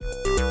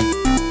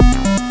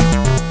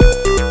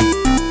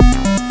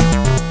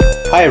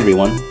Hi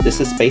everyone, this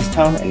is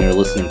Spacetown and you're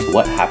listening to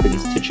What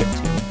Happens to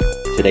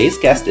Chiptune. Today's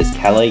guest is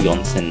Kalle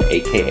Jonsson,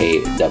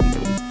 aka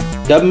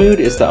Dubmood. Dubmood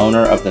is the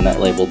owner of the net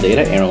label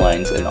Data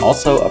Airlines and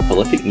also a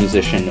prolific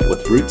musician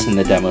with roots in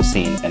the demo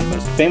scene and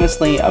most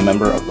famously a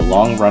member of the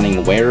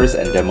long-running Wares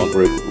and demo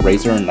group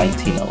Razor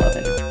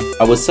 1911.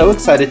 I was so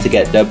excited to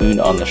get Dubmood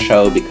on the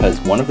show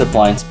because one of the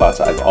blind spots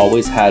I've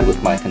always had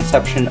with my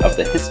conception of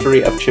the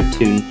history of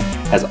chiptune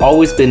has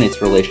always been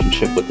its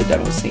relationship with the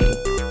demo scene.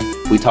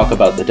 We talk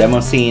about the demo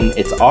scene,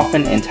 its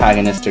often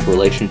antagonistic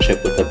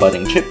relationship with the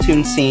budding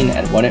chiptune scene,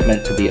 and what it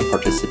meant to be a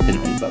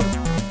participant in both.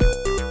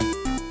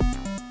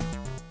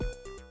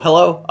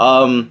 Hello,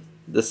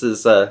 this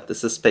is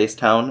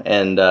Spacetown,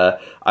 and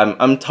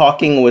I'm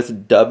talking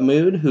with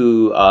Dubmood,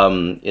 who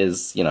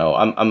is,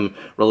 I'm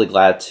really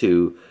glad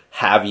to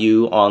have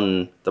you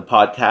on the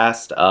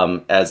podcast.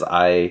 As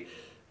I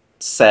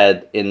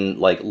said in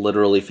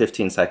literally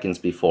 15 seconds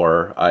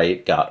before I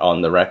got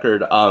on the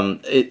record,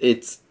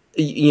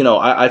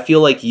 I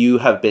feel like you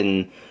have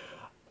been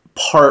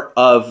part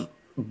of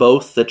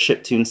both the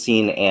chiptune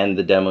scene and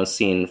the demo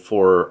scene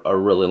for a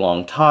really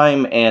long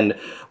time, and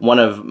one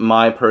of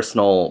my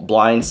personal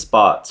blind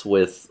spots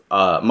with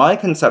my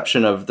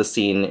conception of the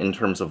scene in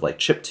terms of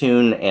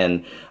chiptune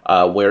and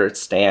where it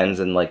stands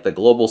in the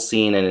global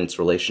scene and its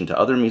relation to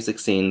other music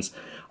scenes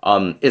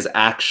is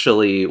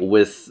actually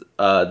with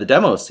the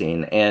demo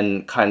scene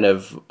and kind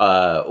of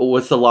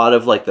with a lot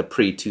of the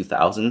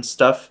pre-2000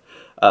 stuff.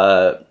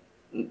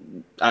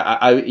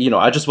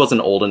 I just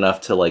wasn't old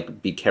enough to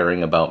be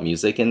caring about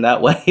music in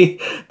that way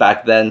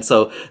back then.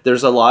 So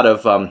there's a lot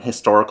of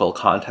historical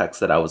context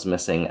that I was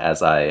missing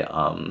as I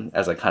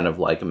kind of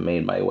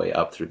made my way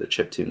up through the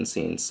chiptune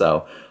scene.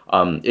 So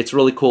it's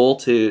really cool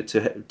to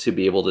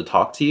be able to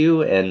talk to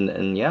you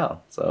and yeah.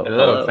 So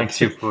hello. Thank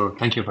you for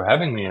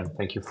having me, and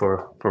thank you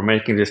for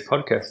making this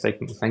podcast.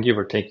 Thank you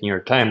for taking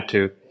your time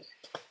to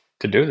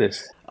do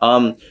this.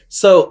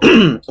 So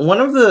one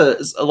of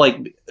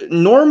the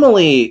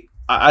normally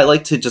I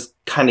like to just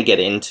kind of get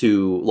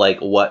into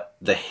what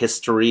the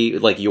history,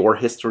 your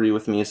history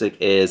with music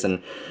is,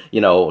 and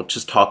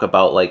just talk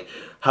about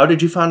how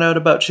did you find out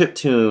about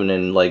chiptune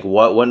and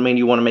what made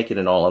you want to make it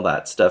and all of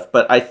that stuff.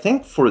 But I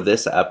think for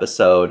this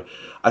episode,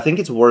 I think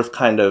it's worth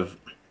kind of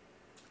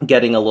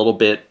getting a little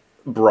bit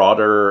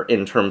broader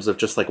in terms of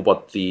just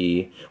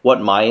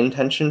what my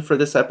intention for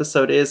this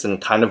episode is and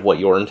kind of what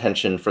your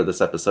intention for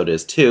this episode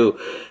is too,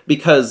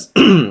 because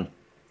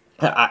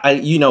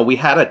we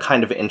had a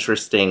kind of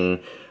interesting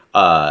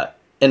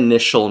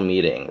initial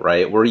meeting,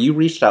 right? Where you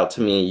reached out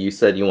to me, you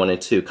said you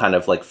wanted to kind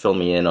of fill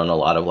me in on a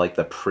lot of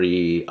the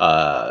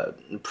pre-aughts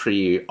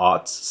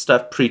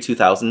stuff,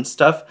 pre-2000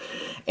 stuff.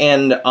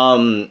 And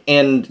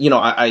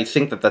I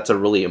think that that's a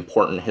really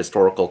important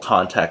historical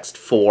context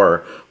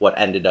for what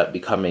ended up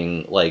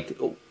becoming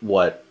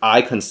what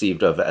I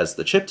conceived of as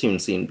the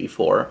chiptune scene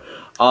before.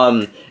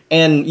 And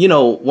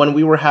when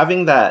we were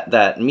having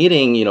that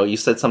meeting, you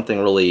said something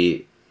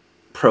really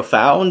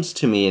profound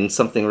to me and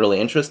something really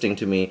interesting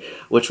to me,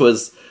 which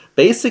was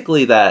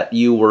basically that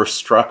you were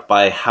struck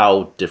by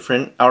how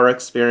different our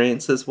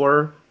experiences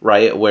were,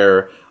 right?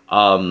 Where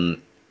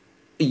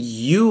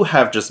you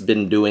have just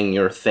been doing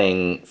your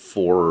thing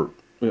for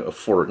a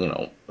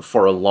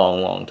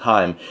long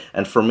time,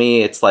 and for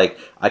me it's I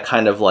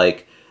kind of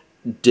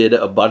did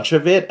a bunch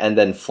of it and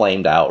then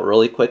flamed out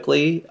really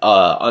quickly,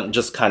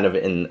 just kind of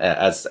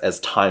as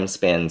time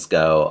spans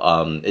go.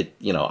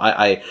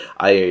 I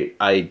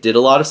did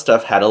a lot of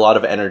stuff, had a lot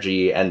of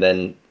energy, and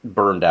then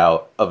burned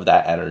out of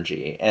that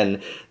energy.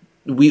 And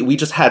we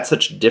just had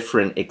such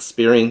different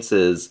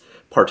experiences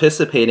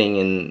participating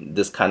in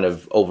this kind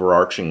of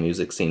overarching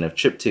music scene of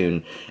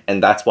chiptune,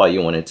 and that's why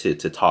you wanted to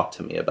talk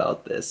to me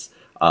about this.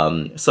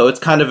 So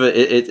it's kind of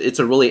it's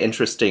a really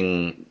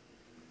interesting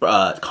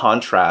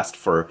contrast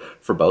for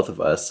both of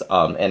us,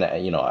 and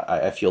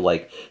I feel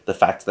like the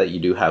fact that you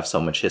do have so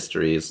much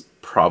history is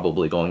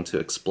probably going to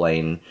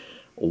explain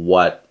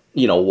what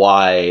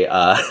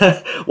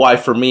why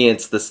for me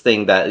it's this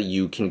thing that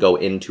you can go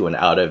into and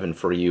out of, and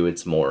for you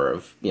it's more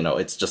of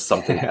it's just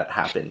something that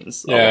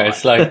happens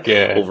it's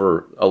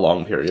over a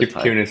long period of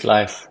time. Chiptune is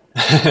life.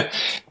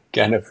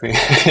 Kind of thing. No,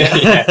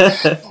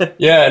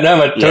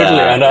 but totally.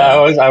 Yeah, and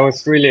yeah. I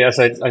was really, as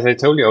I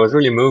told you, I was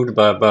really moved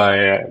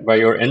by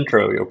your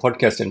intro, your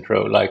podcast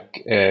intro,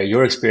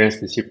 your experience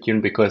with chiptune,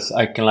 because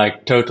I can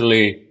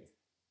totally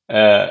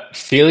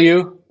feel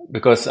you,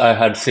 because I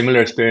had similar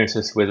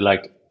experiences with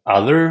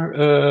other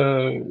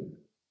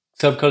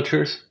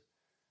subcultures.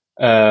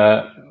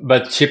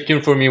 But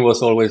chiptune for me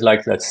was always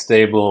that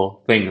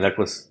stable thing that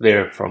was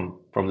there from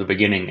the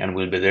beginning and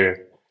will be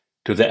there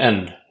to the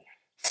end.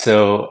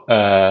 So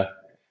I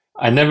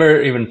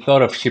never even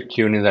thought of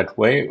chiptune in that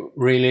way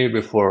really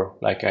before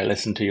I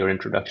listened to your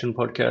introduction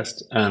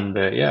podcast, and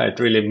it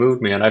really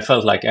moved me, and I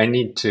felt I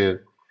need to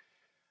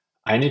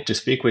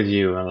speak with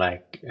you and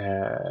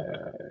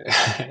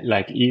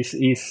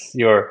ease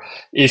your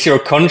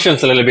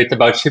conscience a little bit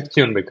about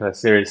chiptune,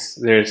 because there's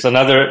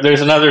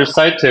another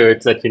side to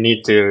it that you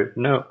need to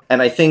know.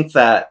 And I think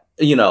that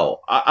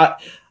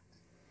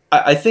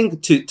I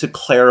think to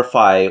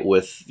clarify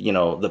with, you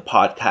know, the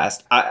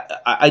podcast,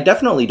 I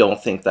definitely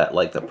don't think that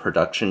like the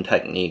production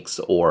techniques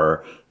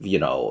or, you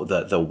know,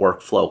 the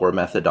workflow or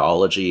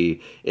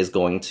methodology is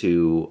going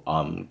to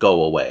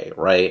go away,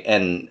 right?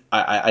 And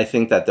I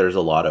think that there's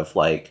a lot of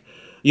like,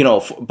 you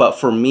know, but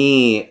for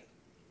me,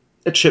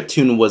 a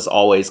chiptune was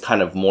always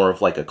kind of more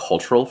of like a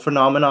cultural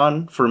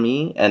phenomenon for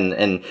me,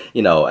 and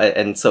you know,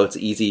 and so it's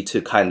easy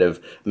to kind of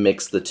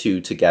mix the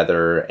two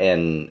together,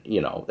 and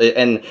you know,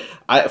 and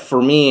I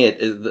for me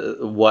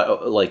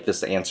what like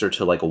this answer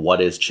to like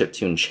what is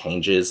chiptune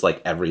changes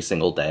like every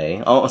single day,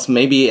 almost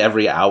maybe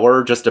every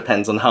hour, just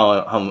depends on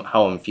how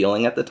I'm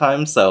feeling at the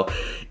time. So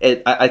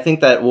I think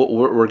that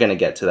we're going to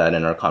get to that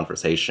in our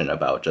conversation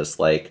about just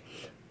like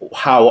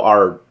how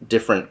our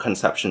different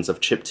conceptions of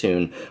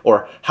chiptune,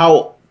 or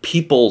how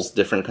people's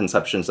different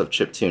conceptions of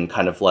chiptune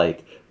kind of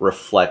like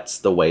reflects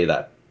the way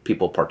that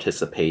people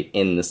participate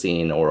in the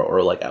scene,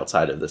 or like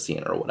outside of the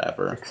scene or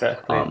whatever.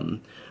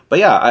 Exactly. But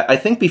yeah, I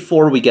think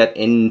before we get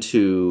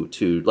into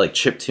like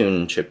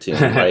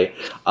chiptune, right?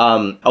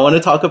 I want to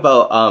talk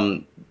about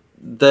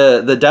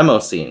the demo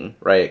scene,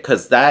 right?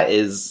 Because that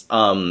is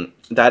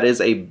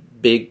a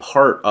big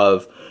part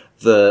of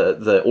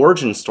the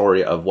origin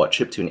story of what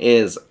chiptune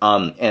is.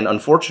 And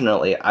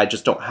unfortunately, I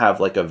just don't have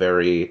like a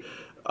very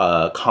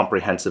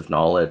comprehensive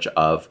knowledge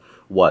of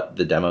what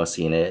the demo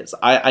scene is.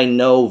 I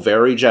know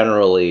very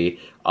generally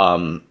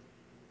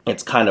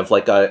it's kind of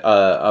like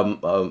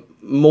a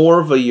more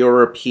of a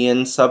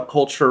European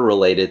subculture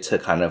related to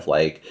kind of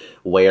like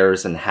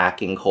wares and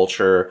hacking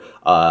culture.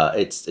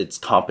 It's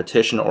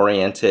competition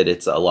oriented.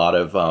 It's a lot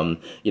of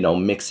you know,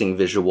 mixing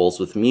visuals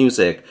with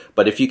music.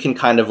 But if you can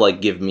kind of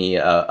like give me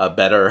a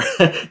better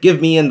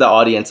give me and the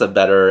audience a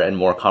better and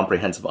more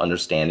comprehensive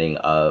understanding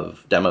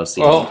of demo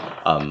scene, Well,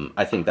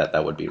 I think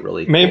that would be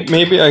really cool.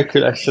 maybe I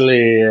could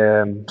actually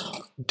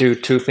do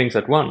two things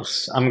at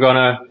once. I'm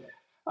gonna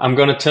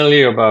tell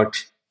you about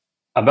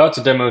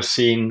the demo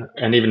scene,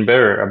 and even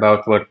better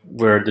about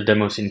where the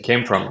demo scene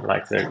came from,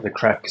 like the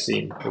crack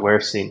scene, the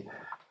wear scene,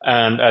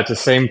 and at the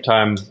same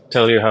time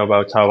tell you how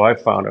I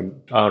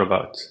found out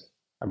about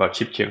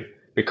chiptune,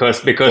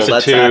 because Well, the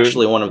that's two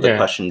actually one of the yeah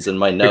questions in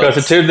my because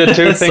notes. the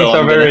two So things are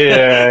I'm very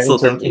gonna so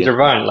thank you.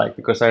 intertwined, like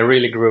because I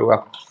really grew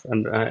up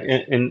and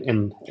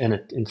in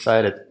it,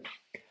 inside it.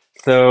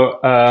 So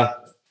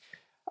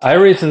I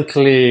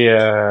recently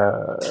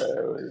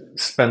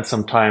spent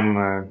some time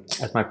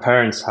at my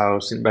parents'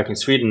 house back in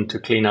Sweden to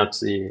clean out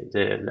the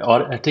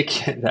attic,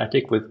 the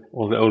attic with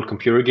all the old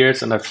computer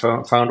gears, and I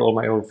found all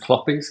my old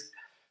floppies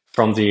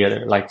from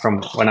the like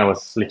from when I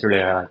was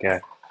literally like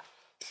a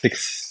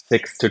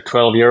 6 to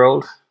 12 year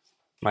old,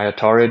 my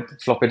Atari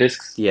floppy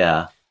disks,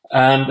 Yeah.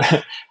 and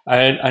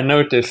I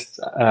noticed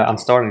I'm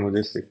starting with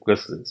this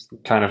because it's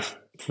kind of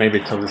maybe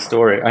tell the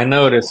story. I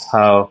noticed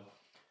how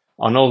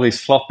on all these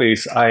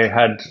floppies, I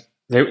had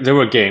there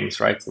were games,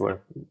 right? There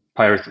were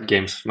pirated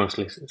games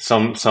mostly.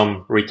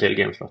 Some retail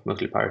games, but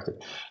mostly pirated.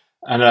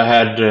 And I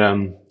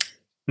had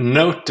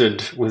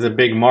noted with a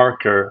big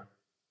marker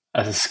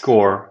as a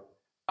score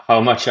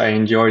how much I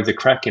enjoyed the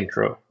crack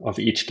intro of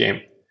each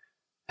game,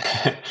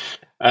 and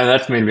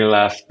that made me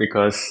laugh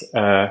because,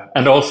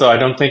 and also I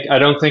don't think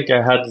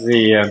I had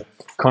the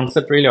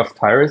concept really of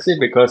piracy,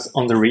 because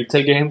on the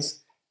retail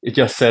games it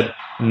just said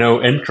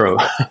no intro,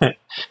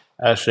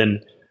 as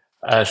in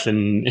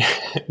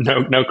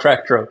no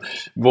crack throw,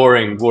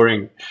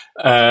 boring,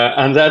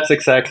 and that's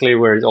exactly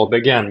where it all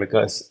began,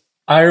 because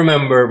I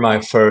remember my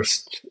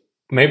first,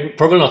 maybe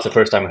probably not the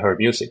first time I heard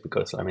music,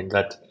 because I mean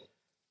that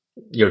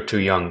you're too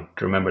young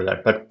to remember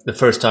that, but the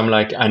first time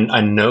like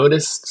I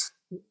noticed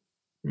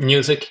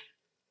music,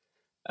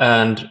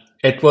 and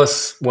it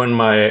was when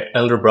my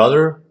elder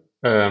brother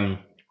um,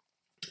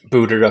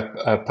 booted up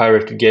a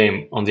pirate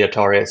game on the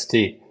Atari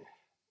ST,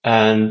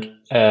 and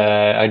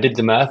I did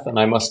the math, and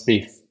I must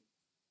be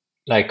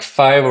like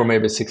 5 or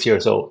maybe 6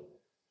 years old.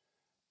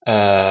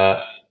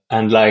 Uh,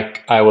 and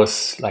like I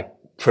was like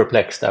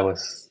perplexed. I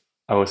was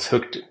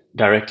hooked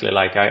directly.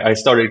 Like I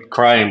started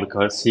crying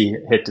because he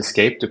hit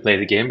escape to play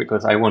the game,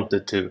 because I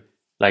wanted to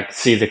like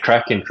see the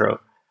crack intro,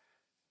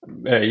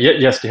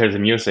 just to hear the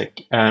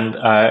music. And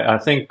I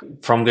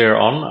think from there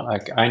on,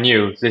 like I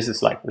knew this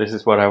is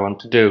what I want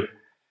to do.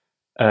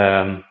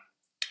 Um,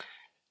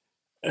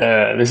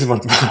 this is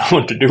what I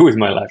want to do with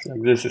my life.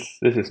 Like this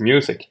is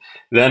music.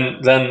 Then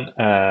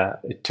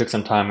it took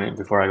some time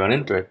before I got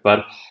into it.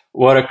 But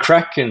what a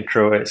crack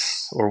intro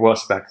is, or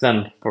was back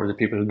then, for the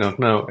people who don't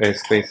know,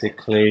 is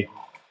basically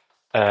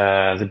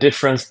the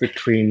difference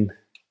between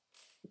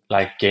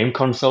like game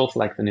consoles,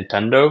 like the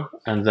Nintendo,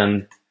 and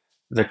then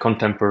the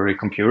contemporary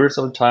computers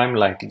of the time,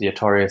 like the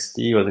Atari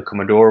ST or the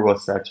Commodore,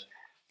 was that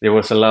there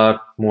was a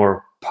lot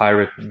more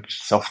pirate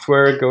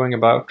software going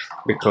about,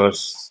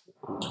 because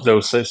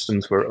those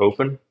systems were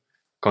open,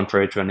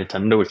 contrary to a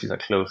Nintendo, which is a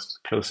closed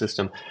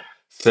system.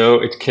 So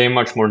it came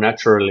much more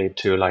naturally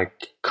to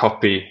like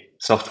copy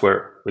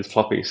software with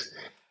floppies,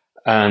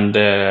 and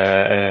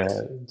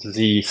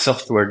the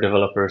software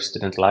developers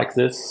didn't like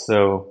this,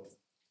 so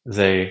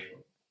they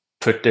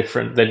put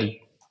different.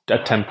 They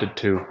attempted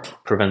to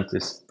prevent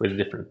this with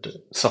different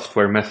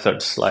software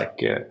methods,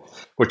 like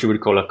what you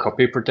would call a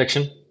copy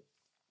protection.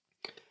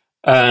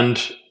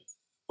 And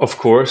of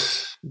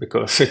course,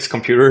 because it's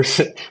computers,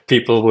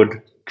 people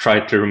would try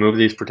to remove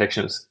these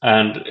protections,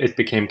 and it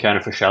became kind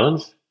of a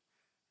challenge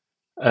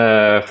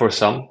for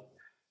some.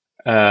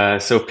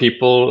 So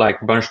people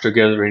like bunched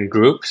together in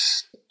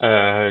groups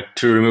to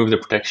remove the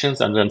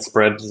protections and then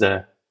spread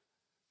the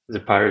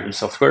pirated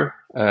software.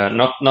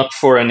 Not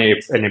for any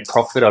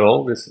profit at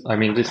all. This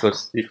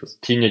was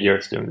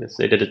teenagers doing this.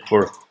 They did it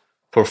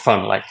for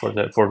fun, like for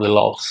the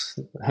lols.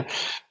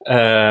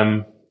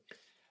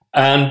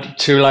 And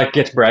to like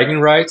get bragging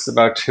rights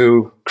about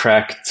who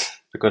cracked,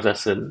 because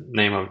that's the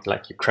name of it,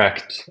 like you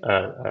cracked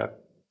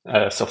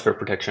software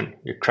protection,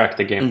 you cracked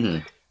the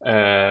game.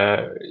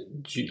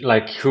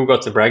 Like who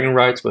got the bragging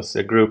rights was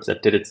the group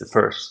that did it the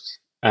first.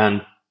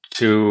 And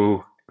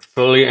to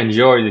fully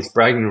enjoy these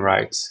bragging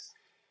rights,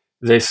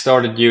 they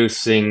started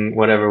using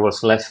whatever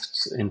was left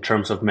in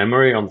terms of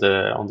memory on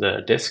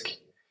the disk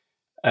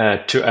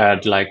to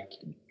add like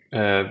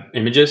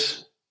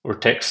images or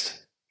text,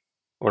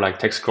 or like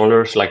text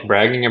scrollers, like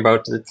bragging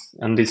about it.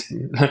 And this,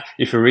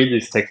 if you read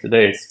this text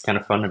today, it's kind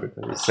of funny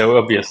because it's so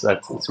obvious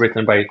that it's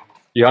written by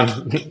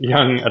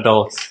young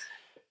adults,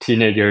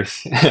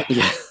 teenagers.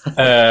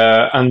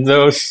 And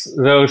those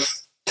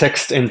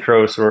text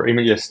intros or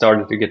images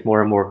started to get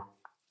more and more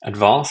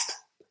advanced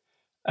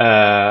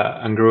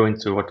and grew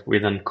into what we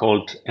then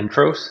called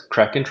intros,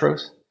 crack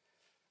intros.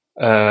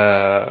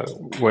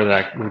 Where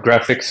like with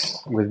graphics,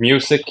 with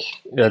music.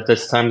 At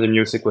this time, the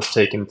music was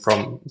taken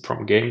from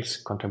games,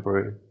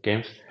 contemporary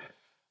games,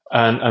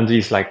 and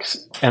these like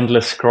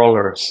endless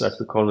scrollers, as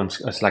we call them,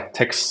 as like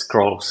text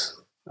scrolls,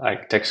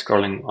 like text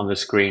scrolling on the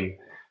screen,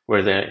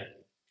 where they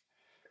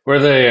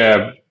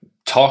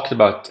talked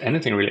about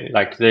anything really.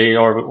 Like they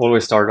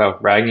always started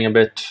out bragging a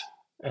bit,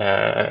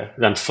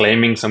 then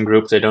flaming some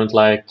groups they don't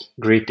like,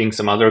 greeting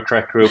some other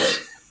crack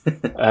groups.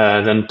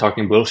 Then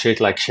talking bullshit,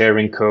 like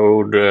sharing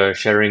code,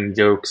 sharing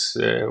jokes,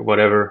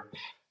 whatever.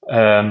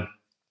 And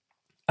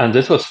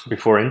this was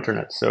before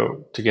internet,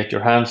 so to get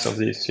your hands on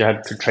these, you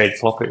had to trade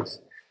floppies.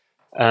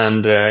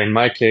 And in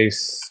my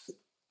case,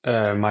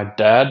 my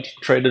dad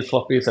traded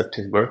floppies at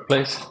his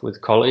workplace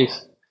with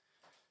colleagues,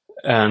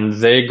 and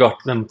they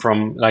got them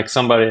from like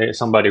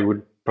somebody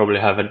would probably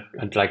have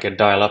like a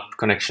dial-up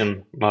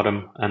connection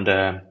modem and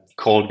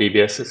called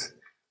BBSs,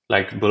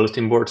 like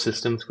bulletin board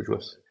systems, which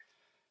was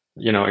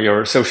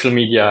your social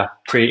media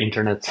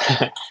pre-internet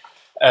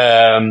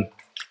to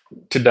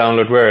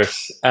download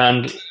wares.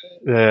 And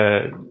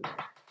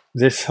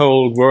this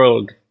whole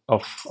world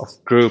of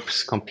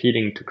groups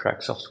competing to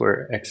crack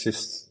software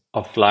exists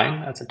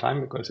offline at the time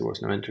because there was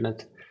no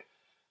internet.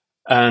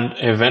 And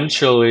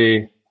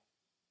eventually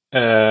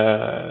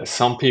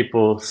some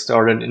people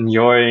started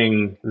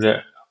enjoying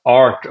the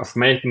art of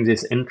making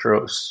these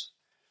intros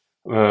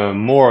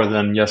more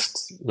than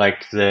just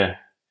like the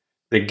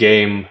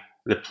game,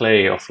 the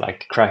play of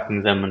like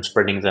cracking them and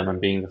spreading them and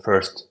being the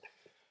first.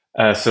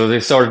 So they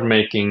started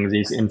making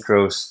these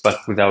intros, but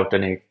without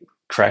any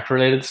crack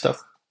related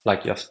stuff,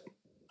 like just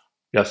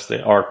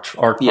the art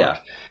part.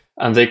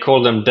 And they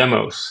call them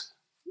demos,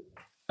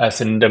 as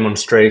in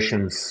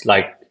demonstrations.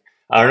 Like,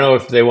 I don't know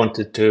if they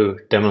wanted to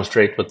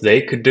demonstrate what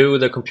they could do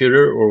with a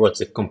computer or what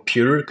the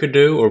computer could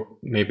do, or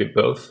maybe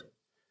both.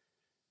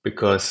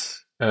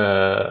 Because,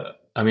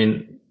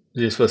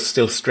 this was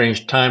still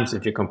strange times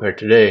if you compare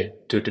today,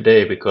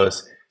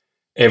 because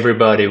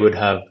everybody would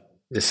have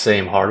the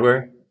same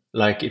hardware.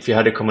 Like if you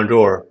had a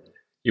Commodore,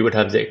 you would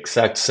have the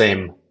exact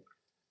same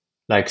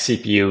like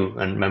CPU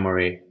and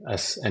memory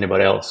as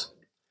anybody else.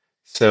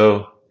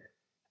 So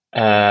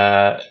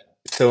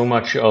so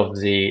much of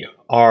the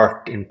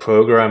art in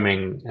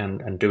programming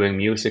and doing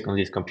music on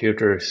these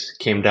computers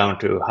came down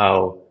to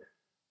how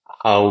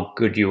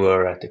good you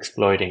were at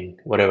exploiting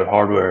whatever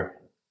hardware,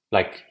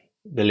 like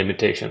the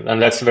limitation. And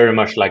that's very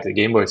much like the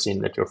Game Boy scene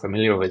that you're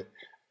familiar with.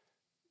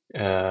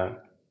 And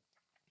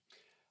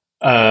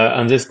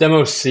this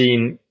demo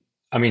scene,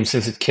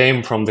 since it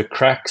came from the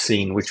crack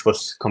scene, which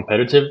was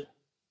competitive,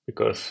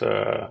 because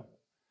it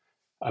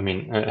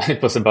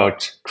was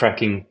about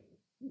cracking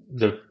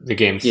the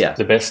games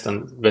the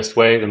best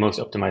way, the most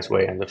optimized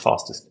way, and the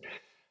fastest.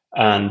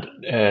 And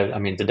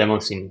the demo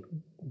scene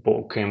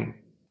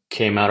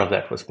came out of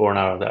that, was born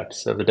out of that.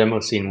 So the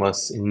demo scene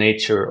was in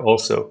nature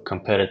also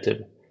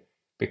competitive,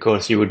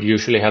 because you would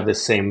usually have the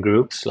same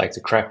groups, like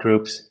the crack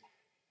groups,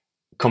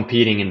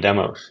 competing in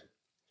demos.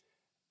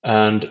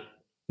 And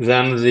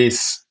then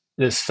this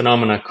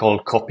phenomena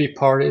called copy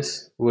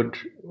parties would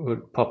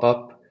pop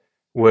up,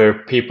 where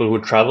people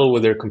would travel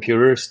with their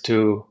computers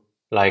to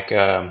like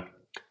a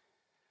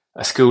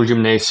school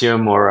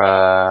gymnasium or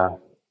a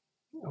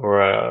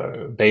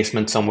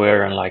basement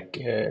somewhere, and like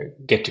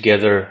get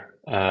together,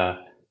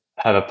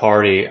 have a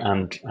party,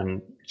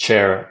 and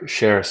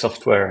share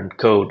software and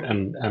code,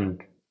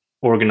 and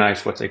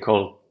organize what they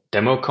call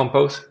demo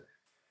compos,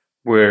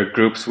 where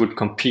groups would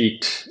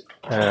compete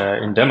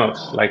in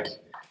demos. Like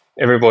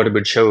everybody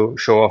would show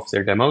off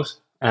their demos,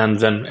 and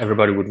then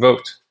everybody would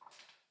vote.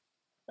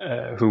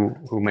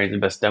 who made the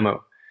best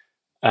demo.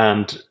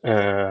 And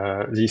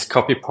these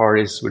copy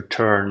parties would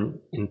turn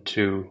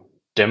into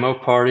demo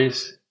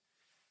parties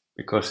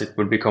because it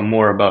would become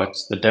more about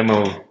the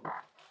demo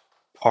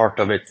part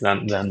of it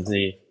than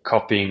the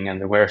copying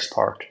and the wares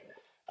part.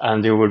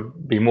 And there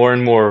would be more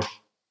and more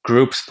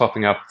groups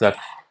popping up that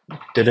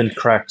didn't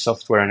crack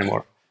software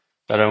anymore,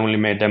 that only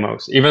made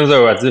demos. Even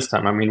though at this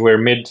time, I mean, we're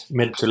mid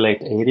to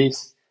late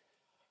 80s,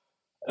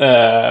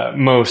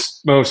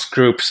 most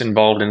groups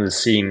involved in the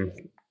scene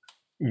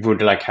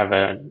would like have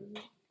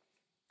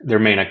their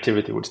main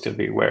activity would still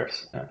be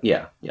wares.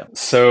 Yeah.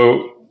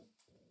 So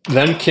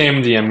then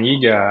came the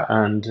Amiga,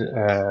 and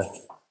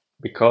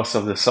because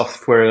of the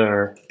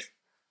software,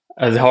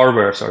 the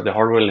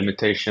hardware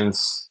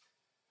limitations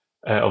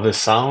of the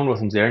sound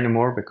wasn't there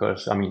anymore.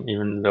 Because I mean,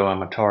 even though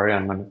I'm an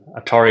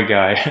Atari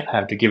guy, I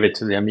have to give it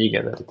to the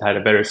Amiga that it had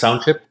a better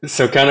sound chip.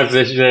 So kind of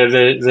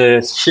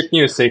the chip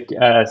music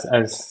as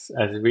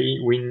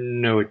we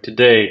know it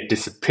today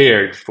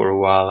disappeared for a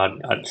while.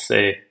 I'd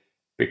say,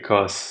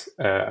 because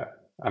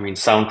I mean,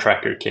 Sound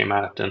Tracker came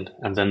out, and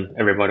then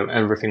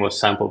everything was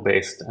sample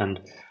based,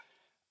 and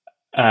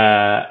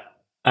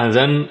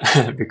then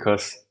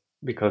because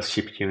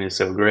chiptune is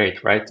so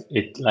great, right?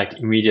 It like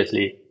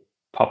immediately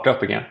popped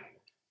up again,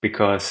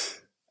 because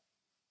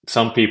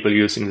some people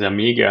using the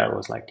Amiga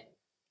was like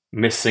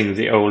missing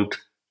the old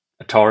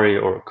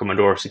Atari or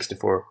Commodore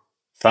 64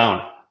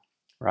 sound,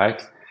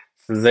 right?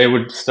 So they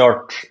would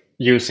start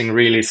using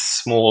really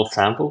small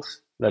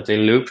samples that they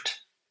looped.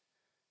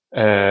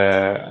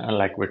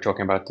 Like we're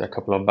talking about a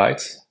couple of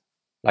bytes.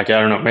 Like, I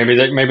don't know,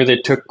 maybe they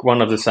took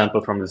one of the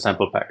sample from the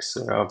sample packs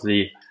of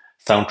the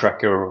Sound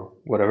Tracker or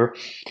whatever,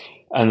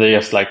 and they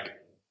just like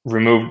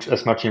removed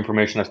as much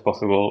information as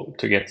possible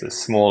to get the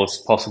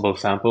smallest possible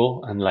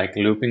sample and like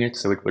looping it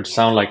so it would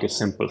sound like a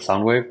simple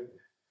sound wave,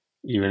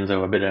 even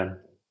though a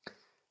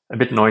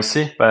bit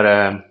noisy. But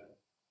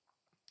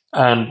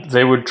and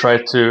they would try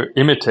to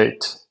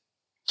imitate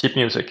chip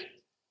music,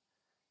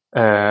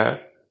 and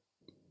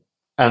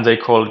they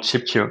called it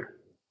chiptune.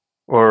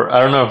 Or I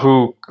don't know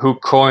who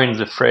coined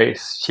the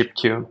phrase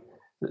chiptune.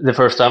 The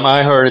first time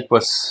I heard it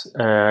was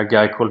a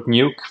guy called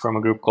Nuke from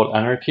a group called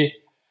Anarchy.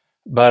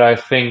 But I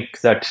think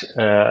that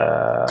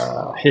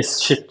his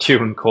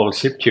chiptune called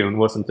chiptune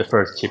wasn't the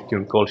first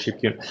chiptune called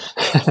chiptune.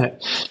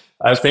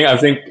 I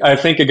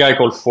think a guy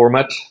called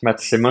Matt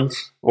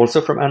Simmons,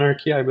 also from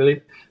Anarchy, I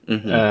believe,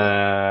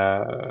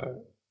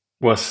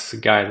 was the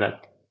guy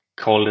that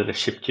called it a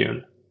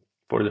chiptune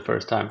for the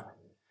first time.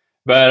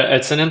 But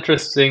it's an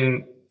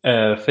interesting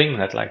thing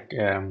that like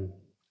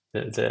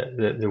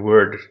the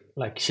word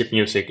like chip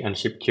music and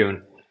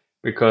chiptune,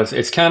 because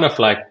it's kind of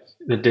like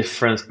the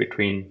difference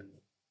between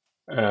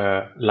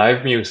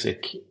live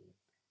music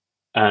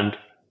and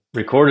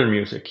recorded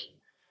music.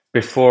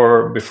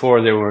 Before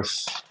there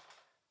was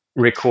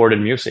recorded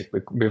music,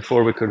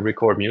 before we could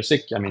record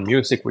music, I mean,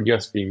 music would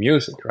just be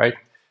music, right?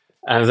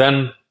 And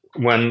then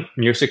when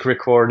music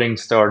recording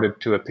started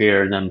to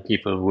appear, then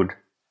people would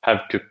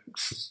have to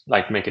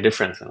like make a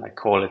difference and like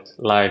call it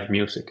live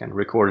music and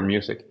recorded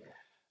music.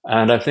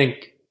 And I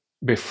think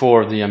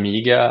before the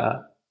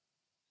Amiga,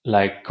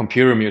 like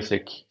computer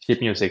music, chip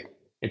music,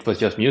 it was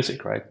just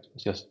music, right?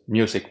 It's just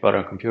music, but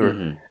on computer.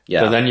 Mm-hmm.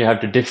 Yeah. So then you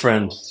have to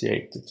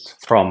differentiate it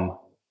from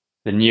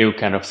the new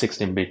kind of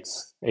 16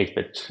 bits,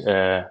 8-bit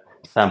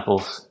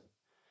samples.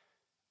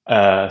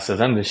 So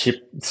then the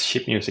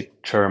chip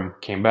music term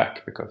came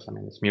back, because I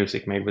mean it's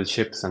music made with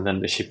chips, and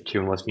then the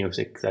chiptune was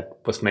music that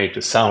was made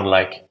to sound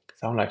like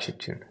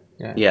chiptune.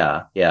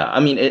 Yeah. I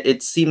mean,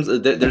 it seems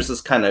there's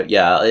this kind of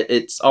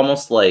it's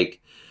almost like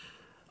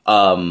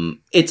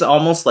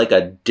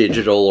a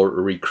digital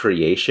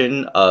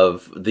recreation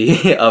of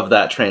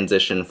that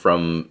transition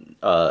from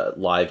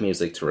live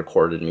music to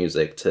recorded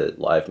music to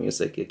live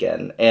music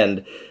again.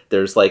 And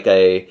there's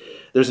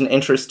an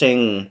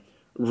interesting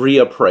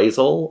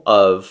reappraisal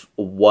of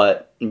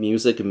what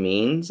music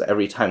means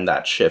every time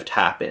that shift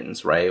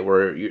happens, right?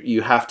 Where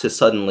you have to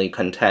suddenly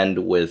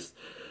contend with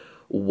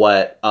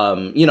what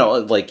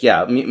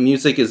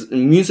music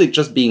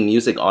just being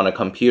music on a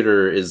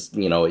computer is,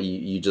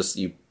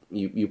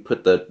 you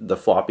put the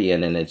floppy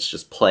in and it's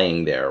just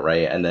playing there,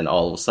 right? And then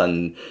all of a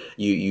sudden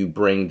you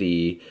bring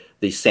the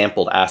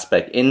sampled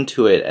aspect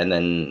into it, and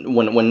then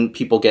when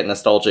people get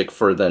nostalgic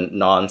for the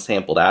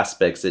non-sampled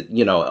aspects,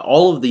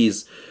 all of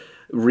these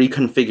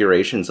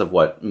reconfigurations of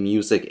what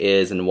music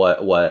is and what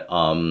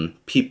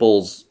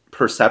people's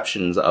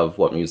perceptions of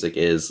what music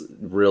is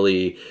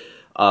really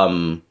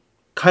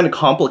kind of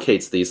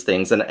complicates these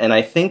things. And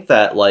I think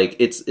that like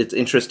it's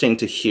interesting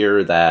to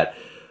hear that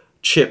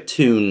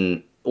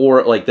chiptune,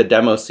 or like the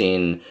demo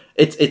scene,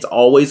 it's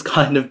always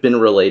kind of been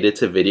related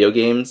to video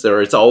games,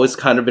 or it's always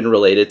kind of been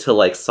related to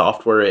like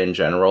software in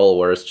general,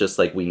 where it's just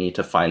like we need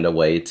to find a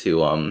way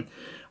to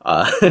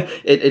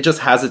it just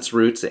has its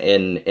roots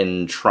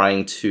in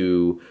trying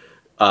to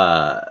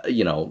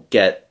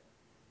get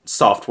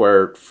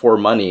software for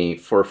money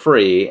for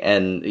free.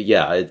 And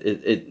yeah,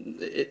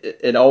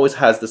 it always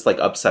has this like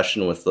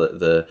obsession with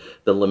the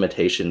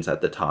limitations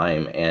at the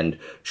time, and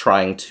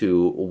trying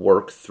to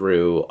work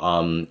through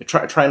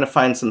trying to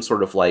find some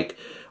sort of like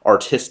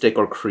artistic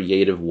or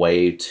creative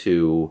way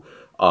to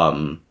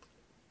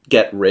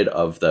get rid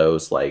of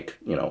those, like,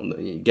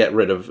 get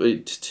rid of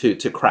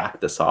to crack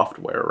the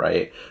software,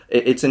 right?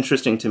 It's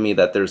interesting to me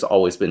that there's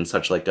always been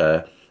such like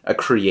a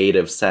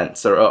creative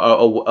sense,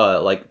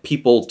 or like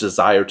people's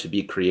desire to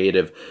be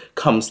creative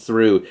comes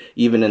through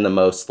even in the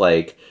most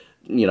like,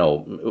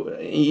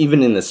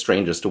 even in the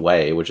strangest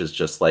way, which is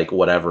just like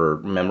whatever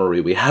memory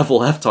we have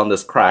left on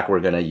this crack, we're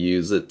going to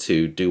use it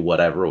to do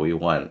whatever we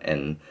want.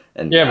 And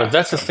yeah, but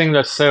that's the thing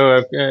that's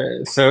so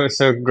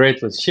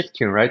great with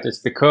chiptune, right? It's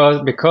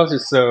because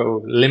it's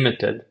so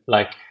limited,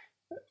 like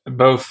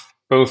both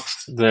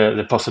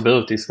the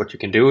possibilities, what you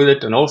can do with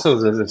it, and also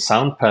the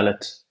sound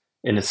palette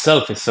in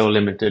itself is so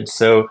limited.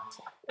 So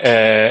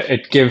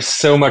it gives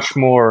so much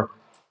more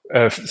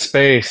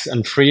space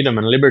and freedom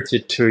and liberty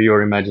to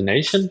your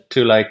imagination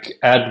to like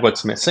add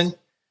what's missing.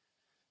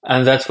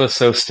 And that's what's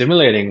so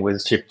stimulating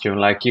with chiptune.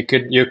 Like you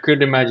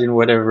could imagine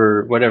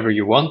whatever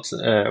you want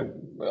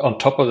on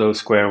top of those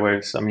square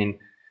waves. I mean,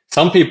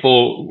 some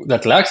people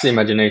that lacks the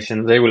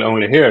imagination, they will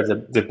only hear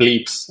the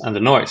bleeps and the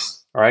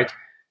noise, right?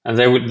 And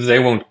they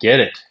won't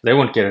get it. They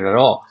won't get it at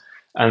all.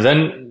 And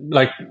then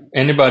like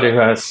anybody who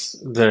has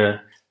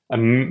the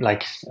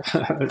like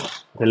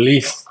the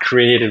least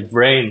creative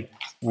brain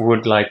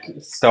would like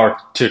start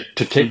to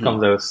tick on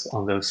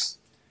those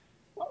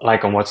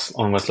like on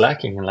what's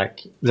lacking, and like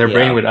their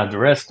brain would add the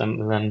rest.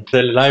 And then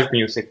the live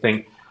music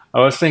thing, I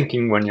was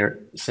thinking when you're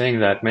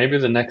saying that, maybe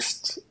the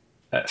next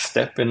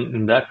step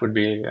in that would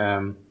be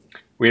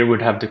we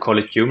would have to call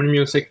it human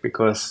music,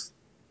 because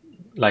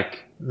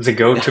like the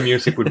go-to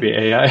music would be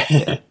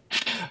AI.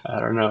 I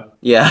don't know.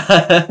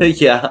 Yeah,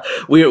 yeah.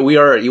 We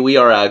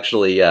are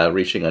actually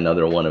reaching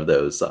another one of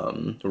those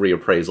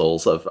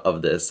reappraisals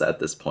of this at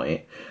this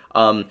point.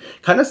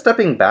 Kind of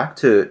stepping back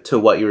to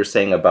what you were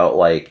saying about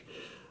like,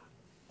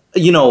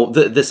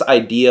 this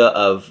idea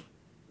of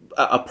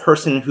a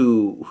person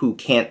who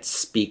can't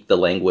speak the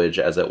language,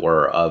 as it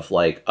were, of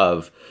like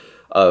of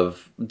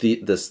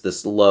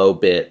this low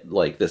bit,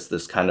 like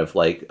this kind of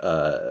like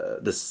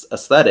this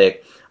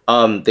aesthetic.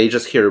 They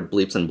just hear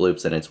bleeps and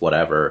bloops and it's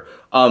whatever.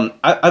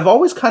 I've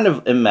always kind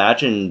of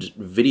imagined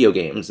video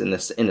games in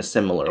a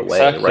similar way,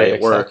 right? Exactly.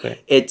 Where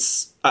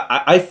it's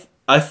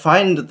I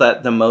find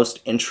that the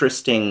most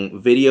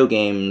interesting video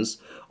games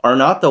are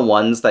not the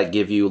ones that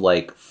give you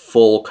like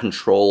full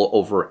control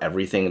over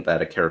everything that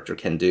a character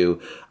can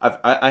do.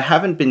 I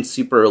haven't been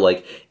super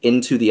like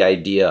into the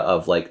idea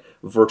of like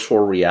virtual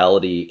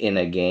reality in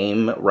a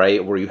game,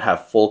 right, where you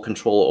have full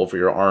control over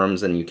your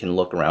arms and you can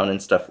look around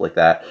and stuff like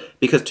that.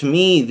 Because to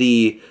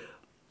me,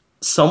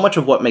 so much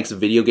of what makes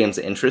video games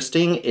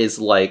interesting is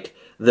like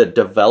the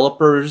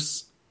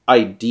developers'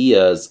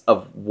 ideas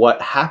of what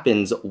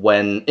happens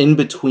when in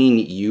between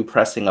you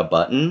pressing a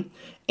button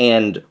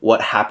and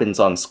what happens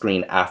on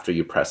screen after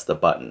you press the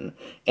button.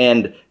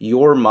 And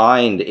your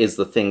mind is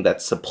the thing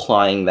that's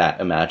supplying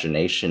that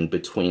imagination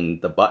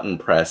between the button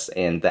press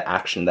and the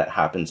action that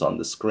happens on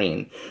the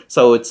screen.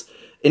 So it's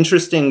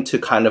interesting to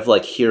kind of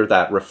like hear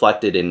that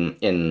reflected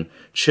in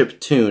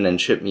chiptune and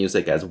chip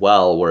music as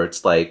well, where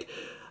it's like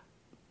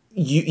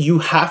you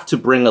have to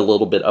bring a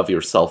little bit of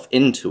yourself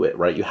into it,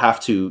 right? You have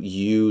to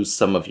use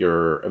some of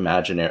your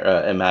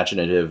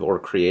imaginative or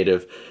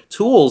creative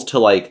tools to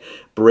like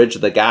bridge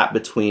the gap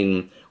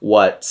between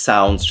what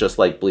sounds just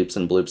like bleeps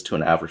and bloops to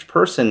an average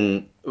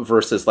person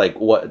versus like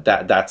what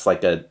that's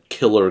like a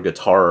killer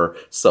guitar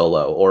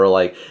solo, or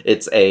like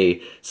it's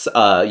a it's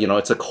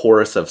a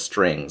chorus of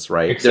strings,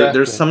 right? Exactly.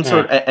 There's some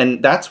sort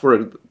and that's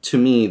where to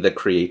me the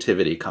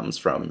creativity comes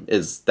from,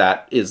 is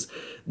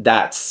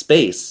that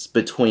space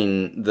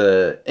between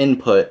the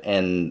input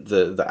and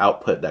the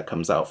output that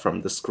comes out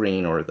from the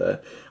screen or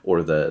the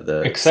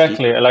exactly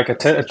speaker, like a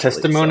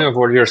testimony of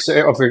what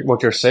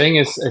you're saying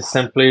is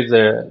simply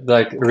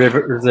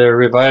the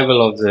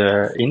revival of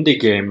the indie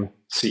game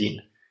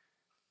scene.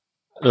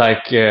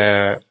 Like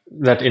that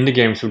indie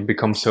games would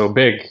become so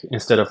big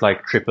instead of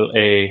like triple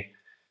A,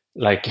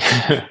 like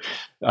I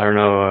don't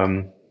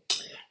know.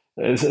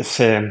 It's,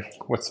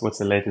 what's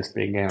the latest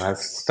big game?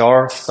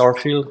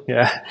 Starfield,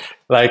 yeah.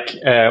 Like,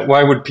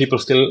 why would people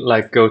still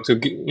like go to?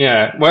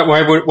 Yeah,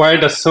 why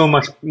does so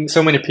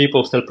many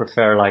people still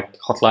prefer like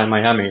Hotline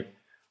Miami,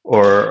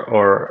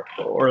 or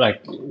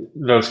like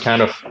those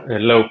kind of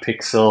low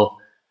pixel,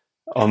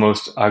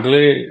 almost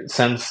ugly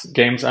sense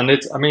games? And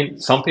I mean,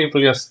 some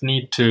people just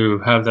need to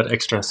have that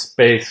extra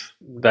space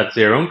that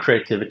their own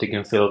creativity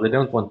can fill. They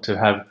don't want to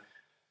have.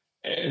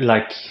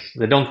 Like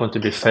they don't want to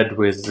be fed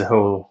with the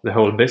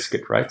whole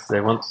biscuit, right?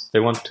 They want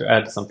to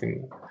add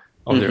something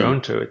of their own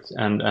to it,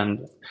 and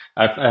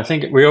I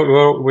think we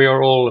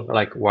are all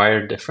like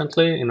wired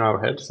differently in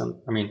our heads, and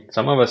I mean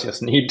some of us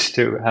just need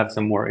to have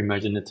some more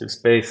imaginative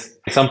space.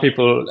 Some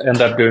people end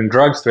up doing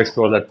drugs to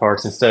explore that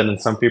part instead, and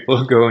some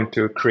people go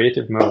into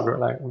creative mode.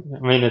 Like I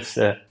mean, it's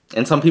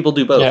And some people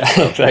do both. Yeah,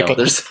 So, exactly.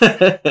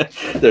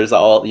 there's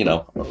all,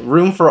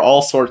 room for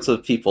all sorts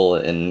of people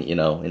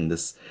in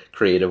this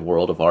creative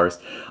world of ours.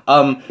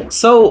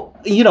 So,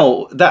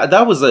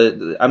 that was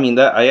I mean,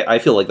 that I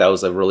feel like that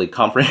was a really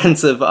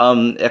comprehensive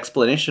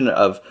explanation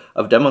of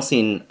demo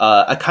scene,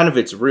 kind of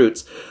its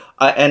roots.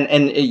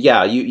 And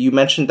yeah, you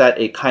mentioned that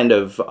it kind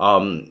of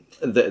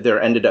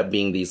there ended up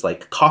being these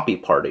like copy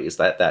parties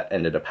that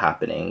ended up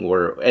happening,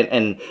 where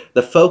and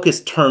the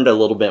focus turned a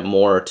little bit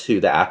more to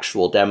the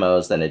actual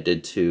demos than it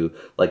did to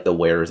like the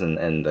wares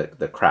and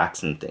the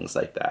cracks and things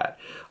like that.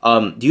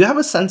 Do you have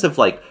a sense of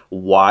like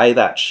why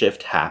that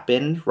shift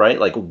happened, right?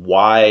 Like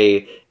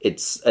why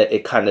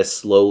it kind of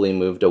slowly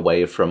moved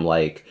away from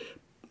like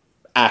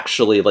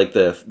actually like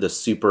the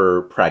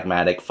super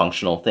pragmatic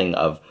functional thing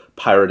of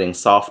pirating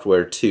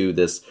software to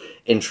this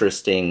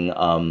interesting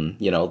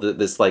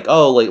this like,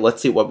 oh, like let's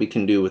see what we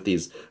can do with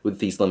these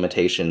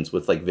limitations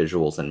with like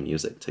visuals and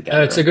music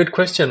together. It's a good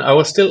question. I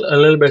was still a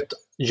little bit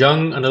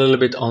young and a little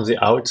bit on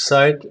the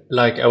outside.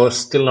 Like I was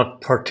still not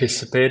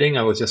participating.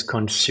 I was just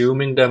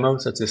consuming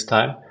demos at this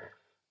time.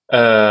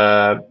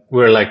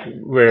 We're like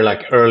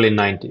early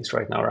 90s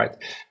right now, right?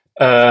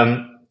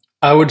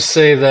 I would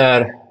say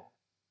that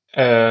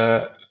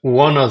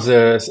one of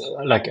the,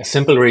 like, a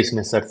simple reason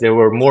is that there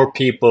were more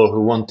people who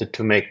wanted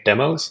to make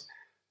demos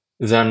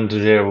than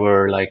there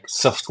were like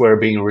software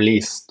being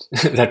released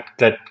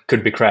that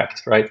could be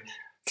cracked, right?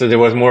 So there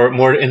was more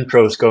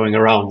intros going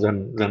around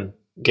than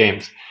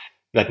games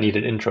that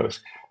needed intros,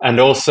 and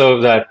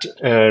also that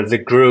the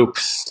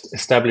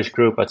established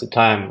group at the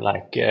time,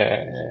 like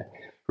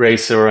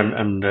Razer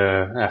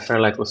and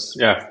Fairlight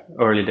was,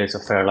 early days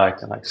of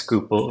Fairlight, and like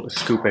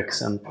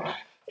Scoopex, and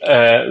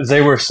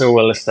they were so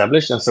well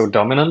established and so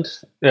dominant.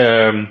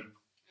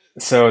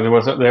 So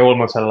they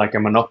almost had like a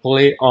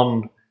monopoly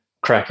on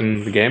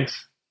cracking the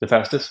games the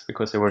fastest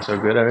because they were so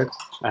good at it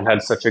and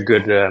had such a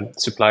good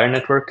supplier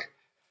network.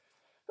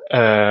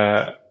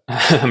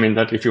 I mean,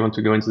 that if you want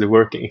to go into the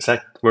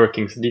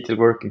detailed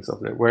workings of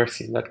the ware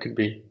scene, that could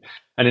be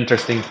an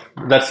interesting.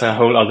 That's a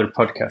whole other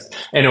podcast.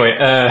 Anyway,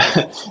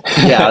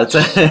 yeah,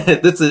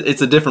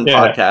 it's a different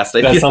podcast.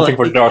 That's something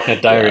for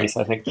Darknet Diaries,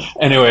 I think.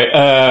 Anyway,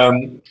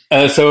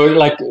 so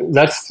like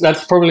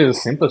that's probably the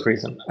simplest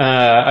reason.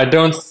 I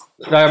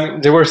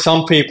mean, there were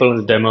some people in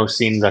the demo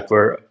scene that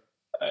were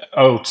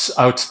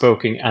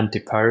outspoken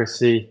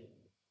anti-piracy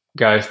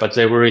guys, but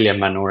they were really a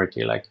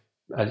minority. Like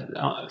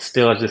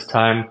still at this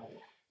time,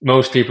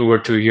 most people were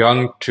too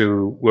young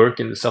to work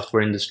in the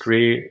software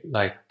industry.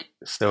 Like,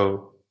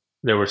 so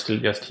they were still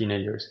just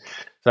teenagers.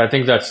 So I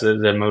think that's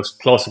the most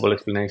plausible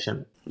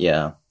explanation.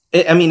 Yeah,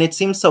 I mean, it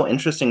seems so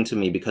interesting to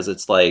me because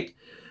it's like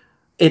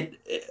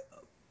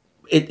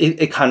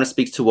it kind of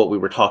speaks to what we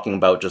were talking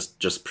about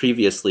just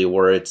previously,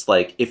 where it's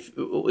like if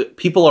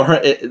people are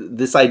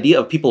this idea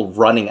of people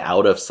running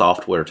out of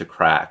software to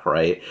crack,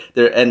 right?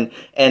 There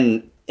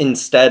and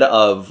instead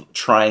of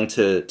trying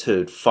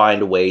to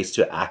find ways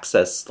to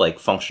access like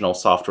functional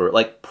software,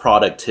 like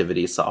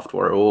productivity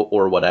software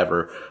or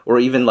whatever, or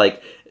even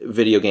like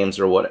video games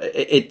or what,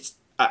 it's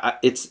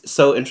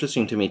so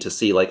interesting to me to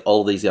see like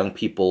all these young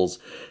people's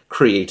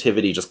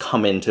creativity just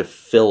come in to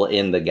fill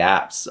in the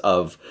gaps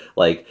of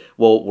like,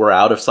 well, we're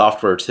out of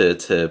software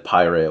to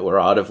pirate, we're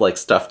out of like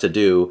stuff to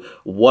do,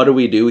 what do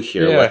we do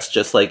here? Let's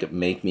just like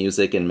make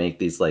music and make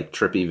these like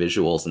trippy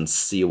visuals and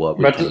see what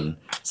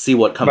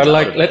comes out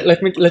like of it.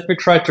 let me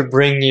try to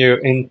bring you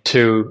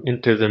into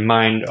the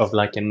mind of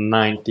like a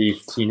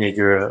 90s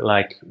teenager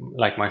like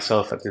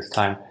myself at this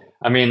time.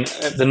 I mean,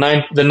 the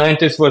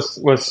 90s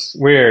was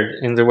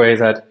weird in the way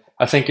that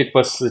I think it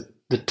was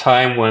the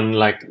time when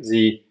like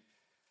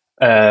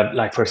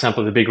like, for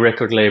example, the big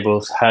record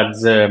labels had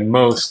the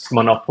most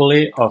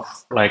monopoly of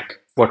like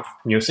what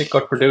music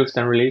got produced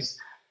and released.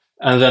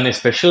 And then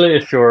especially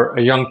if you're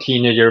a young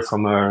teenager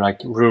from a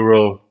like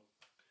rural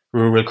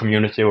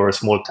community or a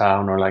small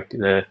town or like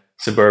the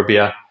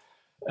suburbia,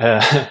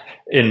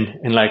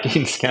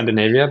 in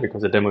Scandinavia,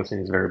 because the demo scene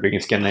is very big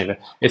in Scandinavia.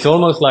 It's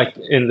almost like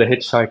in the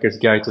Hitchhiker's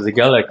Guide to the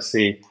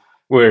Galaxy,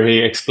 where he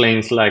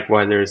explains like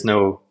why there is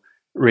no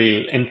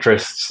real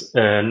interest,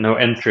 no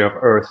entry of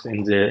Earth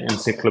in the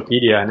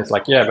encyclopedia, and it's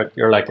like, yeah, but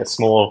you're like a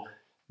small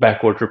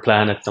backwater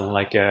planet on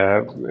like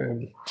a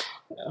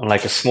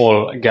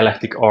small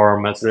galactic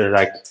arm at the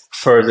like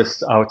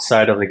furthest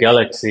outside of the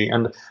galaxy.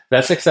 And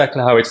that's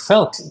exactly how it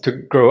felt to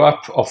grow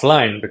up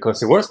offline, because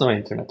there was no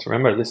internet.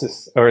 Remember, this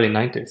is early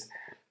 90s.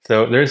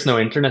 So there is no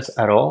internet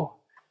at all.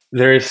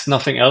 There is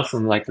nothing else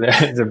than like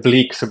the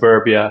bleak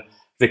suburbia,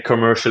 the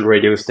commercial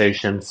radio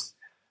stations.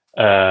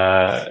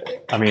 I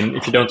mean,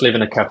 if you don't live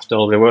in a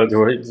capital,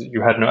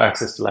 you had no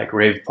access to like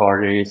rave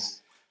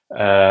parties,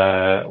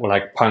 or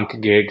like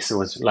punk gigs. It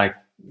was like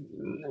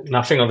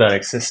nothing of that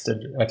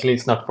existed, at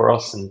least not for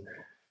us in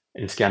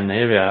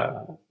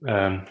Scandinavia.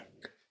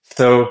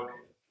 So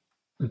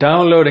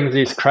downloading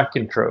these crack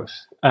intros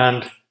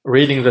and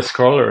reading the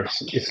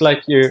scrollers, it's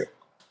like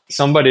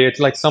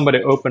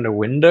somebody opened a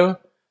window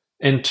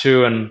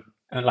into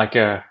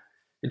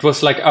it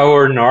was like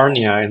our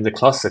Narnia in the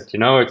closet, you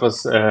know. It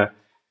was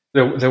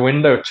the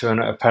window to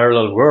a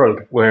parallel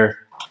world where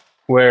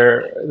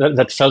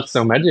that felt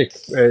so magic,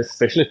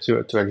 especially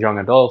to a young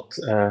adult.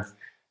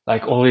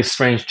 Like all these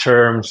strange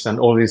terms and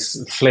all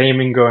these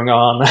flaming going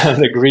on,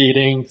 and the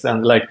greetings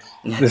and like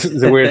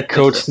the weird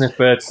code Sure.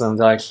 snippets and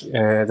like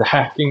the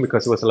hacking,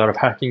 because there was a lot of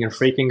hacking and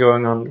freaking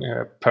going on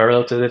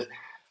parallel to this.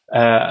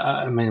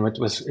 I mean, it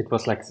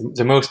was like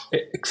the most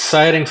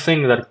exciting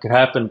thing that could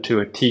happen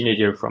to a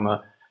teenager from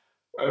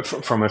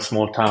a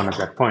small town at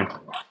that point.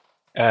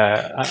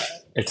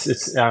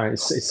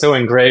 It's so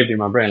engraved in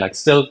my brain. Like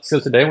still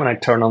today, when I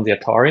turn on the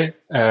Atari,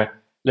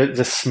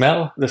 the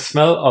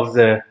smell of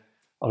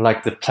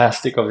like the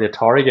plastic of the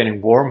Atari getting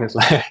warm is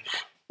like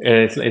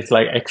it's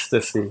like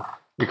ecstasy,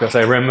 because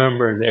I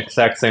remember the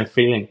exact same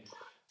feeling.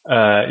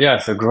 Yeah,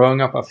 so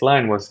growing up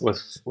offline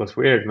was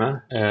weird,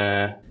 man.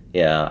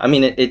 Yeah, I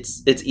mean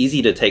it's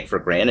easy to take for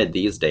granted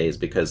these days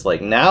because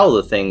like now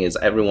the thing is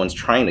everyone's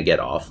trying to get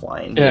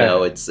offline. You Yeah,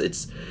 know,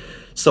 it's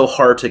so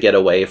hard to get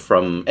away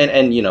from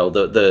and you know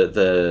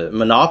the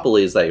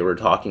monopolies that you were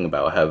talking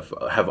about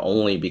have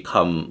only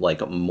become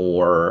like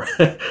more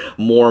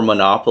more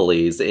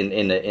monopolies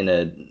in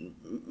a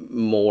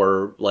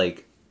more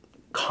like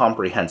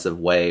comprehensive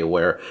way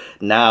where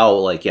now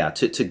like yeah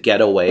to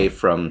get away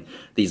from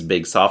these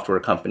big software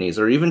companies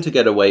or even to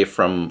get away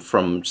from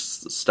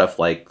stuff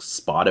like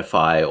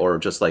Spotify or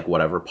just like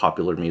whatever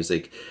popular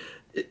music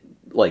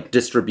like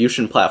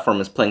distribution platform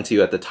is playing to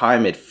you at the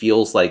time, it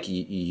feels like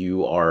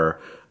you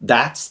are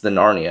that's the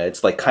Narnia.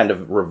 It's like kind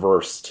of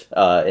reversed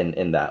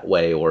in that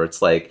way, or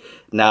it's like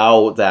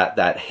now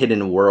that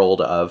hidden world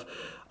of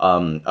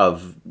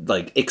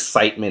like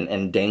excitement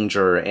and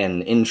danger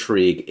and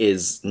intrigue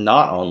is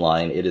not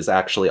online. It is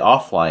actually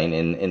offline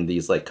in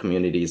these like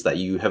communities that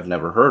you have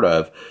never heard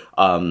of,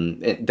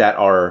 that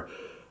are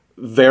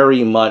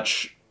very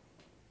much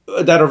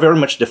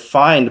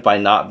defined by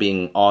not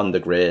being on the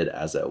grid,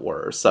 as it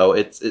were. So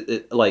it's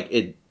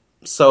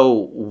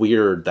so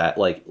weird that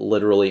like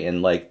literally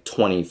in like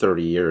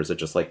 20-30 years it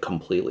just like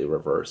completely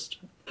reversed.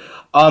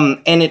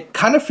 And it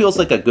kind of feels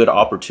like a good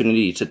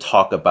opportunity to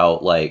talk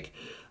about like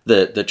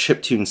the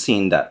chiptune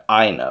scene that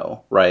I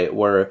know, right?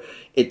 Where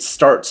it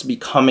starts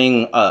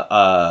becoming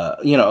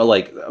you know,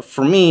 like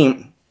for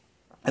me,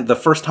 the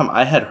first time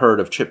I had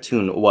heard of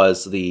chiptune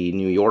was the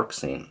New York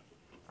scene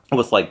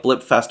with like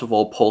Blip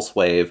Festival, Pulse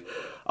Wave,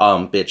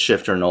 Bit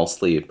Shifter, Null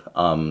Sleep,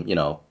 you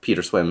know,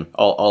 Peter Swim,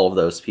 all of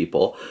those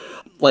people.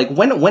 Like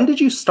when did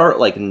you start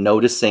like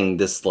noticing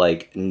this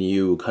like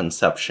new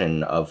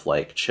conception of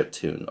like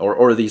chiptune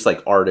or these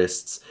like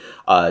artists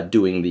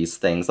doing these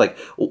things? Like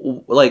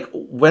like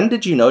when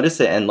did you notice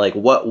it, and like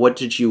what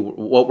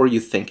were you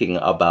thinking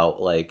about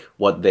like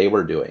what they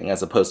were doing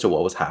as opposed to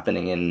what was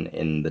happening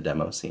in the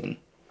demo scene?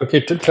 okay,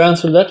 to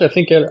answer that, I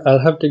think I'll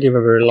have to give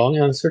a very long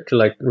answer to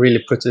like really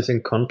put this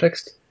in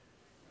context,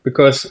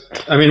 because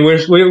I mean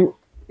we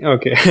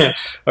okay.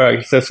 All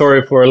right, so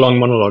sorry for a long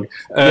monologue.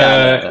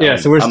 Yeah, no, Yeah,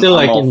 so we're still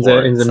I'm like all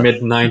for in it. the So.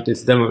 mid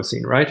 90s demo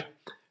scene, right?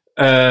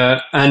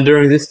 And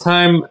during this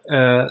time,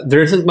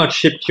 there isn't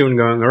much chiptune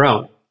going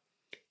around,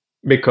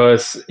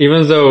 because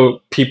even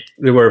though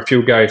there were a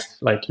few guys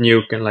like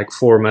Nuke and like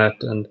Format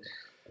and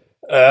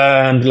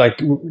like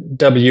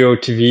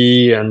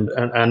WOTV and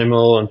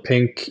Animal and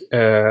Pink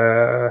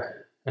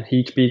and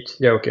Heatbeat.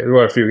 Yeah, okay, there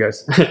were a few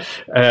guys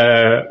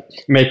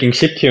making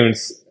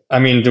chiptunes. I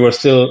mean, there was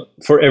still,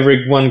 for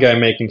every one guy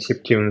making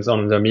chiptunes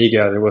on the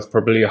Amiga, there was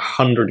probably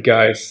 100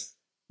 guys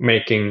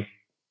making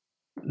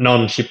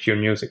non-chiptune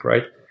music,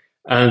 right?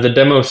 And the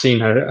demo scene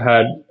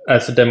had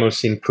as the demo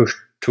scene pushed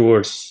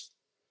towards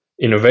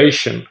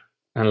innovation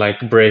and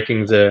like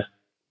breaking the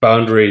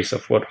boundaries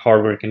of what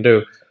hardware can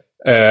do,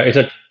 it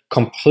had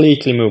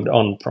completely moved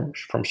on from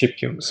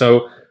chiptune.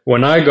 So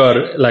when I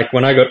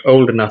got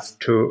old enough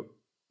to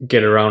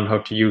get around how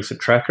to use a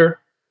tracker,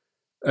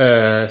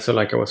 so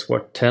like I was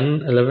what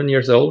 10, 11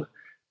 years old,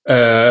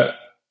 uh,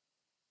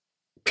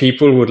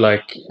 people would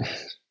like,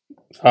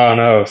 oh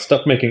no,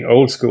 stop making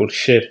old school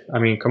shit. I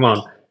mean, come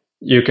on.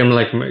 You can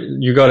like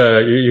you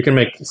can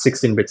make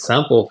 16-bit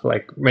sample,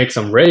 like make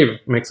some rave,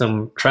 make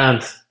some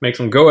trance, make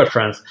some Goa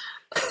trance.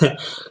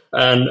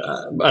 And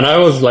I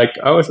was like,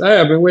 hey,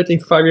 I've been waiting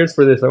 5 years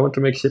for this. I want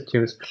to make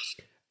chiptunes.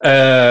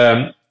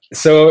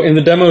 So in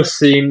the demo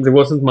scene, there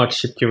wasn't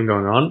much chiptune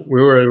going on.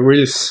 We were a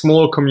really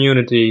small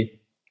community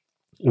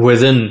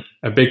within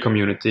a big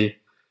community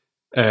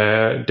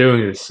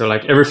doing this. So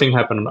like everything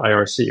happened on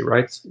IRC,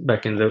 right?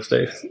 Back in those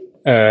days.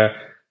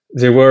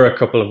 There were a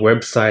couple of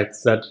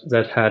websites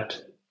that had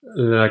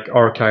like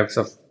archives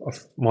of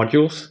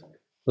modules,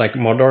 like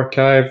Mod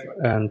Archive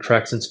and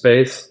Tracks in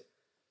Space,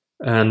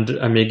 and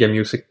Amiga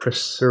Music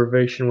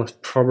Preservation was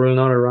probably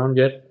not around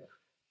yet.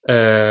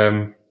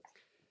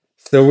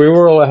 So we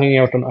were all hanging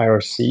out on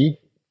IRC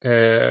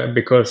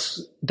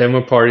because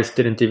demo parties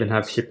didn't even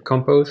have chip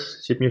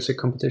music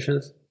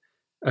competitions.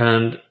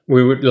 And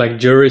we would like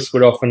juries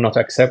would often not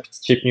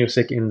accept chip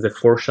music in the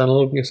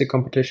 4-channel music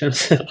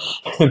competitions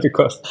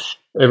because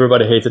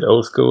everybody hated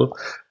old school,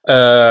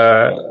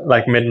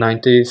 like mid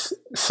 90s.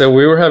 So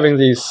we were having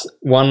these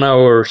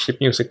 1-hour chip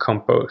music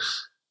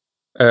compos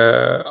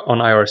on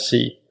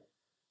IRC.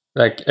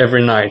 Like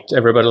every night,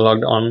 everybody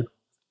logged on,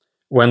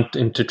 went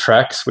into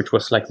Tracks, which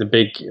was like the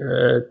big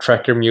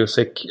tracker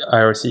music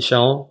IRC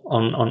channel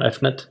on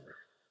FNet.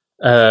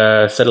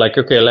 Said like,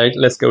 okay, like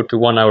let's go to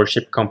 1 hour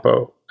ship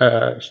compo,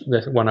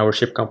 the 1 hour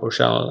ship compo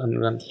channel,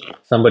 and then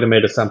somebody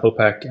made a sample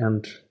pack,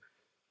 and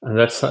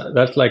that's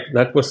like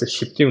that was the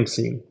chiptune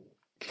scene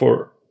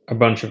for a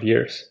bunch of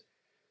years.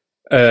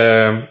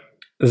 Then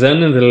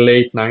in the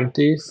late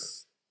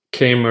 90s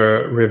came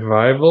a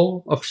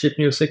revival of chip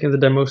music in the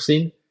demo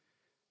scene.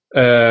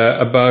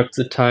 About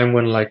the time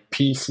when like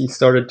PC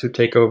started to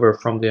take over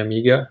from the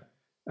Amiga,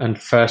 and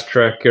Fast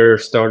Tracker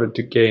started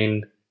to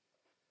gain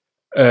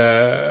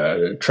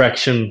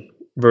traction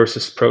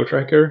versus Pro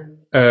Tracker.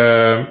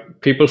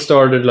 People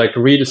started like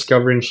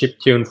rediscovering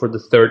chiptune for the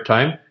third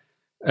time,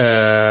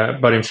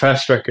 but in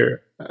Fast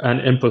Tracker and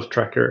Impulse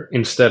Tracker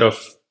instead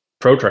of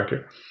Pro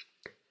Tracker,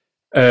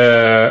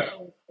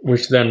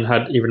 which then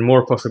had even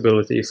more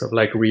possibilities of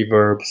like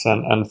reverbs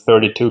and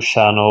 32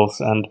 channels,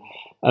 and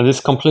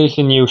this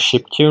completely new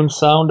chiptune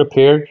sound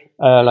appeared.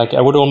 Like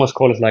I would almost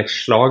call it like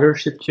Schlager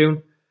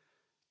chiptune.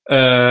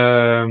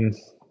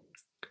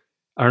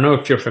 I don't know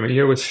if you're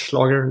familiar with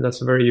Schlager.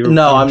 That's a very European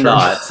No, I'm term.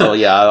 not. So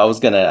yeah, I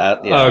was gonna.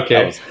 Yeah, okay.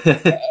 I was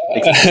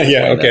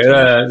Yeah. Okay.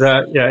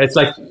 Yeah. It's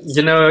like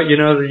you know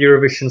the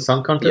Eurovision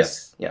Song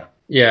Contest. Yes.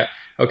 Yeah. Yeah.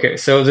 Okay.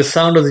 So the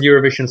sound of the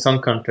Eurovision Song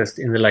Contest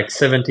in the like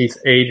 70s,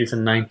 80s,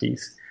 and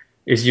 90s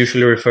is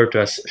usually referred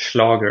to as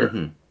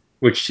Schlager,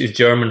 which is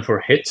German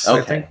for hits.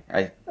 Okay. I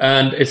think.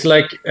 And it's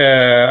like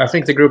I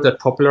think the group that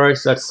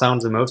popularized that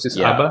sound the most is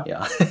ABBA.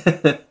 Yeah.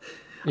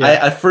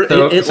 Yeah. I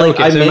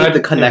made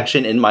the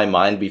connection in my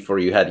mind before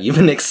you had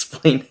even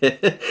explained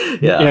it.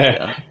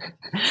 Yeah.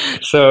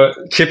 So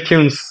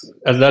chiptunes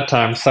at that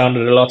time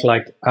sounded a lot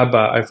like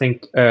ABBA. I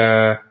think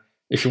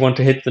if you want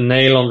to hit the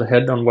nail on the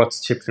head on what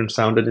chiptune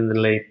sounded in the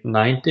late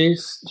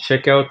 90s,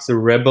 check out the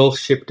Rebel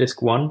Chip Disc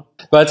 1.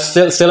 But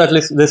still at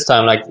least this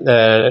time, like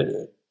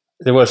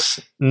there was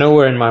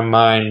nowhere in my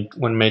mind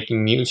when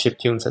making new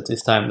chiptunes at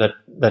this time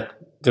that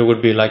there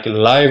would be like a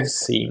live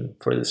scene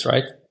for this,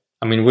 right?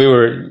 I mean, we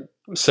were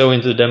so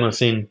into the demo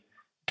scene,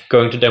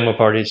 going to demo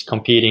parties,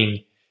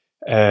 competing,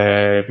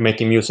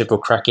 making music for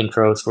crack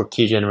intros for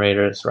key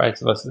generators, right?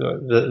 It was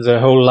the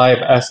whole live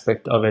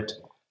aspect of it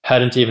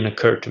hadn't even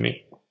occurred to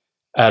me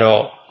at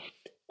all.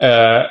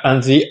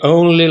 And the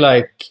only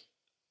like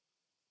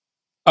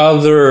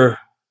other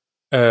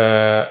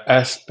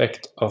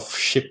aspect of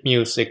chip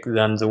music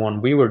than the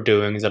one we were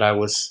doing that I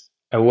was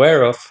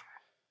aware of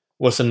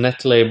was a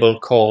net label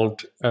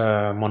called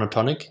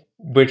Monotonic,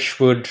 which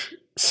would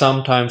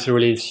sometimes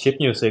release chip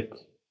music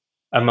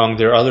among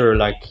their other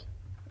like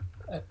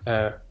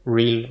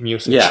real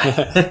music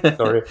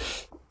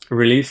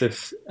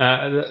releases.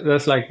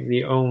 That's like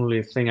the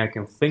only thing I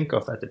can think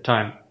of at the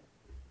time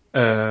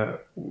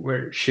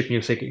where chip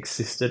music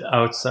existed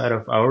outside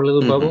of our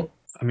little bubble.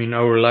 I mean,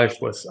 our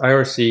life was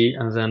IRC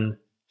and then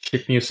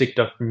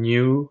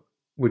chipmusic.new,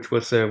 which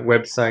was a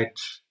website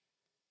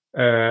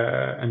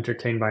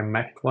entertained by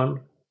Mac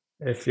One.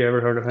 If you ever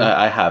heard of him,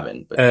 I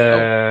haven't. But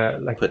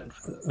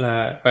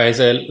he's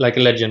like a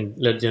legend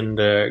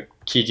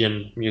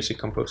Keygen music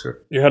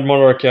composer. You had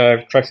Mono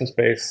Archive, Tracks in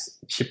Space,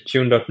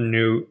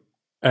 chiptune.new,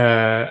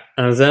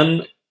 and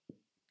then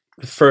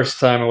the first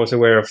time I was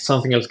aware of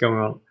something else going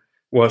on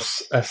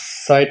was a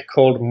site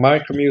called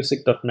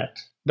micromusic.net.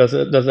 Does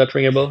that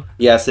ring a bell?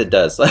 Yes, it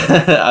does.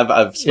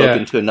 I've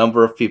spoken to a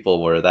number of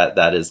people where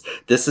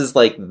this is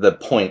like the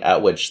point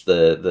at which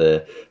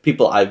the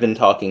people I've been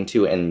talking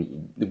to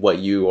and what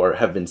you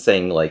have been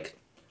saying like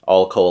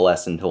all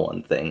coalesce into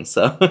one thing.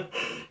 So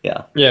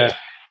yeah,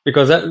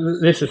 because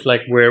this is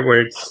like where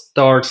it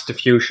starts the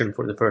fusion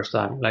for the first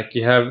time. Like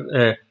you have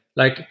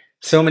like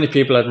so many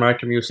people at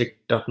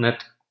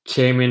micromusic.net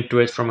came into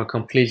it from a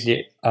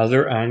completely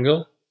other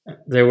angle.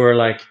 They were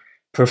like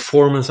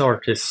performance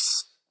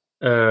artists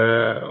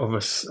of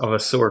a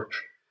sort.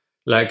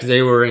 Like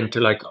they were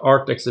into like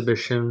art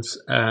exhibitions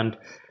and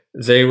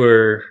they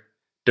were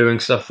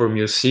doing stuff for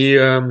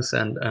museums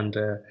and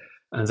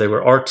they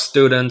were art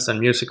students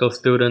and musical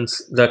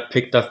students that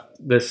picked up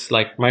this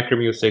like micro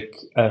music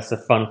as a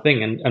fun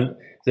thing, and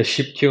the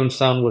chiptune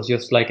sound was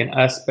just like an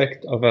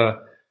aspect of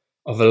a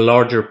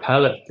larger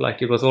palette.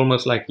 Like it was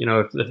almost like, you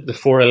know, the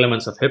four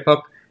elements of hip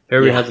hop.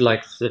 Here we had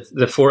like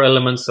the four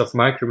elements of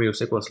micro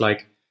music was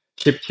like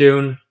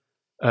chiptune,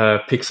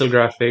 pixel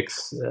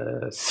graphics,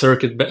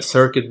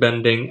 circuit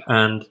bending,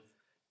 and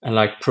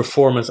like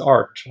performance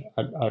art.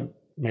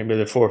 Maybe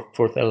the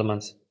fourth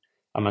elements.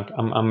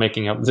 I'm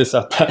making up this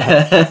up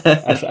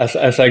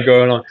as I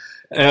go along,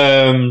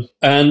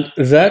 and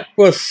that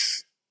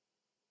was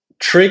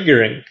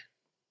triggering.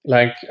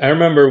 Like I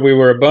remember we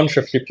were a bunch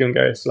of chiptune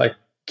guys like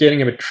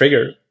getting a bit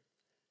triggered,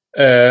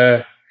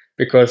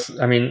 because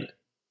I mean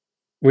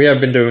we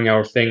have been doing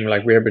our thing.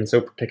 Like we have been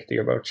so protective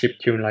about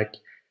chiptune, like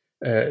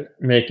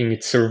making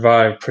it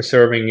survive,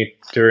 preserving it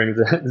during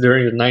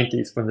the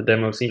 90s when the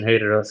demo scene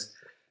hated us.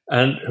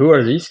 And who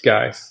are these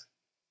guys?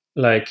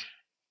 Like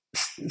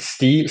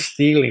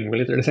stealing,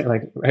 literally saying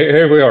like,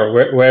 here we are.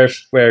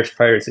 Where's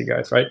piracy,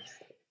 guys? Right?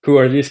 Who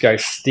are these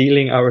guys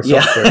stealing our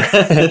Yeah.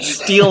 software?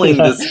 Stealing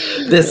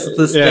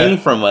this Yeah, thing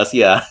from us.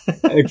 Yeah.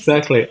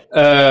 exactly.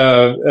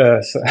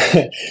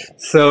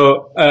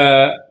 So,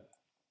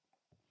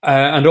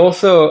 and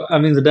also, I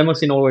mean, the demo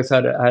scene always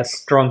had a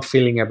strong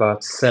feeling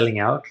about selling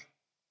out,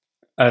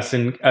 as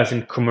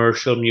in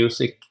commercial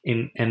music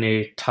in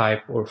any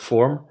type or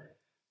form.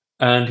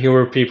 And here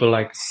were people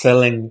like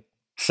selling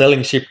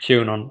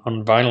chiptune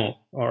on vinyl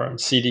or on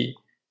CD.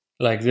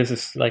 Like this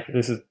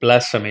is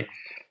blasphemy.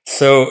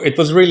 So it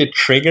was really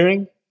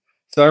triggering.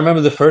 So I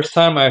remember the first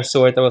time I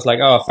saw it, I was like,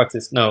 oh fuck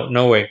this,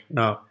 no way,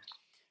 no.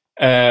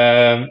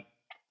 Um,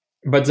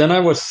 but then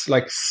I was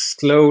like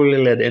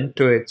slowly led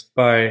into it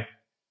by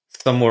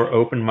some more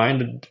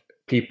open-minded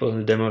people in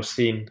the demo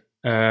scene.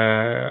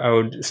 I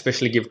would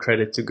especially give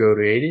credit to Go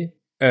to 80,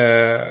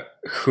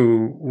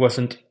 who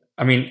wasn't.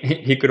 I mean,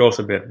 he could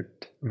also be a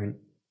bit, I mean,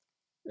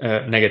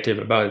 negative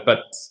about it, but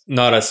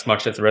not as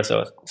much as the rest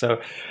of us.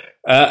 So,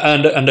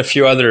 and a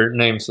few other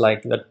names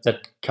like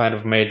that kind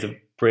of made the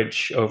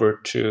bridge over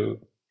to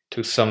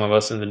some of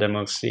us in the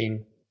demo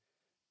scene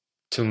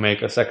to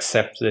make us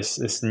accept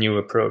this new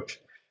approach,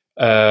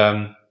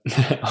 um,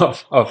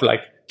 of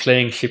like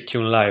playing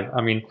chiptune live.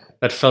 I mean,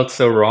 that felt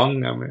so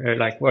wrong. I mean,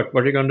 like, what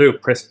are you gonna do?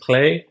 Press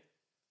play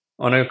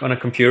on a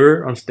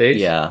computer on stage?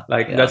 Yeah.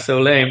 Like, Yeah. that's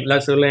so lame.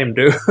 That's so lame,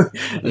 dude.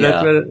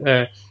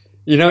 That's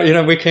Yeah.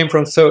 what, we came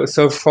from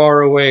so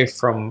far away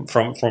from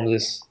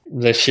this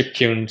the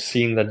chiptune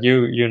scene that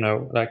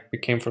like we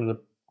came from the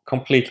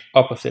complete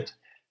opposite,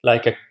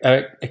 like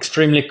a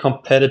extremely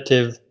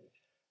competitive,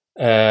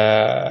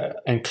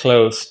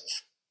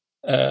 enclosed,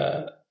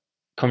 uh,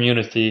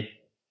 community,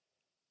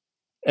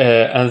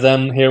 and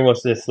then here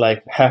was this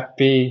like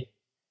happy,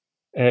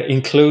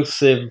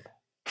 inclusive,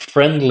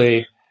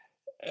 friendly,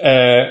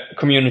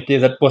 community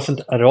that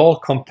wasn't at all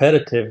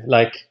competitive.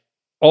 Like,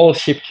 all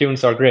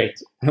chiptunes are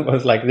great. It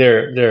was like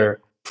their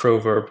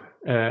proverb.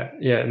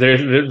 Yeah,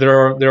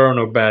 there are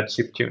no bad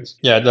chiptunes.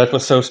 Yeah, that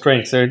was so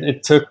strange. So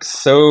it took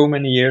so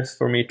many years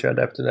for me to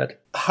adapt to that.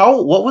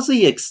 What was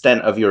the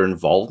extent of your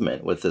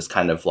involvement with this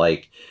kind of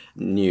like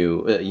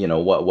new,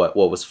 what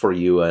was for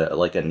you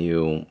like a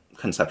new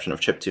conception of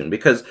chiptune?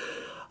 Because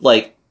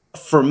like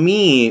for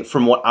me,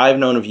 from what I've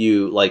known of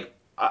you, like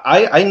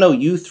I know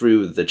you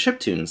through the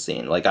chiptune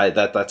scene. Like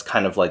that's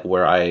kind of like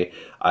where I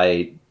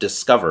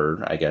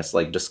discovered, I guess,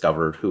 like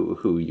discovered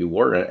who you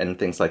were and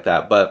things like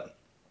that. But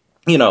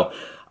you know,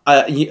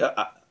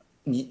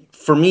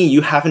 for me,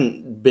 you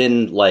haven't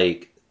been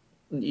like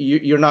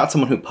you're not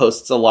someone who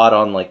posts a lot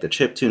on like the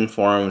chiptune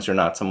forums. You're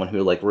not someone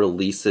who like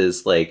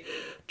releases like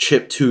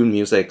chiptune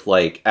music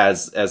like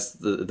as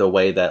the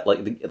way that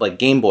like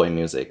Game Boy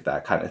music,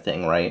 that kind of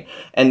thing, right?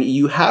 And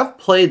you have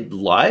played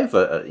live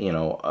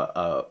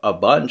a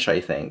bunch, I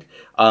think.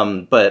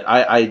 But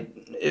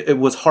it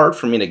was hard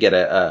for me to get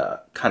a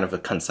kind of a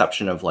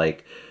conception of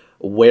like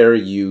where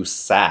you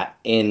sat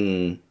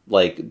in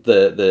like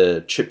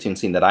the chiptune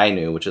scene that I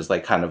knew, which is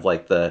like kind of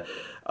like the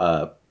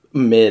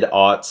mid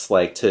aughts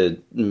like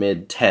to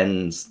mid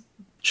tens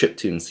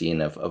chiptune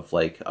scene of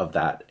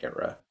that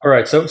era. All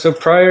right. So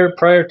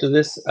prior to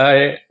this,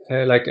 I,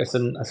 like as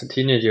a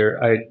teenager,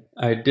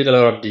 I did a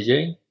lot of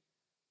DJing,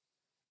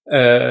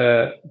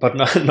 but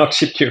not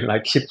chiptune.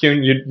 Like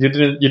chiptune,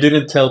 you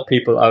didn't tell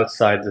people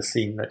outside the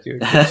scene that you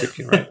did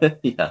chiptune, right?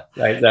 Yeah.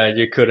 Like that,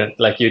 you couldn't.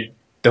 Like, you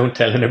don't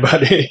tell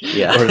anybody,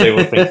 Yeah. or they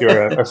will think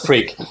you're a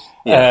freak.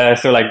 Yeah.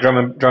 So like drum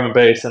and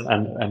bass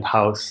and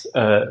house,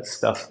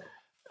 stuff.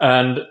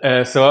 And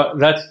so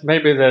that's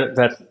maybe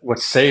that what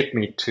saved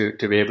me to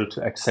be able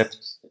to accept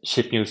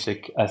chip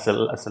music as a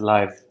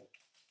live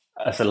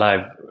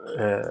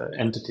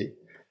entity,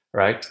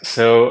 right?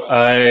 So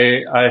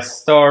I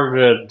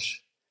started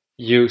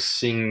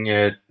using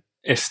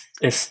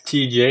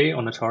STJ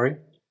on Atari,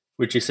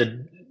 which is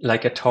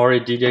like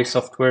Atari DJ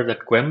software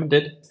that Gwem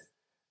did,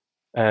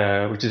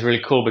 which is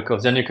really cool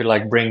because then you could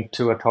like bring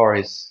two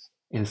Ataris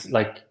in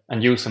like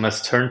and use them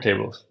as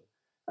turntables,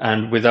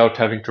 and without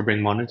having to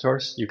bring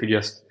monitors, you could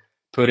just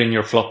put in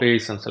your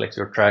floppies and select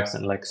your tracks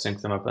and like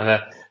sync them up.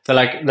 And so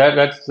like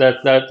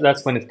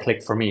that's when it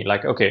clicked for me.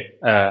 Like, okay,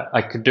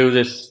 I could do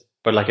this,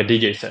 but like a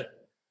DJ set.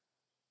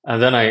 And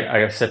then I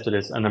accepted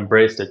it and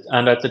embraced it.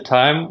 And at the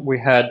time we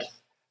had,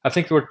 I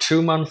think there were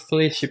 2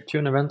 monthly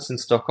chiptune events in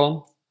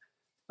Stockholm,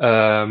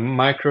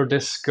 Micro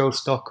Disco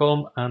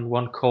Stockholm, and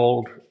one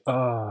called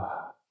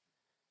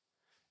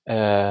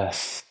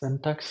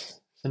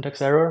Syntax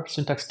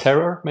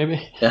Terror,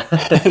 maybe. Yeah.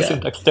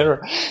 Syntax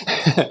Terror,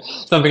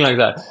 something like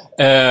that.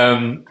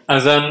 And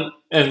then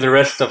in the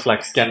rest of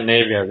like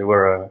Scandinavia, there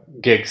were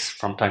gigs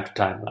from time to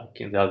time, like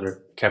in the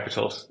other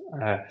capitals.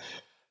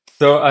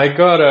 So I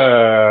got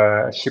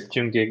a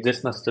chiptune gig.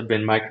 This must have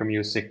been Micro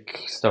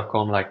Music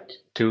Stockholm, like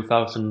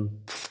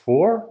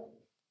 2004,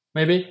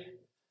 maybe.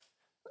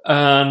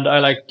 And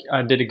I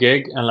did a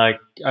gig, and like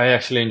I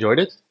actually enjoyed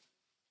it.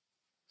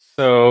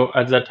 So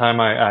at that time,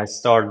 I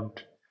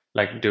started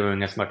like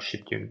doing as much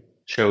chiptune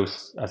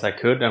shows as I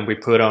could, and we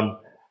put on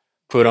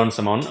put on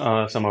some of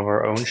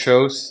our own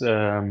shows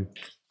in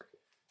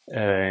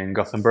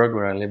Gothenburg,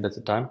 where I lived at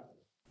the time,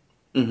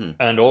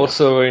 and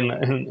also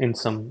in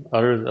some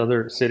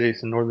other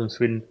cities in northern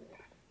Sweden.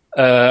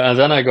 And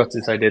then I got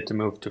this idea to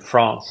move to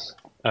France,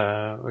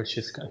 which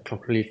is a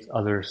complete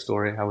other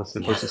story. I was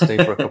supposed to stay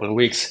for a couple of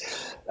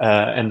weeks,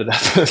 ended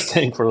up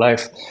staying for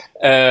life.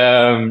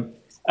 And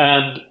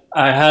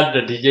I had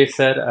the DJ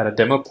set at a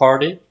demo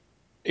party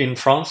in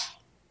France.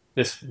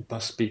 This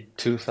must be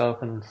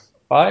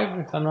 2005,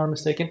 if I'm not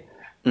mistaken.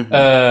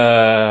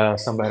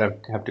 Somebody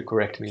have to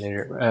correct me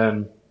later.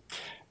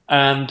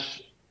 And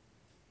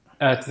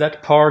at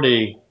that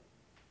party,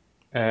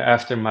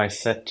 after my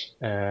set,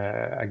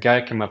 a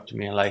guy came up to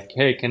me and like,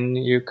 "Hey, can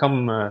you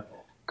come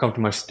to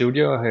my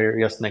studio here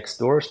just next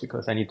doors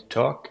because I need to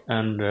talk?"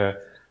 And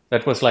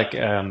that was like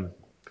a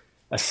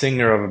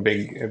singer of a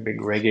big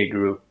reggae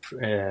group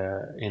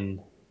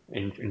in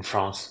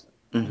France,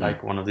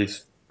 like one of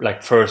these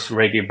like first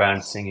reggae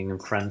bands singing in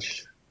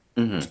French.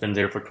 It's been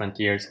there for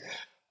 20 years.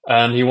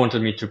 And he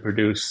wanted me to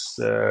produce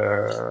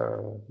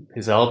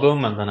his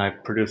album, and then I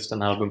produced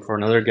an album for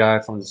another guy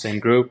from the same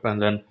group,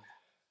 and then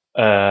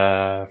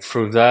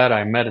through that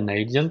I met an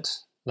agent,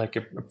 like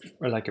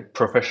a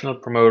professional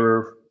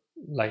promoter,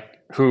 like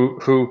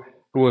who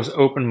was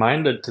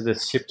open-minded to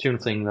this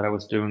chiptune thing that I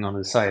was doing on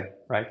the side,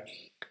 right?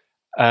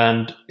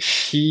 And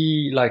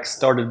she like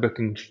started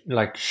booking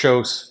like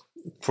shows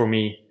for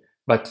me,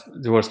 but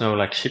there was no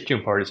like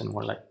chiptune parties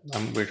anymore. Like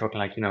we're talking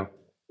like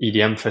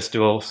EDM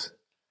festivals,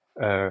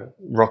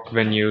 rock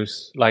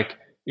venues, like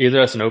either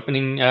as an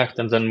opening act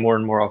and then more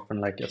and more often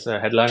like as a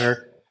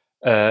headliner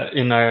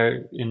in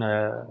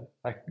a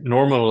like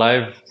normal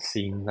live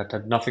scene that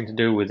had nothing to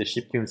do with the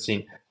chiptune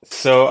scene.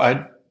 So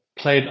I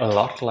played a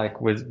lot like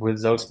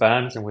with those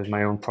bands and with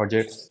my own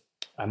projects.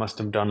 I must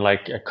have done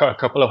like a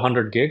couple of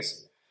 100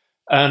 gigs,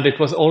 and it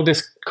was all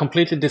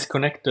completely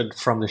disconnected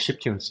from the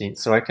chiptune scene.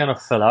 So I kind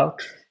of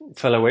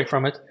fell away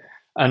from it,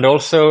 and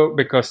also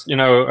because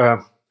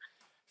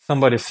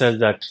somebody said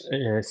that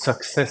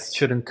success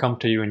shouldn't come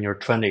to you in your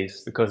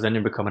 20s because then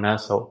you become an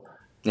asshole.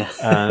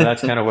 And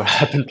that's kind of what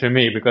happened to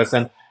me, because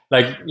then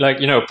like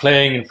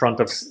playing in front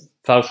of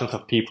thousands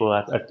of people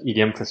at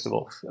EDM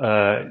festivals,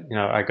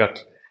 I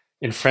got,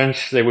 in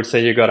French they would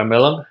say you got a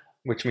melon,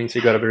 which means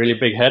you got a really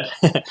big head.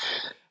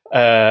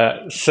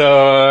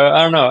 So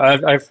I don't know,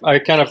 I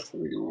kind of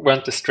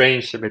went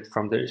estranged a bit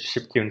from the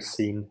chiptune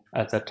scene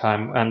at that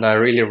time, and I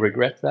really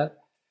regret that.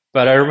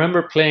 But I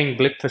remember playing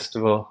Blip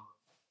Festival.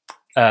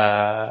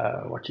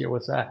 What year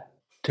was that?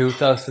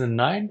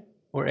 2009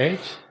 or 8?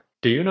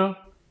 Do you know?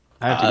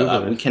 I have to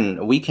Google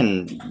it. We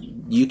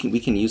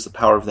can use the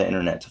power of the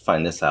internet to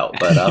find this out.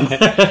 But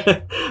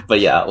but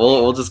yeah,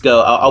 we'll just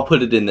go. I'll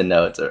put it in the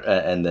notes,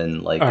 and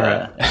then like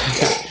right.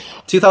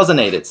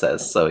 2008 it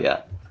says. So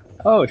yeah.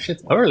 Oh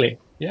shit! Early.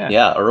 Yeah.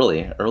 Yeah,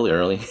 early.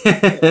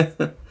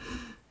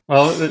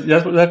 Well,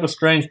 that was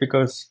strange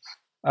because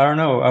I don't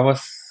know. I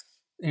was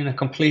in a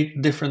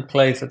complete different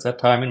place at that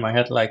time in my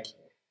head, like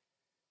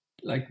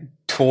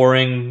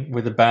touring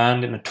with a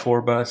band in a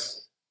tour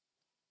bus.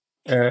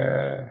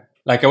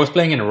 Like I was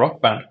playing in a rock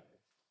band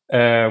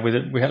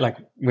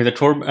with a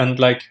tour, and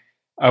like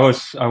I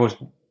was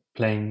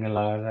playing a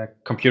lot of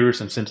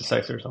computers and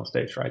synthesizers on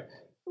stage, right,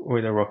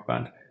 with a rock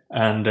band,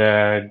 and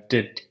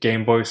did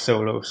Game Boy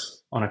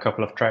solos on a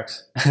couple of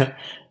tracks,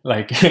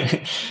 like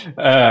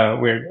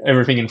weird,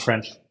 everything in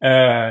French.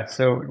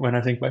 So when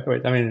I think back of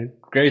it, I mean,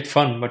 great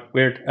fun, but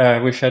weird.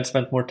 Wish I'd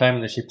spent more time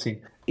in the ship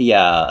scene.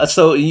 Yeah,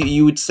 so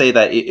you would say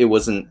that it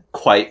wasn't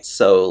quite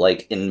so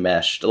like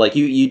enmeshed. Like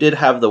you did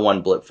have the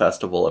one Blip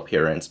Festival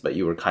appearance, but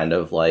you were kind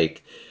of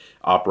like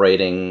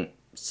operating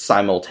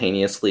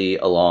simultaneously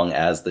along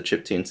as the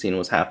chiptune scene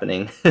was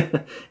happening,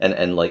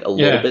 and like a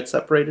little bit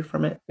separated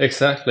from it.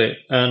 Exactly,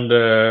 and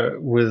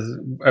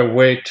with a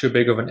way too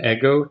big of an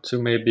ego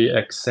to maybe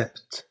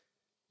accept,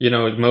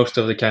 most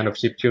of the kind of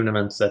chiptune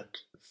events that,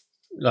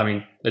 I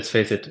mean, let's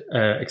face it,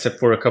 except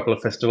for a couple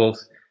of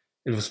festivals,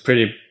 it was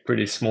pretty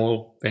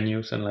small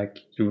venues, and like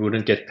you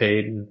wouldn't get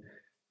paid, and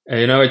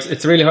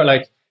it's really hard.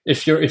 Like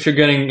if you're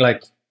getting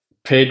like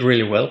paid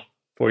really well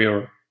for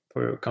your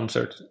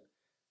concert,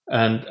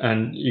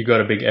 and you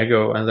got a big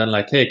ego, and then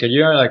like, hey, can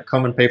you like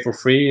come and pay for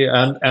free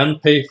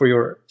and pay for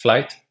your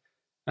flight,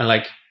 and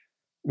like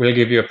we'll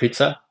give you a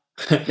pizza.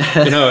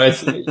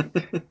 It's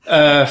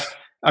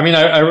I mean,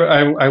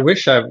 I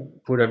wish I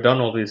would have done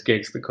all these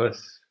gigs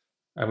because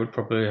I would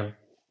probably have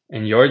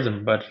enjoyed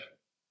them, but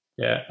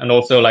yeah. And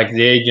also like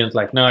the agent,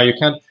 like, no, you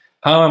can't,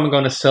 how am I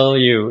going to sell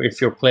you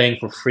if you're playing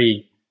for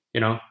free?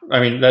 I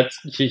mean, that's,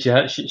 she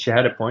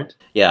had a point.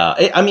 Yeah.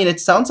 I mean, it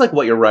sounds like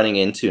what you're running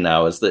into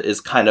now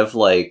is kind of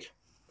like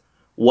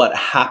what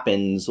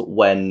happens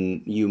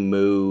when you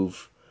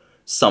move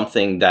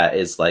something that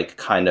is like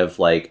kind of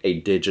like a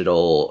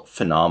digital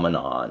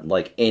phenomenon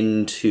like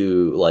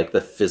into like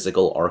the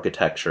physical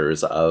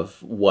architectures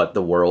of what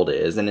the world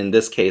is. And in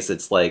this case,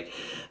 it's like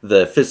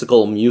the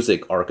physical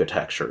music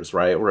architectures,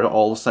 right? Where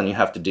all of a sudden you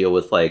have to deal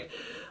with like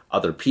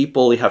other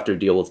people, you have to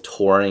deal with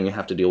touring, you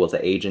have to deal with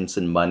the agents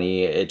and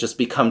money. It just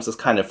becomes this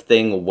kind of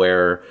thing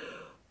where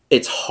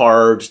it's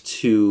hard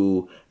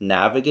to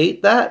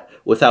navigate that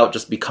without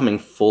just becoming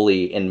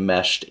fully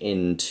enmeshed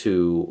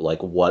into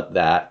like what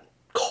that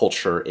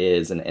culture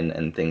is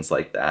and things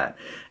like that.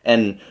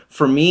 And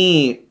for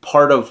me,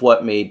 part of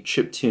what made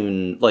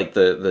chiptune, like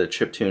the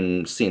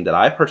chiptune scene that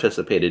I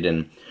participated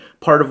in,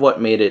 part of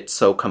what made it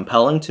so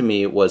compelling to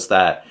me was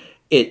that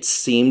it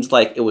seemed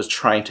like it was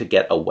trying to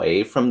get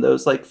away from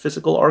those like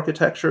physical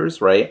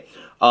architectures, right?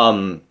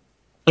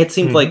 It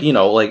seemed like, you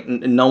know, like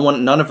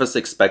none of us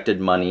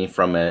expected money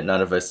from it.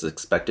 None of us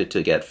expected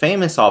to get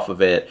famous off of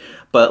it.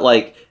 But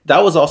like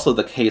that was also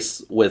the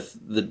case with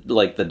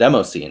the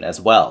demo scene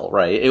as well,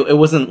 right? It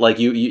wasn't like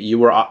you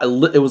were.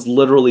 It was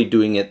literally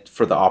doing it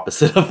for the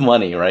opposite of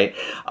money, right?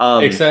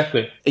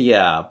 Exactly.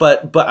 Yeah,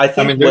 but I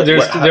think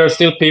there are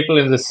still people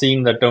in the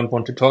scene that don't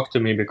want to talk to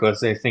me because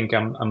they think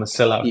I'm a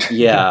sellout.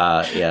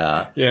 Yeah.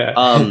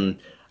 Yeah.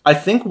 I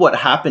think what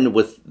happened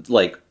with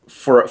like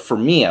for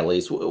me at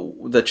least,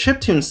 the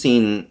chiptune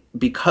scene,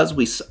 because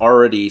we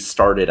already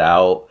started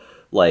out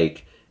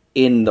like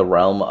in the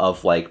realm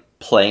of like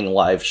playing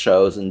live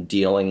shows and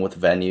dealing with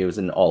venues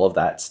and all of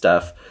that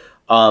stuff.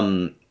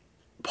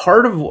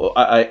 Part of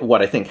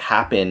what I think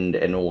happened,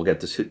 and we'll get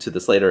to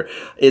this later,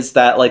 is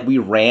that like we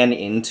ran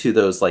into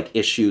those like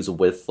issues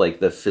with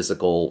like the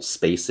physical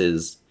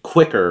spaces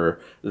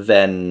quicker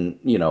than,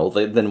 you know,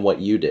 than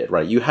what you did,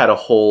 right? You had a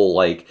whole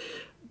like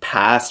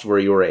past where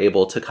you were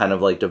able to kind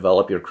of like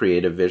develop your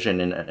creative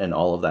vision and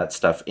all of that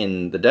stuff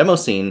in the demo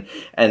scene.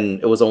 And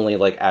it was only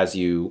like as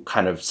you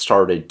kind of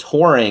started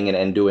touring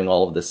and doing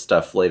all of this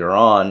stuff later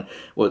on,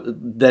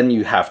 then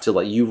you have to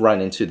like, you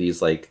run into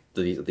these like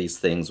these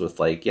things with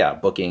like, yeah,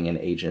 booking and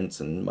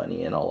agents and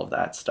money and all of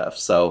that stuff.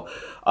 So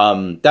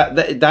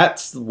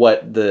that's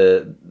what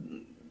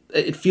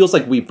it feels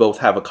like we both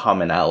have a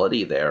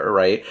commonality there,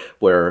 right?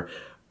 Where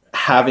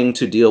having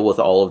to deal with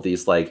all of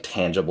these like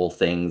tangible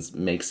things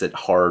makes it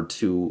hard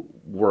to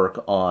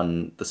work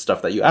on the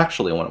stuff that you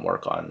actually want to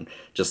work on.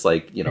 Just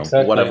like, you know,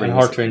 exactly. Whatever. And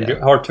hard to enjoy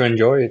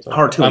it.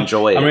 Hard to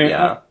enjoy it.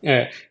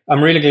 Yeah.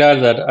 I'm really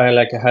glad that I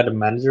had a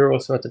manager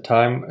also at the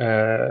time.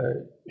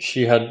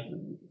 She had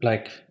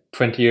like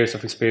 20 years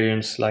of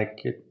experience,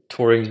 like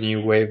touring the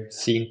new wave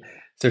scene.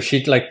 So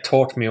she like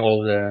taught me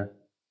all the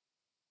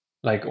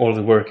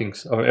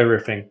workings of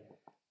everything,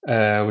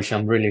 which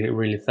I'm really,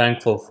 really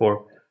thankful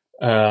for.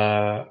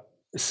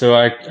 So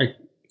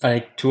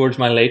I towards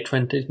my late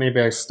 20s,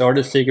 maybe I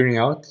started figuring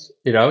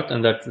it out,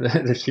 and that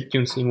the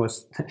chiptune scene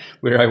was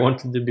where I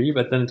wanted to be,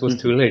 but then it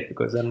was too late,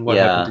 because then what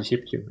happened to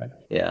chiptune, right?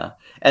 Yeah.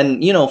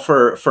 And, you know,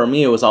 for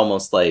me, it was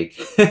almost like,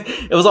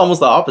 it was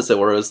almost the opposite,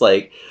 where it was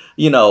like,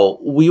 you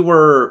know,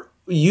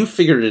 you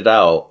figured it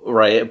out,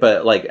 right?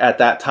 But like at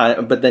that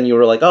time, but then you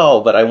were like, oh,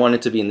 but I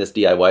wanted to be in this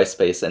DIY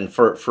space. And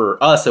for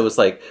us, it was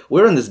like,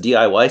 we're in this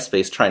DIY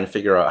space trying to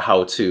figure out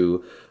how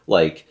to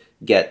like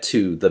get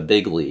to the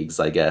big leagues,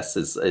 I guess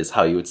is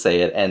how you would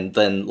say it. And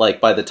then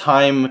like by the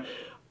time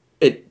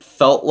it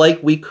felt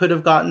like we could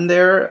have gotten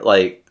there,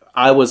 like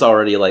I was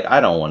already like,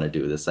 I don't want to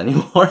do this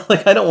anymore.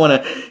 Like, I don't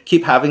want to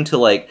keep having to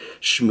like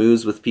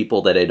schmooze with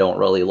people that I don't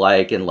really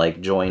like and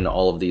like join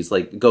all of these,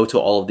 like go to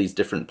all of these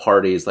different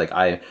parties. Like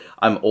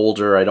I'm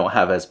older. I don't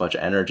have as much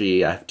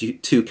energy. I have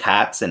two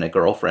cats and a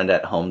girlfriend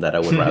at home that I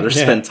would rather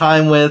spend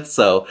time with.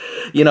 So,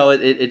 you know,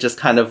 it just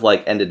kind of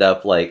like ended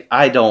up like,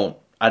 I don't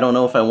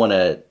know if I want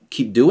to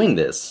keep doing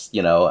this.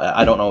 You know,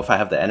 I don't know if I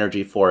have the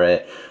energy for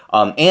it.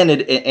 And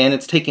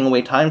it's taking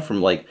away time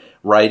from like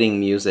writing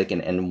music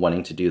and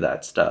wanting to do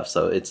that stuff.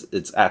 So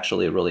it's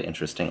actually a really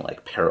interesting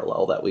like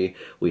parallel that we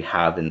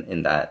have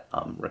in that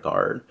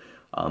regard.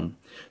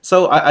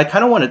 So I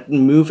kind of want to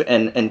move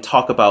and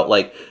talk about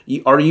like,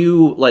 are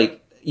you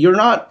like, you're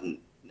not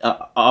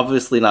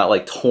obviously not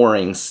like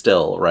touring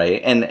still,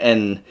 right?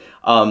 And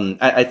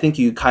I think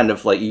you kind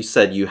of like, you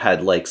said you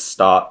had like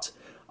stopped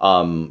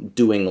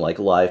doing like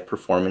live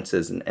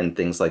performances and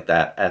things like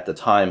that at the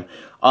time.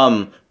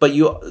 But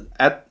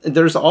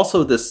there's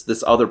also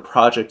this other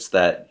projects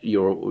that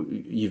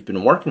you've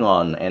been working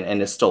on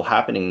and is still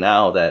happening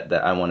now that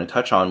I want to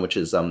touch on, which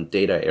is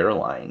Data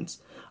Airlines.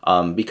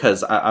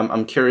 Because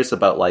I'm curious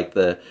about like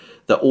the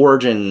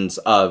origins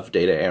of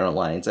Data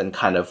Airlines and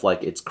kind of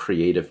like its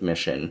creative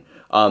mission.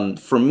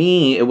 For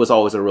me, it was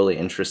always a really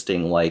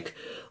interesting like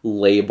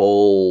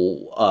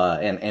label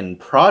and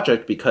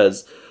project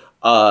because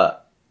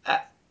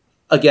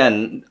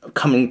again,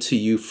 coming to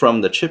you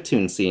from the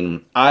chiptune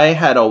scene, I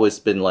had always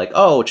been like,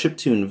 oh,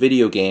 chiptune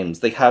video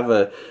games, they have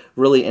a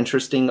really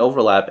interesting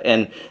overlap.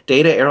 And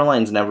Data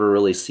Airlines never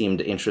really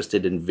seemed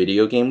interested in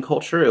video game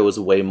culture. It was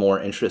way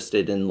more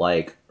interested in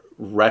like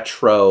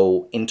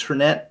retro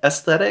internet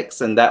aesthetics.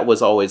 And that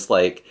was always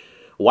like,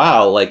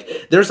 wow,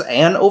 like there's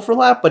an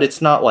overlap, but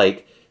it's not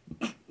like,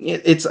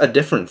 it's a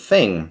different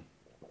thing.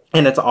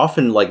 And it's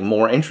often like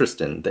more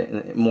interesting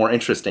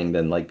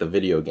than like the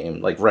video game,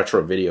 like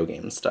retro video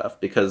game stuff,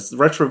 because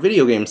retro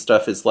video game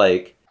stuff is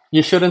like,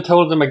 you shouldn't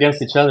hold them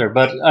against each other.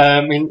 But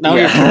I mean, now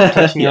you're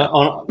touching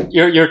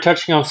you're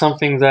touching on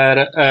something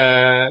that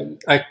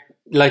I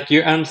like.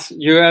 You asked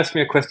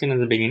me a question in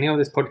the beginning of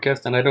this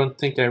podcast, and I don't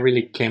think I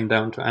really came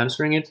down to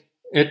answering it.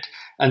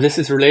 And this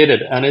is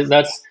related, and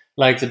that's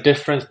like the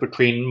difference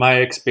between my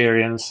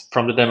experience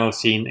from the demo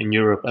scene in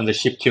Europe and the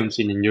chiptune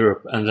scene in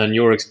Europe, and then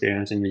your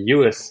experience in the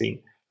US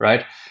scene,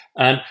 right?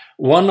 And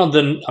one of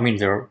the,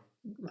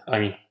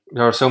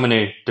 there are so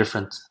many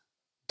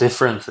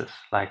differences,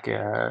 like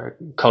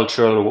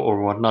cultural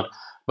or whatnot.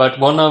 But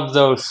one of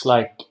those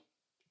like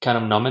kind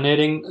of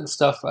nominating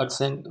stuff I'd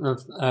say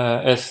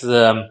is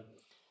the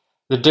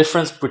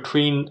difference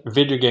between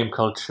video game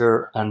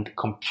culture and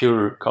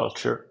computer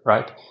culture,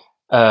 right?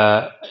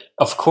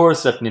 Of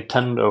course, that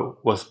Nintendo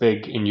was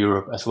big in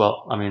Europe as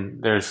well. I mean,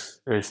 there's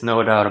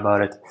no doubt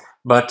about it.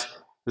 But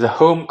the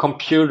home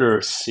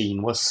computer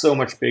scene was so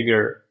much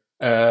bigger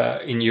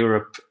in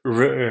Europe,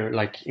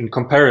 like in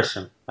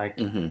comparison, like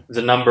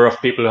the number of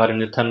people who had a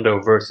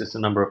Nintendo versus the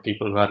number of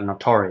people who had an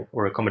Atari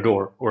or a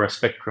Commodore or a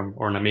Spectrum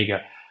or an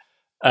Amiga.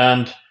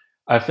 And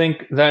I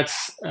think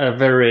that's a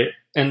very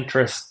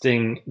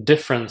interesting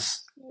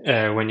difference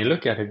when you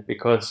look at it,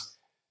 because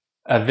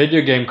a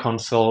video game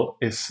console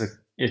is a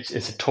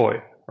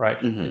toy, right?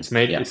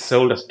 It's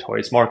sold as a toy,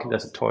 it's marketed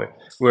as a toy,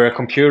 where a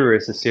computer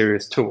is a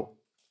serious tool,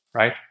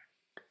 right?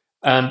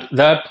 And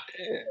that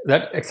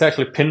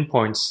exactly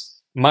pinpoints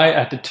my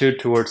attitude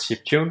towards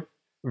chiptune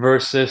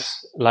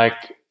versus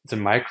like the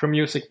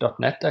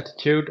micromusic.net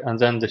attitude, and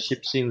then the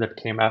chip scene that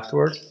came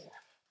afterwards,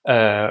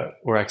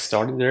 where I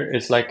started there.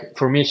 It's like,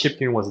 for me,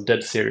 chiptune was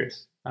dead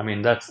serious. I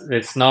mean,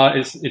 it's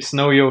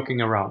no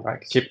joking around,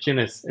 right? Chiptune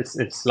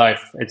it's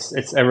life.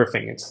 It's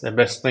everything. It's the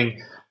best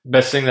thing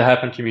that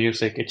happened to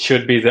music. It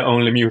should be the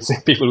only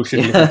music people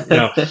should listen.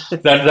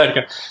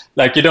 That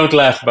like, you don't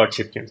laugh about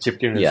chiptune.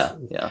 Chiptune is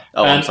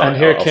Oh, I'm sorry. And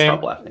here I'll came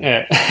stop laughing.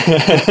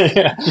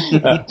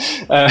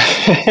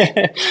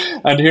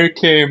 And here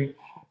came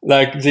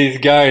like these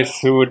guys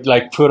who would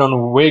like put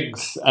on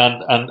wigs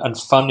and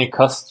funny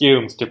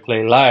costumes to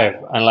play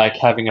live, and like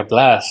having a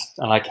blast,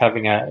 and like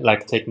having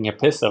taking a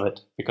piss of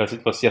it, because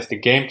it was just a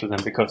game to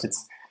them, because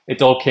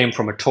it all came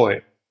from a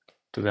toy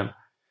to them.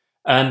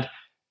 And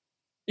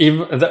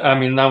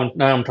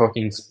now I'm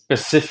talking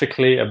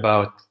specifically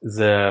about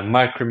the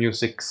micro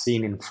music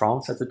scene in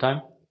France at the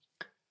time.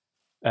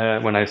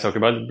 When I talk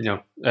about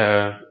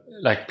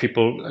like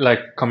people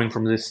like coming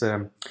from this.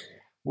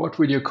 What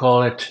would you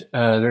call it?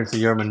 There's a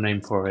German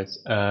name for it.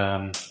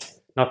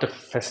 Not a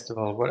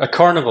festival, but a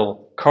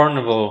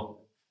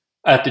carnival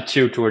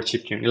attitude towards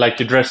chiptune. You like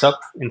to dress up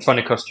in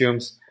funny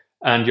costumes,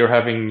 and you're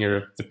having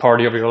the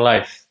party of your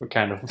life,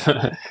 kind of.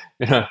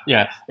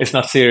 It's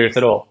not serious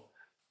at all.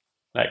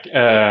 Like,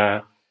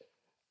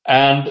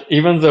 and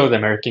even though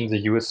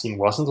the US scene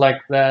wasn't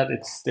like that,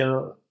 it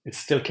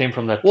still came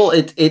from that. Well,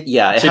 it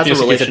has a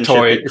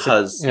relationship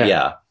because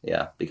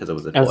because it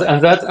was a toy.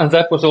 And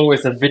that was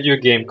always a video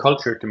game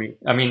culture to me.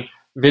 I mean,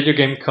 video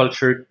game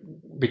culture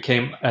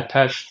became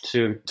attached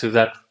to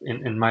that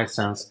in my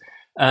sense.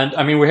 And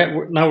I mean,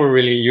 now we're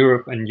really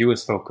Europe and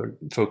US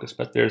focused,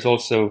 but there's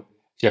also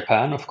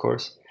Japan, of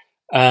course.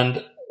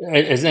 And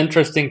it's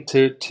interesting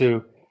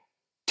to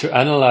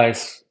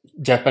analyze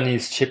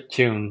Japanese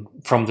chiptune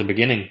from the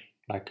beginning,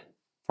 like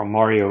from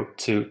Mario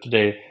to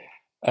today.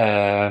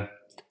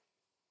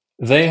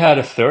 They had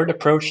a third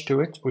approach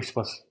to it, which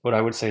was what I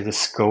would say the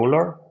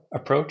scholar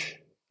approach.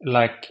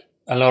 Like,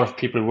 a lot of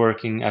people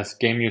working as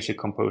game music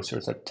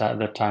composers at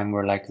that time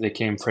were like, they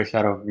came fresh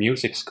out of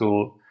music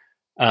school,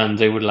 and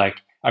they would like,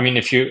 I mean,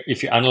 if you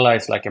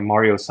analyze like a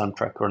Mario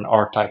soundtrack or an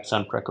R-Type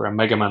soundtrack or a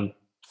Mega Man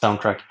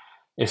soundtrack,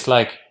 it's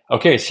like,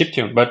 okay, it's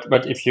chiptune, but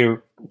if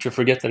you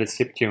forget that it's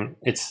chiptune,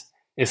 it's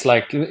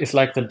like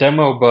the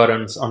demo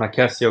buttons on a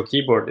Casio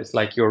keyboard. It's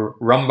like your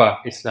rumba,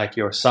 it's like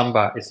your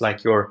samba, it's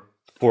like your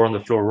 4 on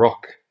the floor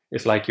rock,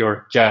 it's like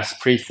your jazz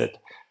preset.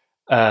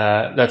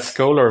 That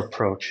scholar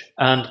approach,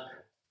 and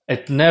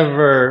it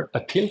never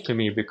appealed to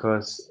me,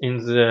 because in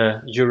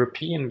the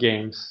European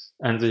games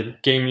and the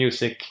game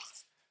music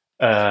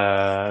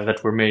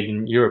that were made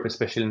in Europe,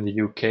 especially in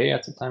the UK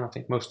at the time, I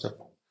think most of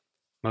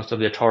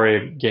the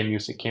Atari game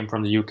music came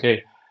from the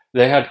UK.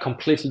 They had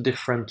completely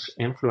different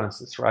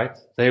influences, right?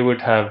 They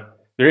would have,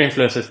 their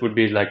influences would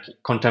be like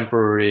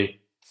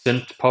contemporary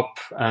synth pop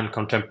and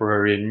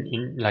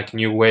contemporary like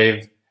new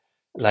wave.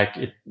 Like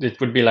it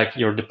would be like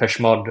your Depeche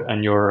Mode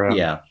and your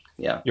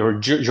your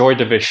Joy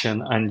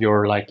Division and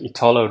your like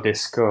Italo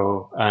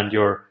disco and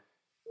your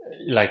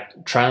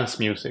like trance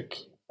music,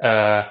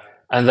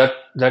 and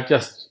that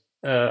just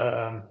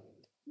that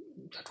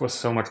was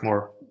so much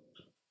more.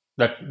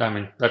 That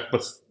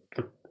was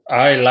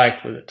I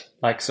liked with it.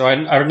 Like, so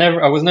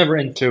I was never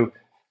into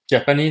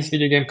Japanese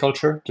video game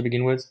culture to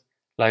begin with,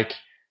 like,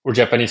 or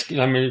Japanese.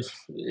 I mean,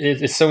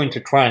 it's so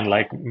intertwined,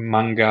 like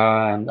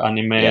manga and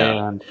anime,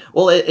 and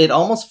well, it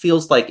almost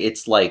feels like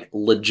it's like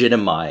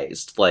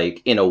legitimized,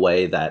 like in a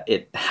way that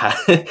it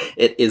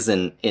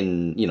isn't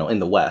in in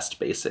the West,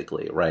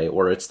 basically, right?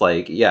 Where it's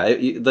like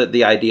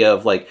the idea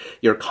of like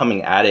you're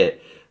coming at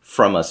it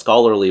from a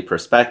scholarly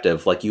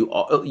perspective, like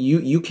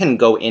you can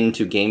go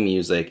into game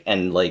music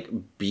and like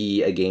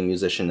be a game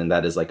musician, and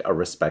that is like a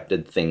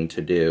respected thing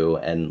to do,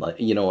 and like,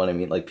 you know what I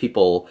mean? Like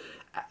people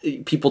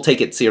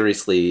take it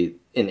seriously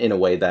in a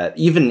way that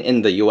even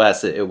in the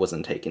US it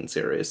wasn't taken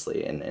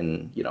seriously,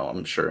 and you know,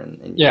 I'm sure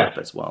in Europe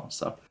as well.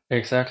 So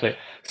exactly.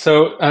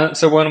 So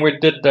when we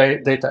did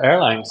Data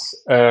Airlines,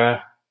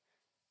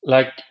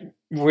 like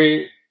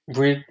we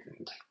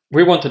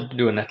wanted to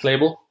do a net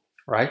label,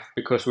 right?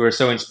 Because we were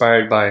so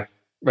inspired by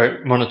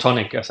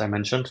Monotonic, as I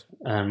mentioned,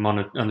 and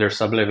their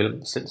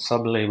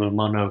sublabel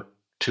Mono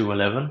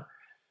 211.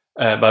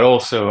 But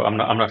also, I'm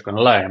not going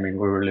to lie. I mean,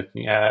 we were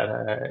looking at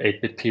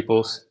 8-bit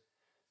Peoples.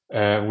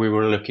 We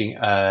were looking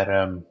at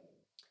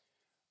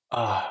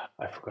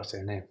I forgot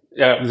their name.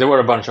 Yeah, there were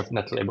a bunch of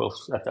net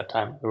labels at that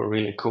time. They were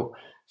really cool.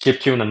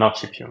 Chiptune and not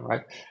chiptune,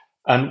 right?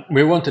 And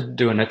we wanted to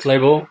do a net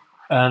label,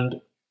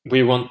 and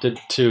we wanted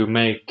to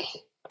make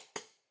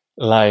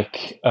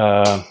like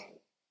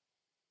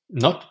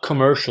not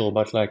commercial,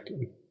 but like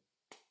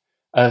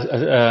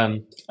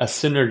a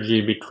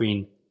synergy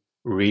between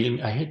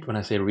real. I hate when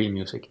I say real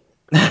music.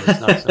 It's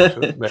not so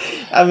true, but,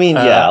 I mean,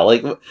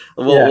 like,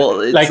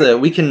 it's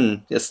like, we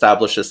can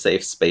establish a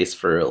safe space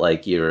for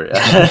like your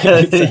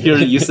your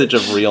usage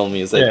of real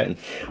music. Yeah.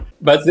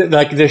 But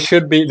like there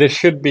should be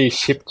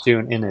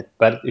chiptune in it,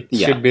 but it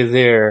should be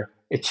there.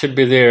 It should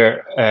be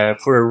there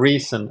for a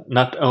reason,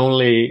 not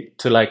only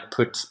to like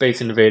put Space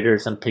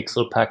Invaders and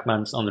Pixel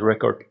Pac-Mans on the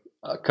record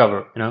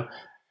cover. You know,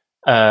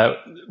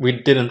 we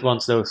didn't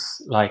want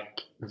those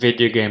like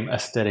video game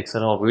aesthetics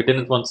at all. We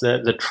didn't want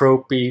the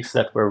tropies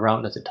that were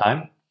around at the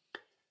time.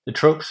 The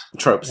tropes?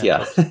 Tropes,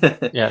 yeah.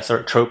 Tropes. Yeah,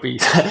 sorry,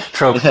 tropies.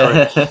 Tropes,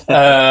 sorry.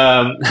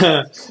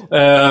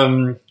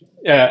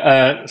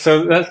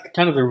 So that's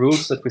kind of the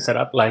rules that we set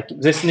up. Like,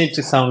 this needs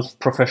to sound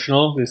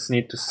professional. This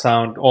needs to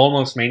sound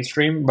almost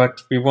mainstream,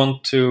 but we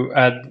want to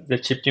add the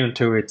chiptune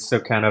to it. So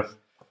kind of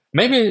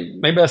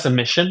maybe as a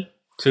mission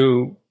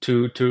for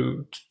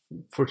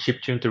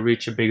chiptune to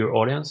reach a bigger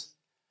audience.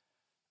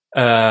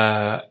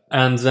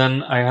 And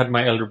then I had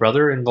my elder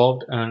brother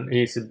involved, and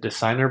he's a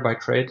designer by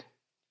trade,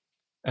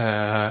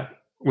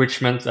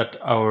 which meant that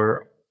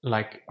our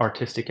like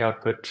artistic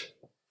output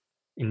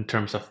in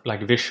terms of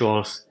like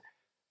visuals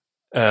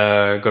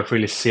got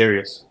really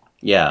serious.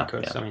 Yeah.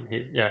 Because I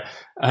mean,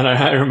 and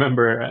I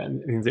remember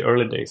in the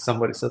early days,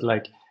 somebody said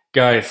like,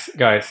 guys,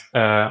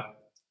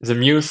 the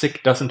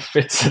music doesn't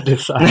fit the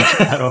design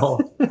at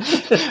all.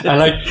 And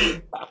like,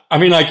 I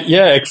mean, like,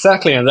 yeah,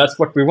 exactly, and that's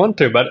what we want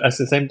to. But at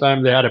the same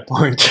time, they had a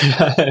point,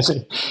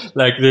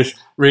 like this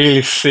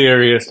really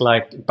serious,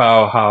 like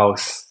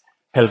Bauhaus,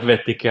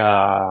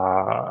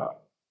 Helvetica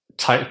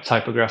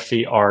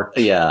typography art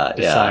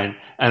design,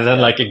 and then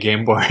like a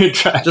Game Boy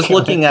track. Just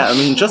looking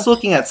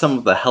at some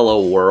of the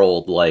Hello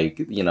World, like,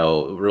 you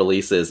know,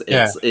 releases,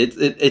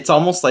 it's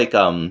almost like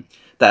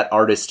that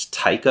artist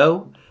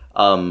Tycho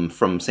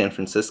from San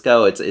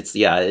Francisco.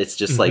 It's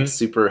just like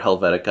super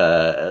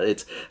Helvetica.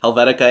 It's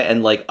Helvetica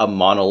and like a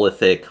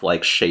monolithic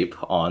like shape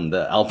on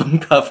the album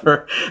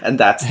cover, and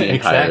that's the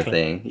entire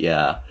thing.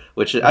 Yeah.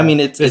 Which, I mean,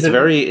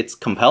 it's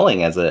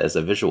compelling as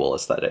a visual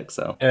aesthetic.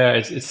 So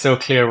it's so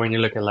clear when you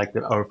look at like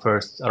our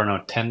first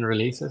 10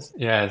 releases.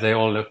 Yeah, they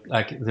all look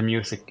like the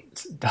music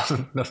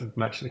doesn't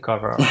match the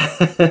cover.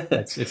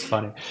 It's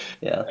funny.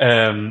 Yeah.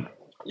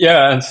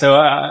 And so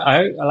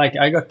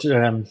I got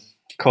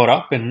caught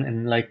up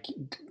in like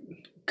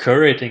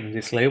curating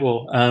this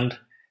label, and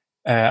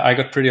I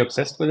got pretty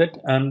obsessed with it.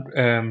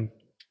 And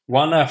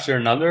one after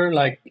another,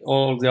 like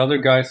all the other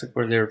guys that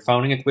were there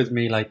founding it with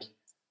me, like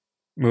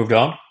moved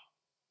on.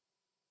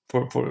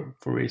 For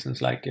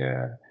reasons like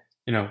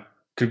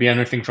could be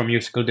anything from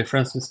musical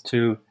differences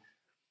to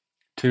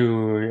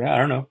I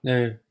don't know,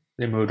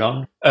 they moved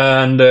on,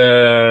 and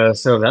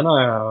so then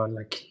I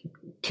like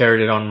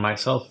carried it on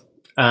myself,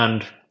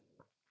 and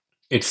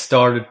it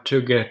started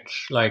to get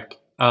like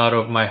out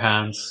of my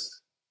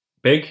hands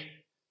big,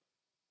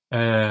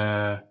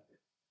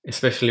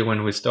 especially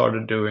when we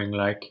started doing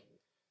like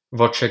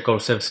Wojciech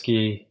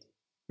Olszewski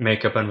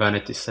Makeup and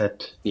Vanity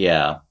Set,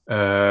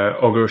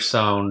 Ogre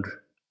Sound,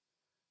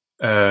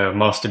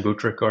 Master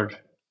Boot Record.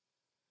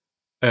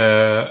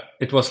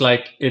 It was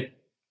like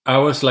I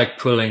was like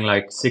pulling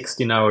like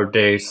 16-hour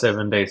days,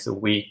 7 days a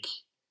week,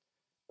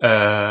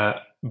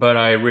 but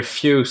I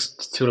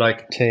refused to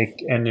like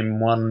take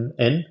anyone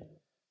in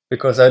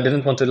because I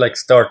didn't want to like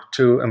start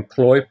to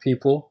employ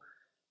people,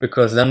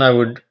 because then I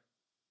would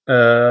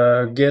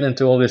get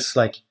into all this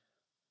like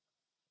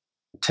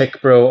tech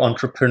bro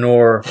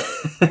entrepreneur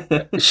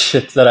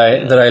shit that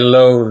I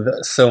loathe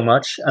so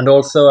much, and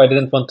also I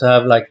didn't want to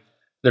have like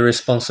the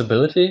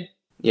responsibility.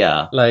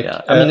 I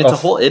mean,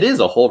 it is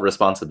a whole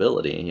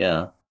responsibility.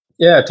 To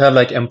have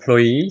like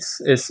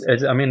employees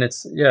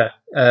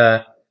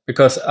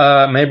because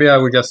maybe I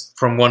would just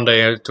from one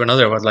day to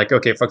another was like,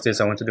 okay, fuck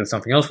this, I want to do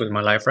something else with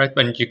my life, right?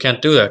 But you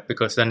can't do that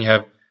because then you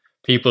have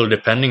people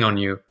depending on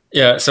you.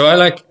 So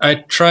I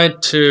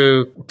tried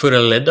to put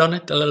a lid on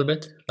it a little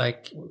bit.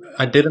 Like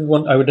I didn't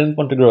want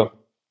to grow.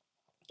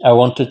 I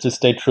wanted to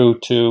stay true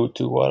to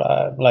what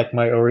I like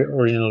my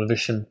original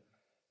vision,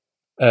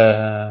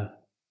 uh,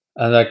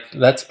 and like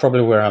that's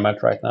probably where I'm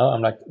at right now.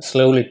 I'm like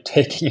slowly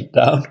taking it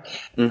down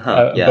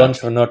Uh-huh, a yeah.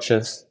 bunch of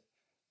notches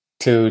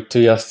to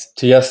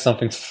just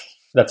something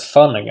that's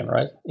fun again,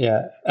 right?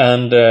 Yeah,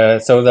 and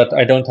so that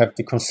I don't have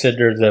to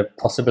consider the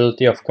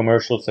possibility of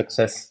commercial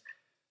success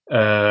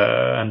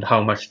and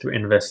how much to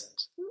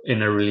invest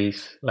in a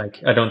release.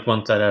 Like I don't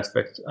want that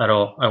aspect at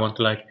all. I want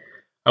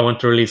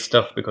to release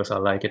stuff because I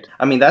like it.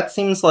 I mean, that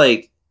seems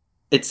like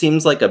it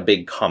seems like a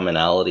big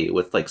commonality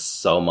with like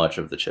so much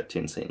of the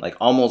chiptune scene. Like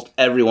almost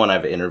everyone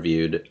I've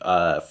interviewed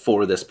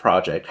for this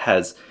project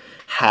has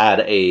had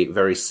a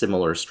very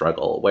similar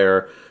struggle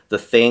where the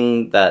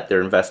thing that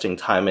they're investing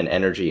time and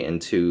energy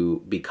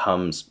into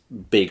becomes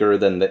bigger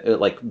than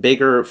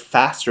bigger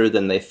faster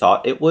than they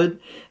thought it would,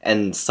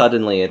 and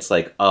suddenly it's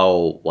like,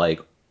 oh, like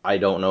I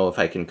don't know if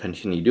I can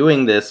continue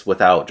doing this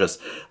without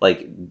just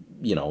like,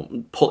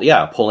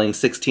 pulling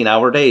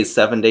 16-hour days,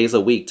 7 days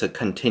a week to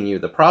continue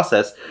the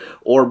process,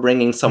 or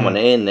bringing someone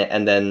in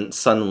and then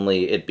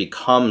suddenly it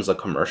becomes a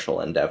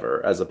commercial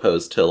endeavor as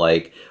opposed to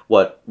like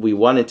what we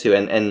wanted to.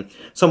 And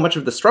so much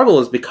of the struggle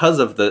is because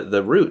of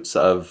the roots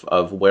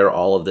of where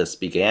all of this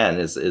began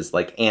is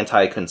like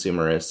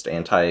anti-consumerist,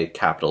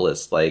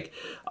 anti-capitalist, like,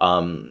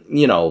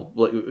 DIY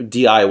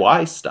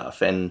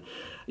stuff. And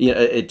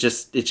it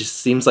just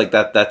seems like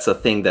that's a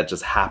thing that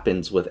just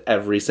happens with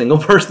every single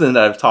person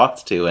that I've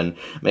talked to, and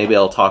maybe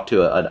I'll talk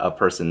to a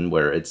person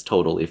where it's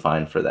totally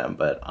fine for them,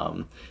 but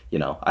I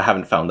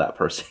haven't found that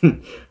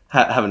person.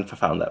 Haven't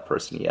found that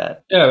person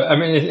yet. Yeah, I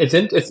mean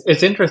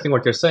it's interesting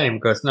what you're saying,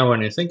 because now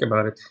when you think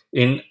about it,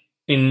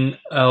 in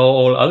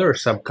all other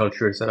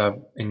subcultures that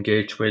I've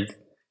engaged with,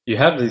 you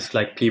have these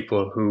like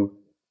people who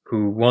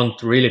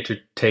want really to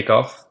take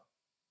off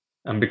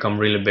and become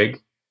really big,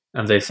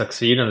 and they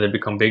succeed and they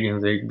become big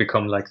and they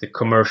become like the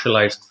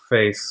commercialized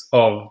face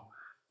of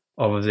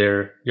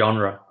their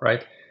genre,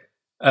 right?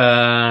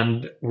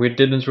 And we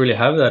didn't really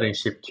have that in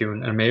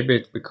chiptune, and maybe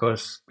it's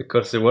because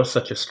there was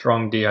such a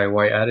strong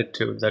DIY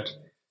attitude that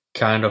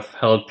kind of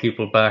held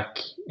people back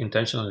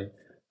intentionally.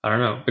 I don't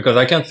know, because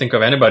I can't think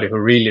of anybody who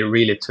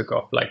really took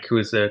off, like who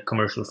is the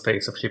commercial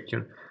face of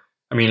chiptune.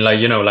 I mean, like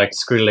like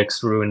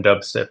Skrillex ruined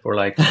dubstep, or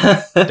like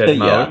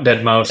Yeah,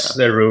 Dead Mouse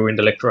yeah. they ruined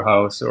electro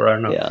house, or I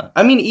don't know. Yeah.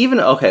 I mean, even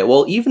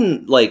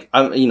like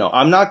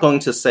I'm not going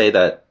to say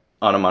that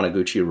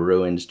Anamanaguchi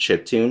ruined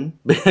chiptune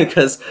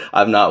because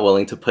I'm not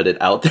willing to put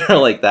it out there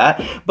like that.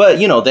 But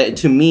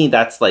to me,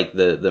 that's like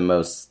the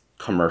most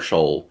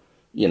commercial.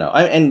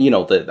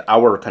 And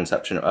our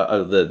conception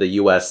of the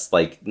U.S.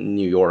 like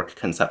New York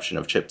conception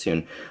of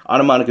chiptune.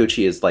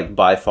 Anamanaguchi is like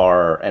by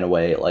far and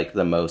away like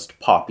the most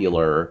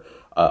popular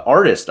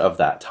artist of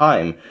that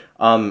time.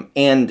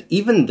 And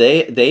even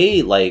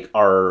they like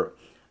are.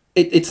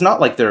 It's not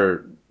like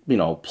they're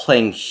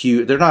playing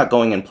huge. They're not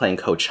going and playing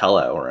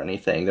Coachella or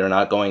anything. They're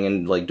not going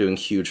and like doing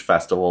huge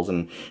festivals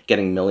and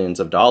getting millions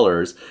of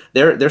dollars.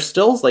 They're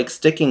still like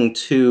sticking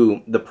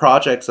to the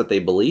projects that they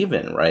believe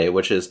in, right?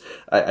 Which is,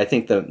 I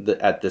think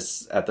at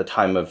the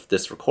time of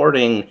this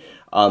recording,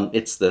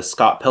 it's the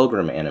Scott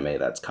Pilgrim anime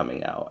that's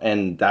coming out,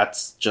 and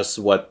that's just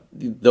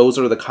those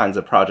are the kinds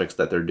of projects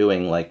that they're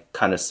doing, like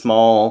kind of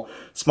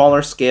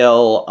smaller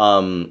scale,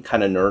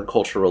 kind of nerd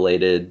culture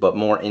related, but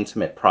more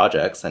intimate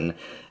projects. And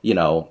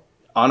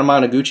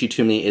Anamanaguchi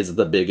to me is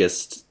the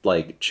biggest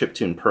like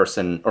chiptune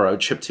person or a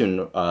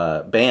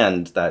chiptune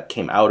band that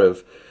came out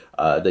of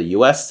the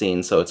U.S.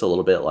 scene. So it's a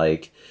little bit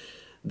like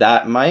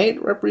that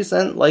might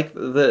represent like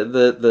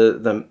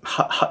the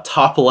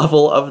top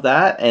level of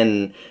that,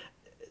 and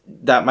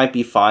that might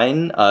be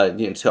fine.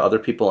 To other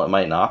people, it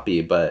might not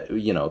be, but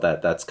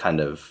that's kind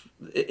of,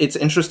 it's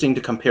interesting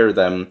to compare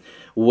them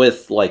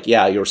with like,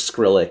 yeah, your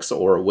Skrillex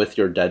or with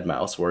your Dead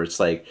Mouse, where it's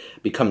like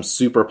becomes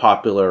super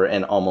popular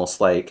and almost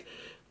like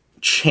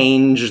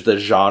change the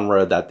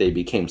genre that they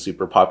became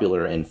super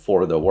popular in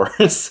for the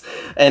worse.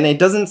 And it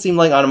doesn't seem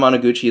like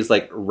Anamanaguchi is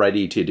like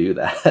ready to do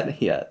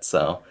that yet.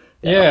 So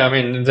Yeah, I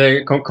mean,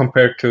 they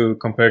compared to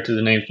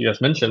the names you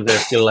just mentioned, they're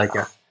still like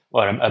a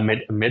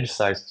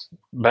mid-sized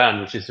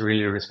band, which is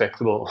really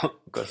respectable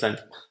because then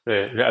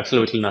they're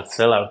absolutely not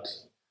sellout.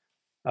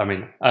 I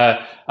mean,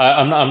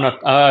 I'm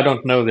not, I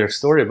don't know their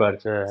story,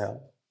 but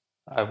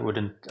I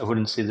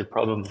wouldn't see the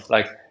problem.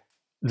 Like,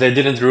 they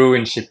didn't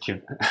ruin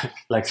chiptune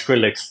like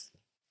Skrillex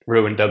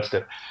ruined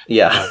dubstep.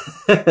 yeah.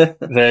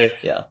 They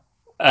Yeah.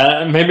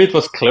 maybe it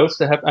was close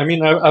to happen. I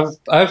mean,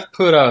 I've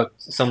put out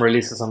some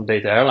releases on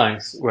Data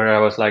Airlines where I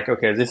was like,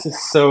 okay, this is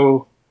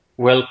so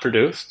well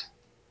produced,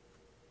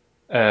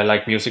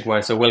 like music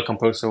wise, so well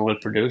composed, so well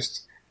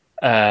produced,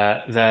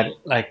 that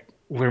like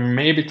we're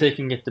maybe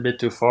taking it a bit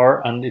too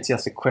far, and it's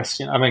just a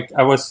question. I mean,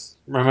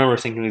 remember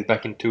thinking this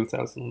back in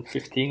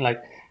 2015,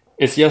 like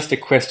it's just a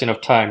question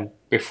of time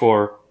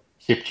before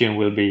chiptune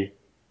will be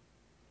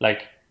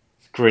like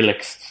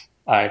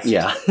Skrillex-ized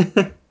Yeah.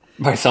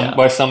 by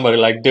somebody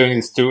like doing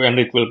this too, and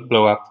it will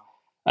blow up,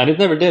 and it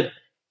never did,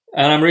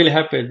 and I'm really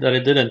happy that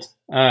it didn't.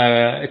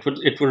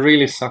 It would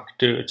really suck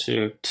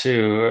to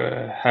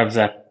have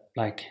that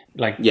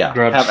Yeah,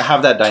 grudge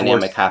have that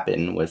dynamic towards,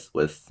 happen with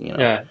you know.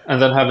 yeah,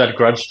 and then have that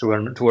grudge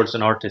towards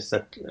an artist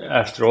that,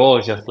 after all,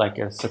 is just like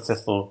a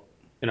successful,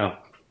 you know,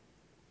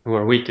 who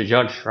are we to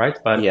judge, right?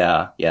 But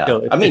Yeah, yeah.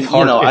 still, I it's mean,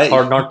 hard. It's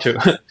hard not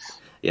to.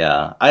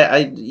 yeah,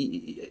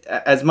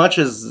 as much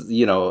as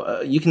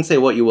you can say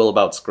what you will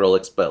about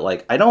Skrillex, but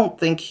like, I don't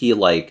think he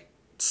like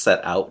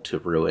set out to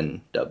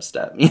ruin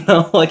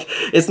dubstep. Like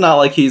it's not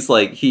like he's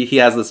like he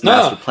has this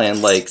master No,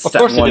 plan, like of step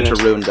course he one to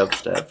didn't. ruin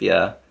dubstep.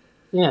 Yeah,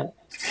 Yeah,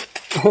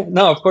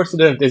 no, of course he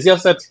didn't. It's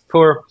just that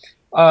for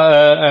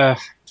uh,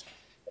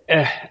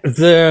 uh,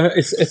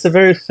 it's a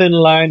very thin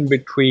line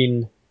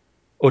between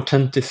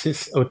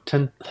authenticity.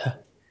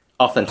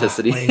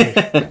 authenticity. My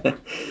English.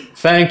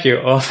 Thank you.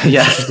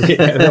 Yeah.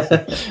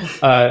 Authenticity.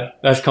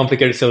 That's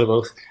complicated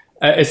syllables.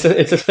 It's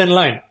a thin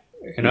line,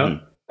 you know.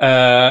 Hmm.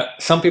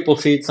 Some people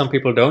see it, some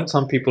people don't.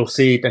 Some people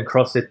see it and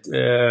cross it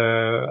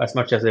as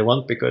much as they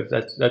want because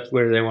that's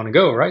where they want to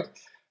go, right?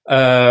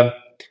 Uh,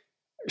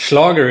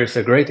 Schlager is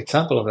a great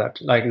example of that.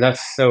 Like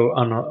that's so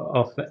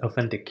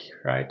unauthentic,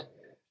 right?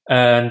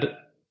 And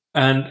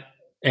and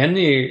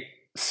any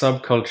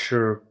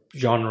subculture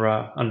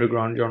genre,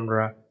 underground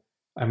genre,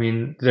 I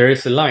mean, there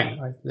is a line,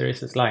 right? There is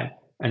this line,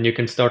 and you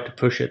can start to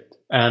push it,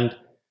 and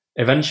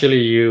eventually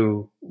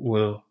you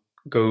will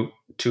go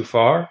too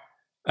far.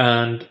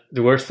 And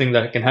the worst thing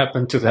that can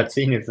happen to that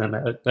scene is then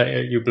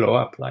that you blow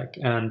up, like,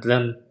 and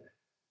then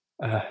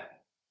uh,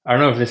 I don't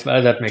know if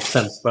that makes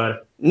sense,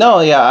 but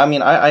No, yeah, I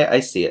mean, I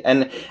see it,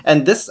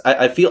 and this,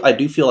 I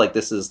do feel like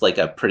this is like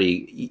a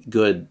pretty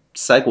good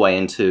segue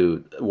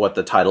into what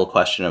the title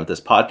question of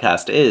this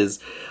podcast is,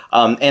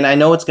 and I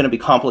know it's going to be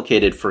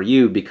complicated for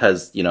you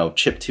because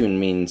chiptune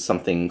means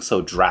something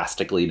so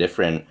drastically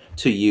different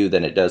to you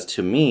than it does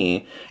to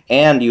me,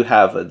 and you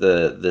have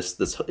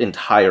this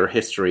entire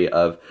history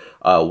of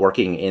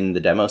working in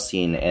the demo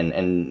scene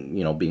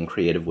and being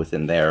creative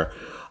within there.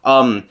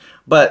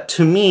 But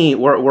to me,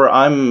 where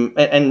I'm,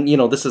 and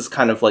this is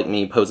kind of like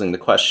me posing the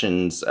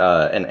questions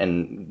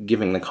and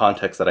giving the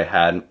context that I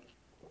had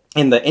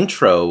in the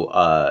intro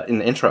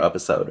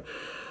episode,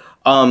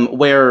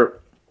 where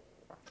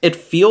it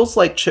feels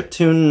like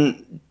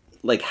chiptune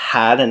like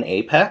had an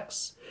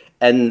apex,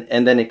 and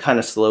then it kind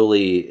of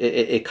slowly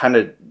it kind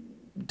of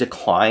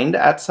declined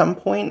at some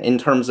point in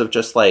terms of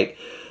just like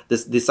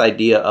this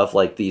idea of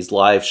like these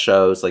live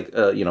shows, like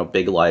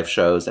big live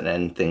shows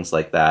and things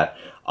like that.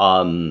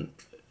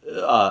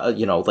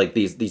 Like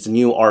these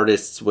new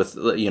artists with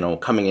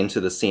coming into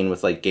the scene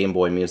with like Game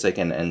Boy music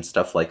and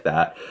stuff like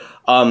that.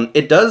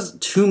 It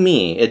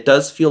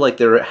does feel like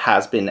there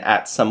has been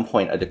at some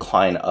point a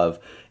decline of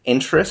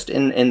interest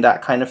in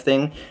that kind of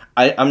thing.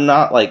 I'm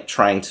not like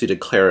trying to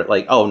declare it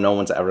like, oh, no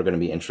one's ever going to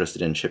be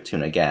interested in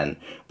chiptune again,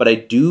 but I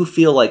do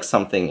feel like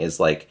something is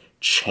like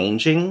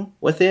changing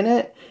within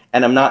it,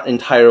 and I'm not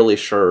entirely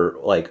sure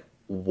like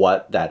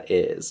what that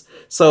is.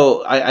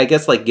 So I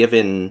guess like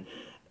given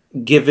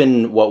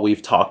what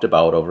we've talked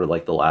about over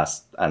like the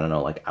last, I don't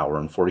know, like hour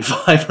and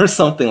 45 or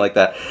something like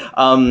that,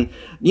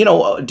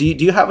 do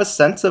you have a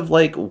sense of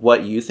like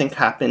what you think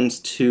happens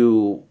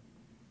to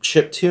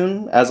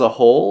chiptune as a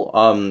whole?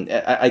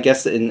 I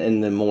guess in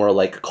the more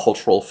like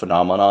cultural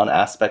phenomenon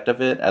aspect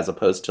of it, as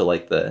opposed to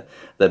like the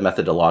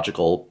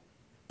methodological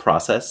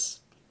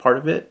process part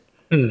of it.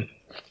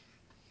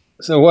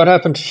 So what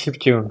happened to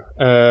chiptune?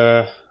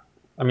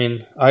 I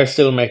mean, I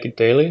still make it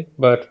daily,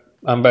 but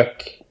I'm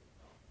back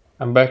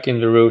in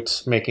the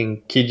roots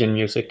making Keygen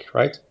music,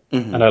 right?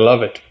 Mm-hmm. And I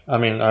love it. I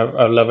mean,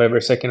 I love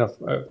every second of.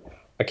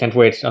 I can't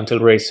wait until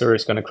Razer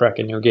is going to crack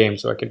a new game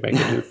so I can make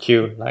a new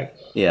tune. Like,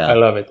 Yeah, I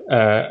love it.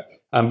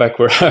 I'm back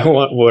where I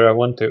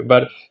want to.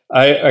 But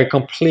I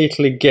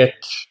completely get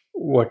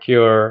what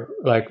you're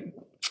like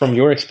from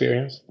your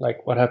experience.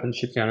 Like, what happened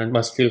to chiptune? It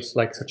must feel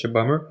like such a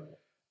bummer.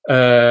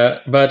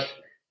 But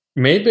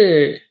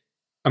maybe,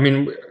 I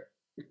mean,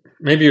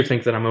 maybe you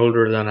think that I'm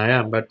older than I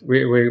am, but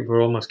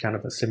we're almost kind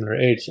of a similar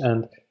age.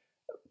 And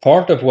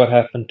part of what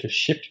happened to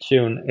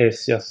chiptune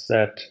is just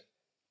that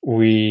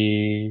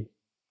we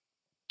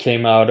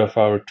came out of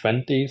our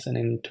 20s and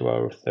into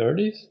our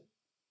 30s,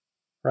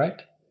 right?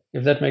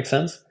 If that makes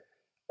sense.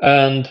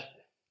 And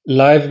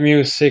live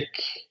music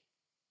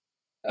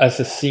as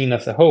a scene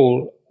as a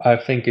whole, I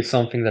think is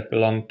something that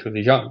belonged to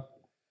the young.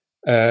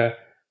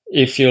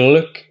 If you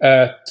look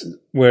at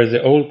where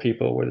the old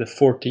people, where the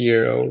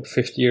 40-year-old,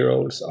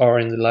 50-year-olds are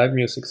in the live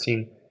music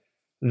scene,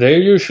 they're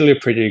usually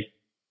pretty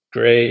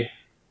gray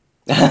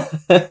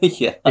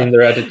yeah, in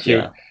their attitude.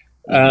 yeah.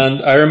 Mm-hmm.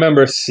 And I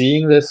remember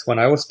seeing this when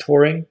I was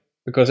touring,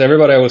 because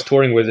everybody I was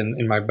touring with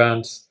in my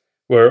bands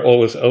were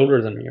always older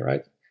than me,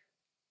 right?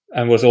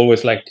 And was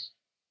always like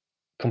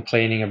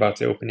complaining about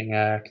the opening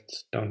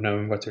act, don't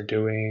know what they're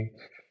doing.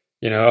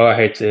 Oh, I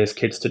hate this,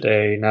 kids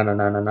today, na na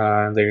na na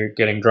na, and they're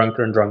getting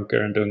drunker and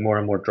drunker and doing more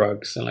and more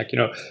drugs, and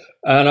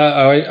and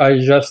I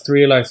just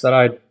realized that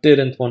I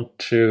didn't want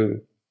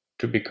to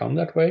become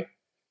that way,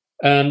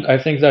 and I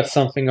think that's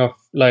something of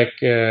like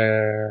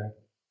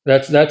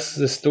that's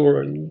the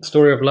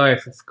story of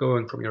life of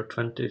going from your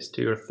 20s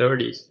to your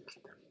 30s,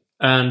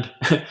 And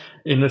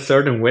in a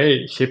certain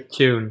way,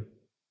 chiptune,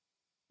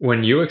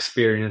 when you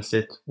experienced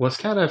it, was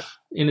kind of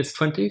in its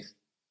 20s.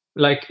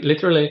 Like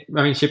literally,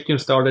 I mean, chiptune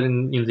started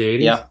in the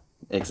 80s. Yeah,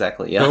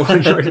 exactly. So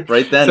Yeah.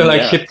 Right so then,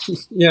 like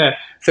yeah.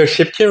 so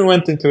chiptune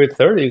went into its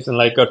 30s and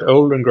like got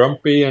old and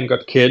grumpy and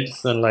got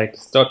kids and like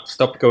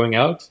stopped going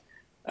out.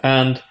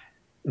 And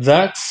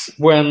that's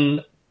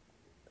when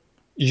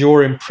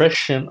your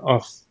impression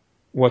of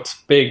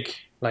what's big,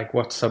 like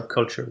what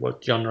subculture,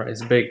 what genre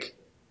is big,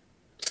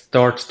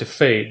 starts to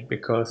fade,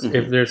 because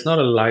if there's not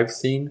a live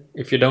scene,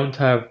 if you don't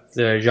have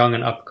the young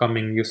and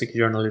upcoming music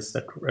journalist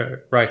that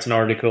writes an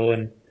article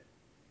in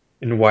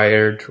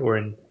Wired or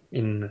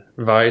in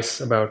Vice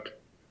about,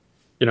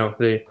 you know,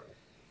 the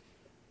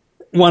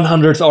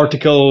 100th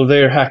article,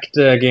 they hacked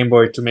Game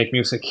Boy to make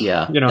music,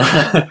 Yeah. you know.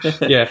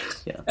 Yeah.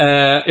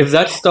 Yeah. If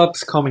that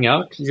stops coming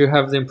out, you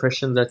have the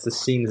impression that the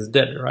scene is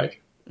dead, right?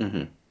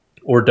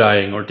 Or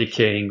dying or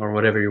decaying or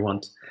whatever you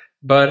want.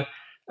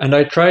 And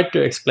I tried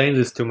to explain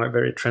this to my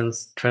very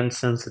trend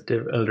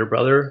sensitive elder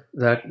brother,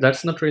 that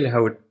that's not really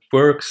how it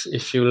works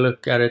if you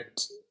look at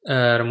it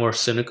at a more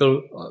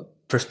cynical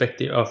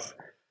perspective of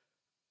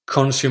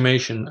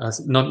consummation,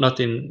 as not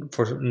in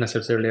for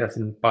necessarily as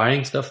in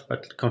buying stuff,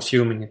 but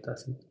consuming it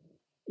as in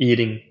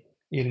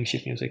eating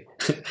sheet music,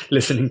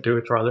 listening to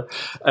it rather.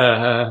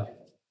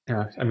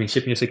 I mean,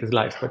 sheet music is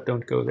life, but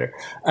don't go there.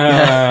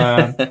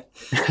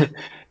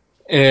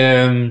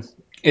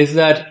 Is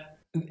that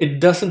it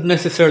doesn't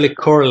necessarily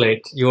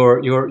correlate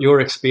your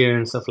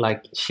experience of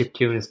like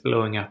chiptune is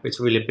blowing up. It's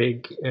really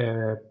big.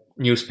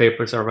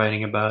 Newspapers are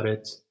writing about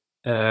it.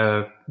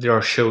 There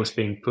are shows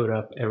being put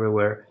up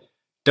everywhere.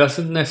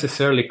 Doesn't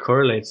necessarily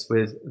correlates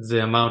with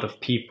the amount of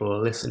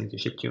people listening to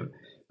chiptune,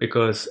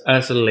 because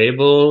as a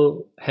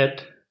label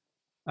head,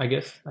 I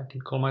guess I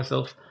can call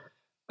myself,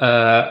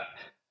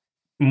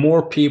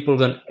 more people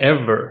than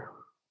ever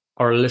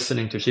are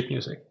listening to chip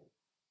music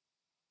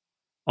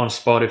on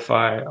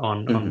Spotify,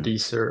 on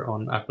Deezer,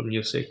 on Apple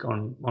Music,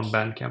 on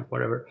Bandcamp,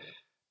 whatever.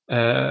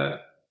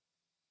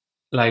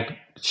 Like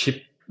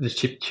the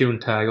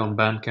chiptune tag on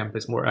Bandcamp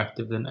is more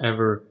active than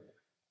ever.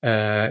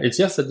 It's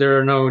just that there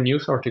are no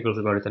news articles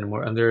about it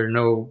anymore, and there are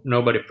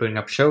nobody putting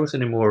up shows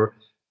anymore,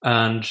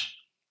 and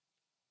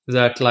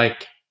that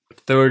like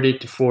 30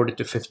 to 40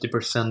 to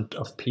 50%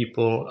 of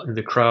people in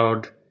the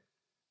crowd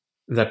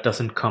that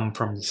doesn't come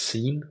from the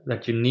scene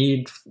that you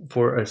need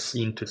for a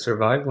scene to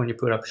survive when you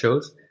put up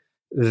shows,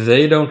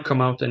 they don't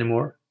come out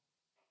anymore.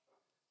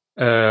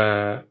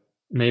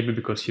 Maybe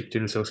because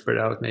chiptune is so spread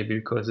out, maybe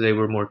because they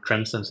were more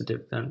trend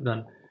sensitive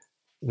than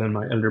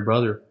my elder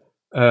brother.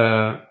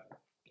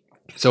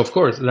 So of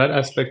course that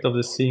aspect of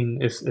the scene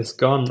is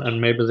gone, and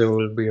maybe there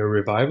will be a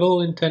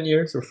revival in 10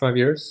 years or 5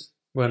 years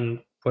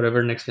when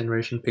whatever next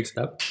generation picks it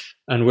up,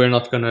 and we're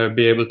not going to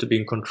be able to be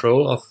in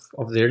control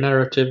of their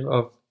narrative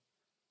of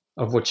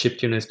what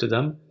chiptune is to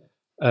them.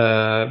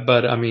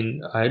 But I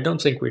mean, I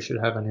don't think we should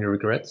have any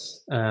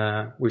regrets.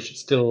 We should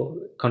still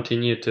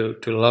continue to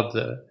love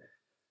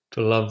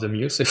the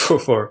music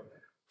for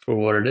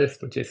what it is,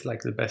 which is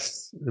like the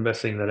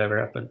best thing that ever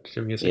happened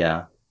to music.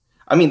 Yeah.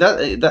 I mean,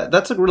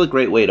 that's a really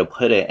great way to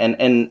put it.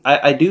 And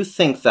I do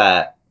think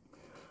that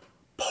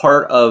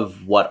part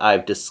of what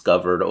I've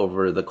discovered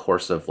over the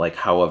course of like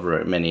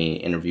however many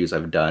interviews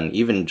I've done,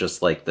 even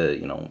just like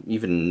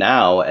even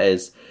now,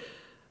 is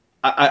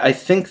I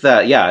think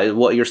that, yeah,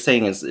 what you're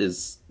saying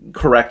is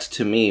correct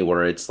to me,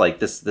 where it's like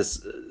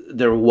this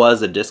there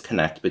was a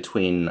disconnect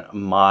between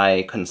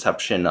my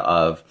conception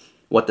of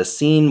what the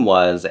scene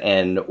was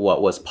and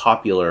what was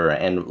popular,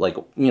 and like,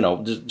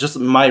 just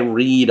my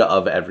read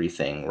of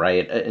everything,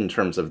 right, in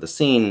terms of the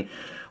scene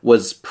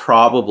was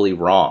probably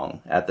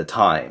wrong at the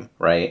time,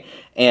 right?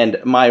 And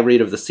my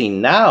read of the scene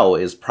now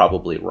is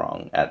probably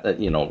wrong at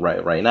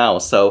right now.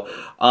 So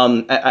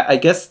I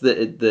guess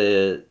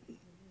the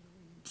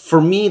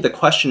for me, the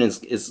question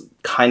is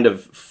kind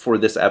of for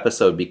this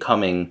episode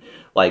becoming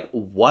like,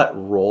 what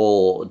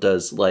role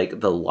does like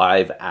the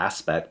live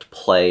aspect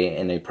play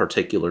in a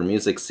particular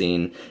music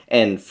scene?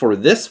 And for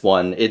this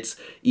one, it's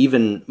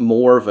even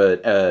more of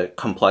a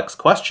complex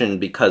question,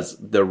 because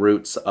the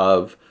roots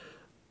of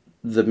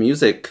the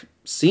music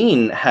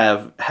scene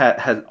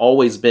has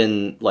always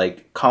been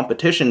like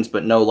competitions,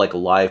 but no like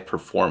live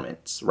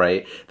performance,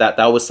 right? That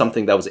was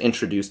something that was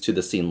introduced to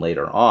the scene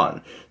later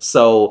on.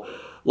 So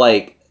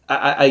like,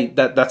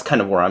 that's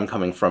kind of where I'm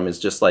coming from, is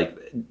just like,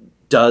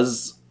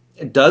 does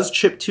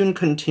chiptune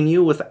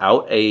continue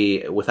without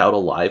a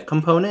live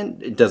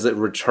component? Does it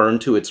return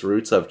to its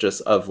roots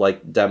of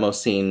like demo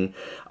scene,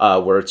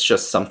 where it's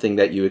just something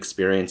that you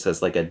experience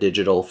as like a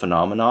digital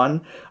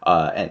phenomenon,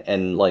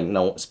 and like,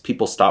 no,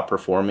 people stop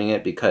performing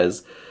it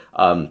because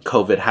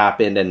COVID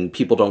happened and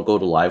people don't go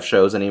to live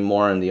shows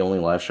anymore, and the only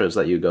live shows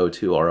that you go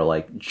to are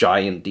like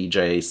giant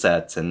DJ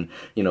sets and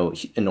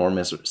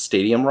enormous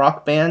stadium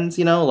rock bands,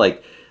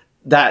 like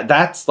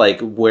that's like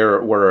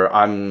where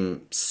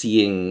I'm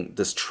seeing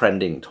this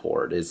trending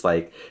toward, is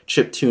like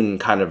chiptune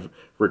kind of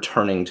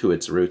returning to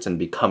its roots and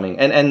becoming,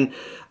 and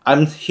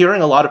I'm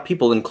hearing a lot of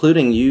people,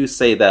 including you,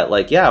 say that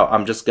like, yeah,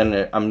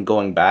 I'm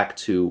going back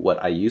to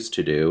what I used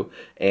to do,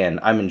 and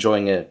I'm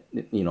enjoying it,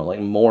 like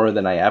more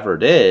than I ever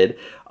did.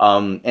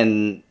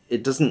 And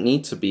it doesn't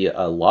need to be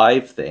a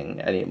live thing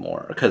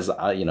anymore because,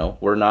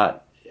 we're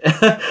not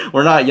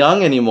we're not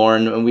young anymore,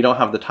 and we don't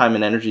have the time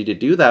and energy to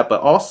do that.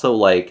 But also,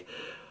 like,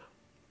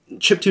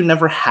 chiptune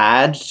never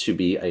had to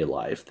be a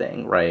live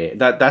thing, right?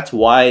 That's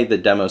why the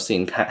demo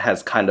scene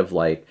has kind of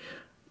like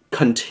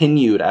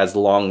continued as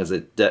long as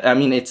I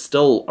mean, it's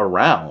still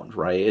around,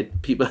 right?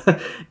 People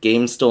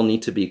games still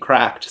need to be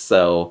cracked,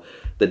 so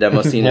the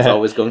demo scene is Yeah.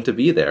 always going to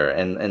be there,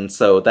 and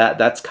so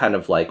that's kind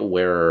of like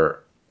where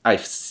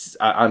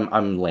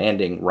I'm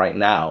landing right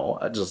now,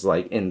 just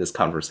like in this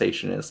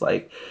conversation, is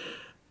like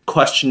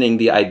questioning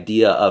the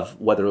idea of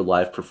whether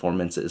live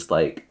performance is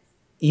like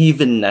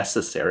even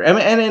necessary. I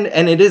mean,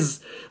 and it is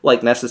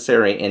like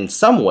necessary in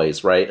some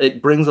ways, right?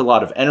 It brings a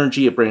lot of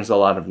energy, it brings a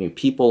lot of new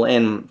people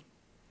in,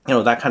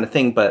 that kind of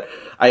thing. But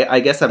I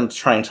guess I'm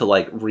trying to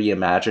like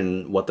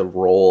reimagine what the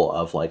role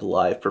of like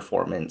live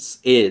performance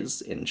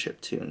is in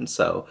chiptune.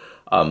 So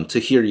to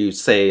hear you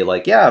say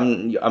like, yeah,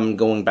 I'm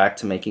going back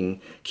to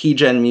making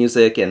keygen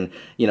music, and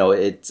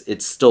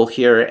it's still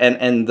here,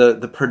 and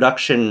the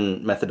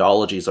production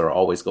methodologies are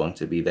always going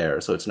to be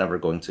there, so it's never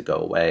going to go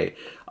away.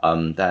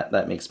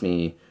 That makes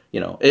me,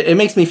 it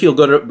makes me feel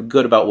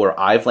good about where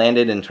I've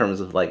landed in terms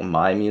of like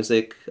my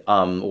music,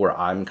 where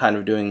I'm kind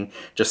of doing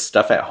just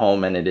stuff at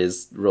home, and it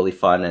is really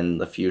fun,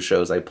 and the few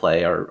shows I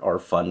play are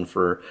fun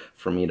for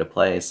me to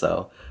play.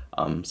 So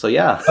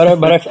yeah.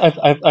 But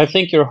I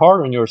think you're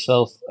hard on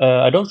yourself.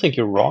 I don't think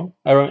you're wrong.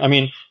 I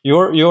mean,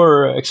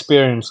 your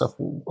experience of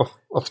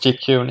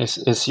chiptune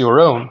is your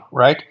own,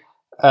 right?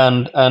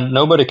 And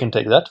nobody can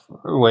take that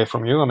away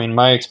from you. I mean,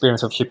 my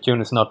experience of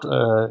chiptune is not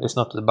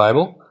the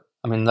Bible.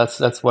 I mean, that's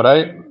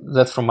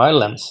from my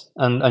lens,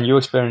 and you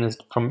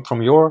experienced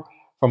from your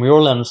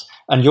lens,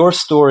 and your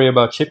story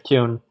about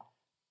chiptune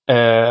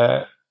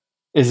uh,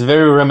 is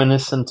very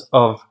reminiscent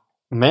of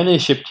many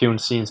chiptune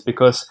scenes,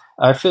 because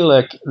I feel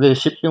like the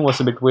chiptune was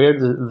a bit weird,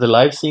 the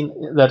live scene,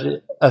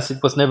 as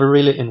it was never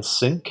really in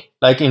sync.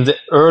 Like in the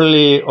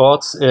early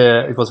aughts,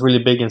 it was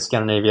really big in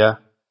Scandinavia,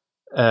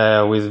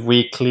 with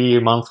weekly,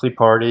 monthly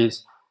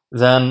parties.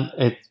 Then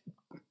it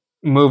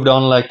moved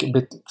on like a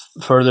bit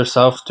further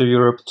south to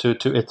Europe,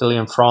 to Italy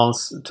and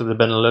France, to the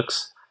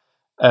Benelux.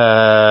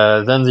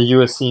 Then the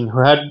US scene,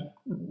 who had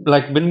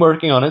like been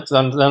working on it,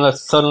 and then it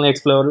suddenly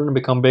exploded and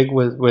become big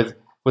with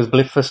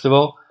Blip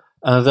Festival,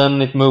 and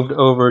then it moved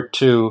over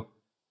to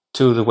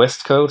the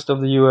west coast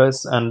of the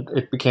US, and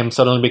it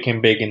suddenly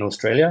became big in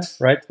Australia,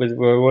 right? With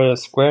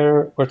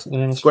Square, what's the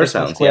name of the Square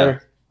festival? sounds, yeah.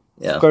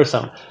 Yeah. Square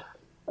Sound.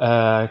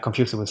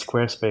 Confused it with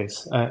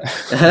Squarespace.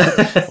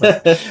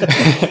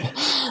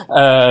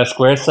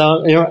 Square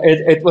Sound.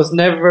 It was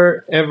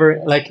never ever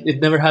like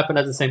it never happened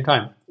at the same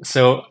time.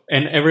 So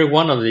in every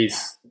one of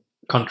these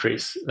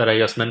countries that I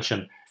just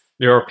mentioned,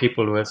 there are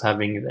people who is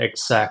having the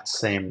exact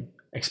same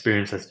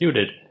experience as you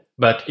did.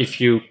 But if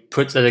you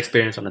put that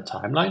experience on a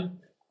timeline,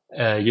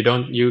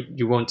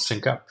 you won't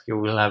sync up. You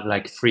will have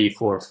like 3,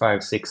 4,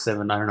 5, 6,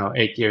 7, I don't know,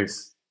 8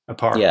 years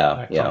apart, Yeah,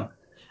 like yeah.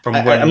 from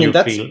I when mean, you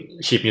that's feel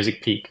sheet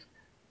music peak.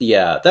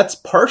 yeah, that's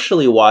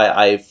partially why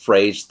I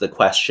phrased the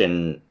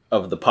question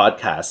of the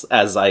podcast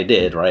as I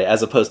did, right?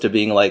 As opposed to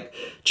being like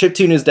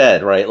chiptune is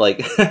dead, right? Like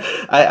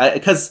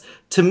because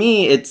to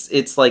me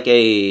it's like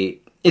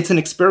it's an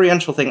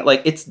experiential thing.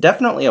 Like it's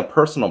definitely a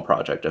personal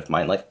project of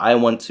mine. Like I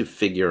want to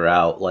figure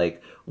out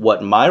like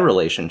what my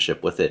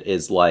relationship with it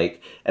is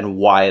like and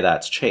why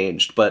that's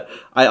changed. But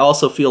I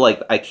also feel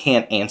like I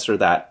can't answer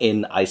that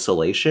in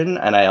isolation,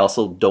 and I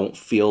also don't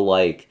feel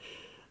like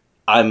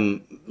I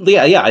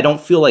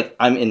don't feel like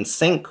I'm in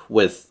sync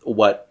with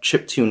what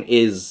chiptune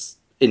is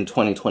in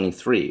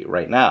 2023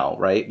 right now,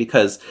 right?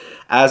 Because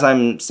as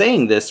I'm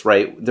saying this,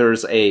 right,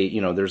 there's a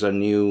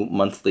new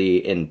monthly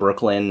in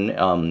Brooklyn,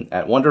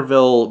 at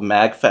Wonderville.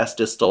 Magfest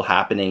is still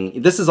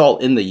happening. This is all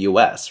in the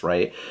US,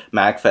 right?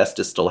 Magfest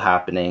is still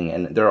happening,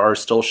 and there are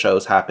still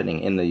shows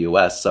happening in the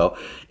US. So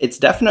it's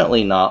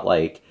definitely not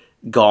like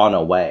gone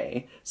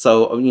away.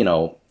 So,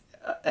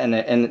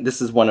 and this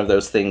is one of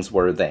those things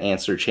where the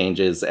answer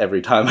changes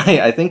every time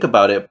I think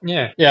about it.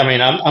 Yeah. I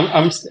mean,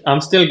 I'm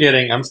still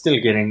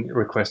getting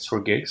requests for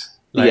gigs,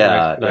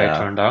 Yeah, that I yeah.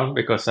 turn down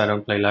because I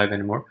don't play live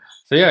anymore.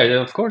 So yeah,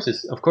 of course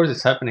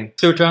it's happening.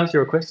 So to answer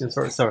your question,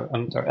 sorry,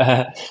 I'm sorry.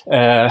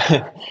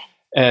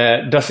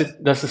 Does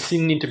the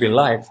scene need to be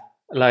live?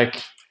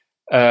 Like,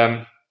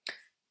 um,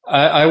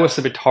 I was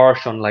a bit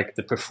harsh on like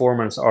the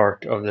performance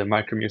art of the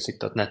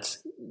micromusic.net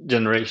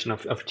generation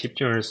of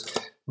chiptuners,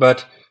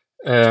 but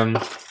um,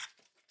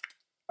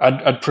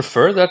 I'd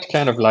prefer that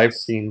kind of live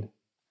scene,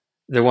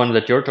 the one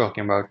that you're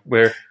talking about,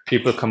 where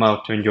people come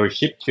out to enjoy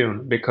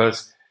chiptune,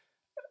 because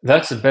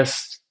that's the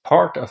best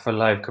part of a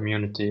live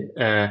community.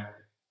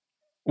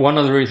 One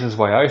of the reasons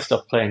why I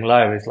stopped playing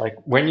live is like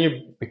when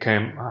you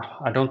became,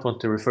 I don't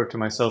want to refer to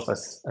myself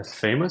as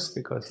famous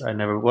because I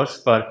never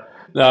was, but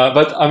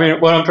I mean,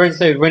 what I'm trying to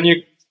say is when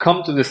you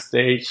come to the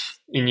stage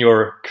in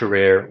your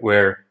career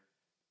where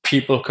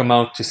people come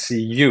out to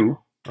see you,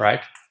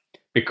 right?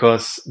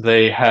 Because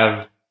they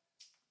have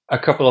a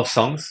couple of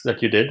songs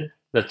that you did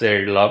that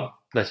they love,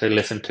 that they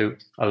listen to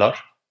a lot.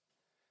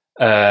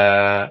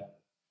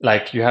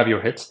 Like you have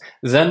your hits.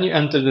 Then you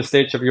enter the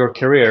stage of your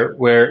career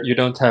where you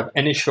don't have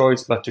any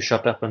choice but to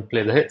shut up and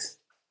play the hits.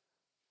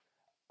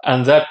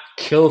 And that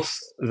kills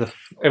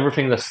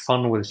everything that's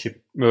fun with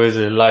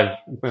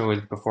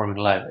performing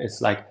live.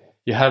 It's like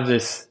you have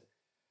this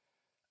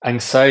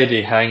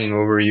anxiety hanging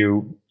over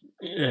you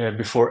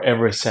before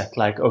every set.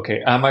 Like,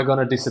 okay, am I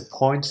gonna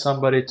disappoint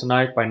somebody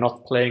tonight by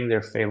not playing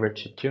their favorite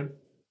chiptune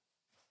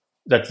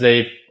that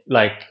they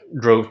like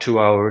drove 2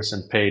 hours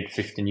and paid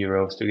 15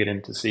 euros to get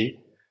in to see?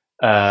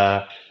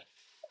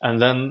 And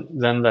then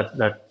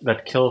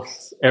that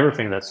kills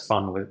everything that's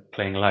fun with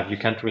playing live. You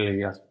can't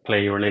really just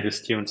play your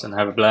latest tunes and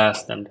have a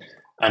blast and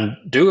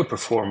do a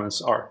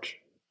performance art.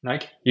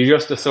 Like you're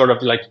just a sort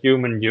of like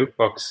human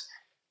jukebox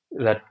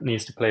that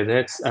needs to play the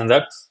hits. And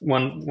that's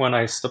when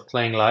I stopped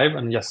playing live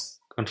and just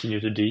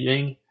continued to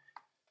DJing.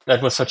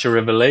 That was such a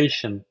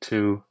revelation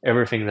to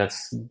everything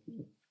that's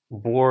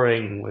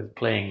boring with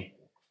playing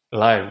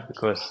live,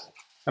 because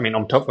I mean,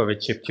 on top of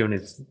it, chiptune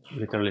is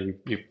literally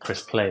you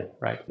press play,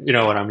 right? You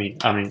know what I mean?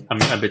 I mean,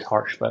 I'm a bit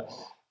harsh, but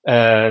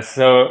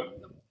so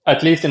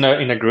at least in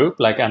a group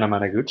like Anna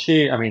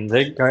Managuchi, I mean,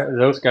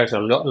 those guys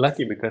are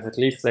lucky because at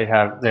least they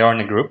are in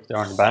a group, they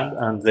are in a band,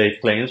 and they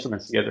play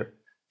instruments together,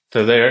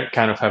 so they're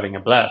kind of having a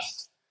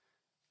blast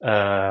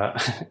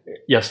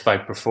just by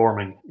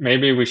performing.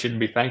 Maybe we should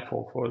be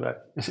thankful for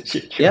that.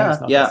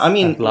 Yeah. I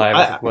mean, live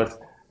as it was.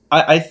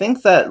 I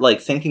think that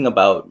like thinking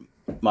about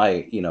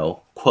my,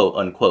 quote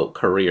unquote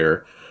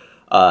career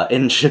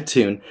in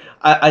chiptune,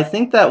 I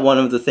think that one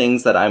of the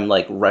things that I'm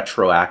like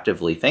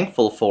retroactively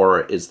thankful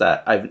for is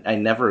that I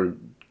never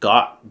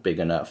got big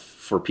enough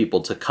for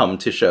people to come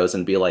to shows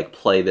and be like,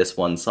 play this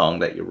one song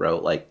that you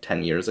wrote like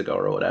 10 years ago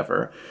or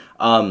whatever.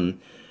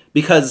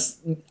 Because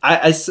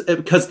I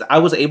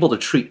was able to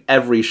treat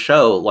every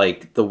show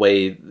like the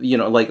way,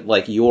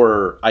 like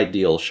your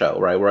ideal show,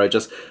 right? Where I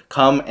just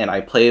come and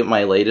I play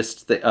my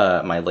latest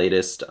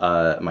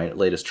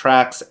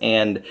tracks,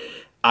 and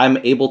I'm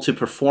able to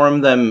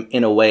perform them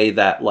in a way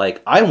that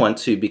like I want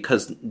to,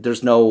 because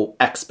there's no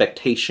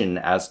expectation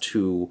as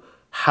to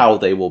how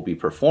they will be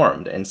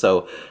performed. And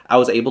so I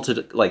was able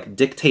to like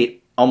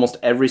dictate almost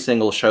every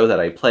single show that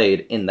I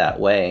played in that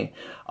way.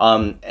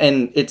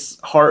 And it's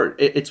hard.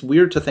 It's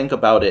weird to think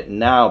about it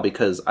now,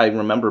 because I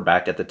remember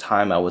back at the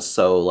time I was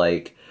so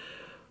like,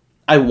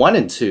 I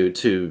wanted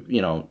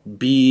to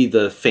be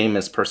the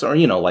famous person,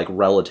 or, like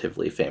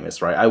relatively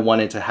famous, right? I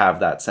wanted to have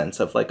that sense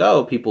of like,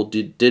 oh, people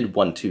did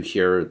want to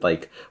hear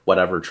like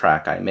whatever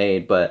track I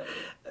made. But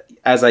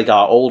as I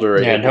got older,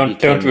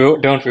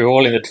 don't we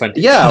all in the 20s?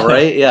 Yeah,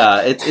 right.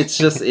 Yeah, it's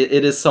just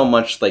it is so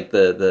much like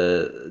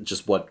the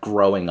just what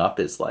growing up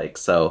is like.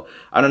 So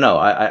I don't know.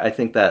 I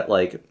think that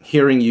like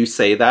hearing you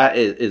say that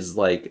is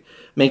like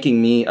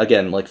making me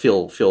again like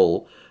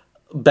feel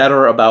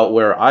better about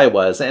where I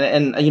was,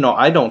 and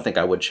I don't think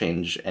I would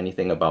change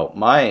anything about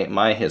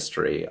my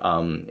history,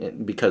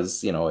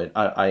 because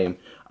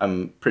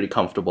I'm pretty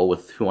comfortable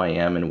with who I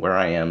am and where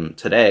I am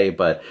today.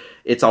 But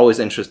it's always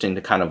interesting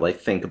to kind of like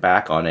think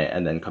back on it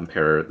and then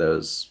compare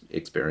those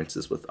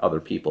experiences with other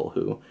people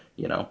who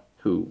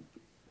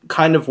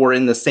kind of were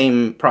in the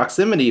same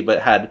proximity but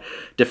had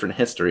different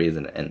histories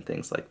and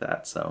things like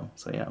that. So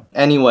yeah.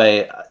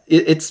 Anyway,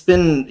 it's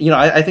been,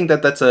 I think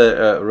that's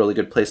a really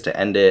good place to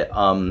end it.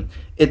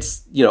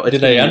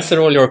 Did I answer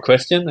all your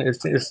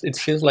questions? It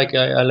feels like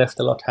I left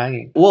a lot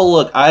hanging. Well,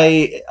 look,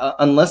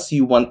 unless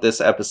you want this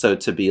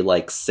episode to be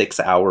like 6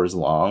 hours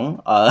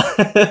long,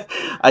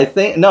 I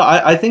think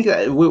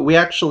that we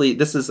actually,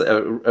 this is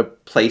a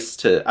place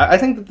to, I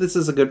think that this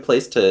is a good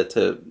place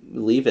to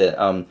leave it.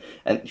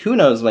 And who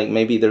knows, like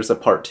maybe there's a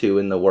part 2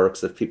 in the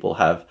works if people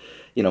have,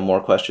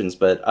 more questions.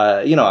 But,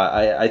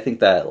 I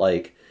think that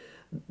like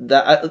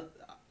that,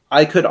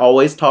 I could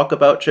always talk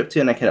about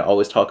chiptune. I can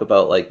always talk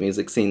about like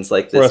music scenes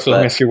like this. For as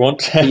long as you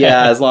want.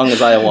 Yeah, as long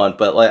as I want.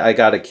 But like, I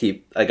gotta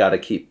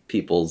keep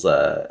people's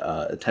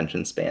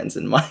attention spans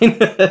in mind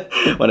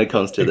when it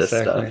comes to this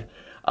stuff.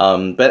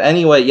 But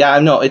anyway, yeah,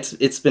 no,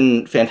 it's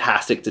been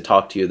fantastic to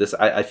talk to you.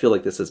 I feel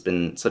like this has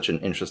been such an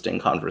interesting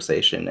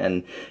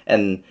conversation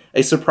and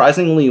a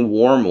surprisingly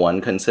warm one,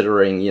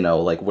 considering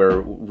like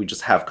where we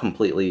just have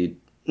completely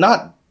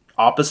not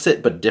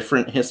opposite but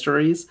different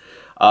histories.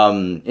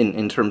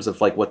 In terms of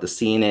like what the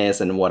scene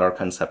is and what our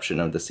conception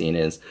of the scene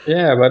is.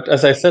 Yeah, but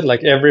as I said,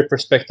 like every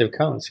perspective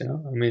counts,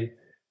 I mean,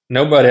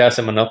 nobody has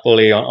a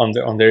monopoly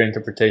on their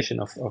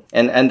interpretation of.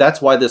 And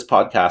that's why this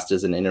podcast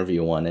is an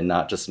interview one and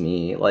not just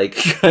me like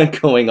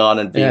going on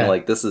and being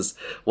like, this is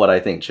what I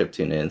think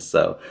chiptune is.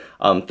 So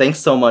thanks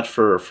so much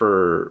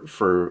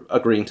for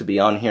agreeing to be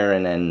on here,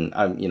 and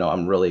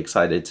I'm really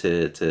excited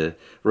to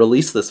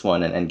release this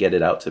one and get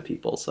it out to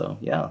people. So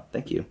yeah,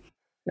 thank you.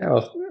 Yeah,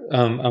 well,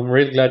 I'm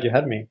really glad you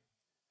had me.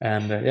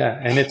 And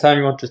anytime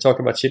you want to talk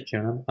about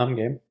chiptune, I'm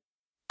game.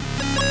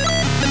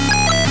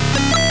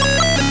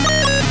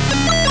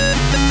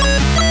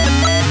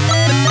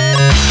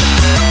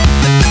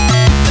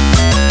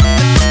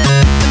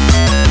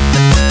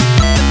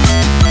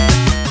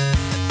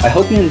 I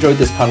hope you enjoyed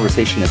this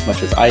conversation as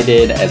much as I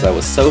did, as I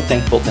was so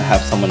thankful to have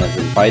someone as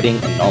inviting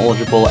and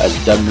knowledgeable as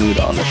Dubmood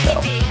on the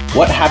show.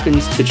 What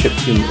Happens to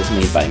Chiptune is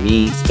made by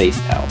me,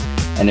 Spacetown.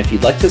 And if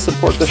you'd like to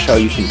support the show,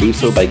 you can do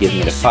so by giving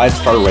it a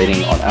 5-star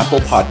rating on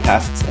Apple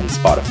Podcasts and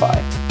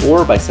Spotify,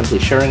 or by simply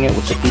sharing it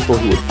with the people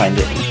who would find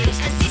it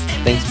interesting.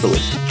 Thanks for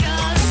listening.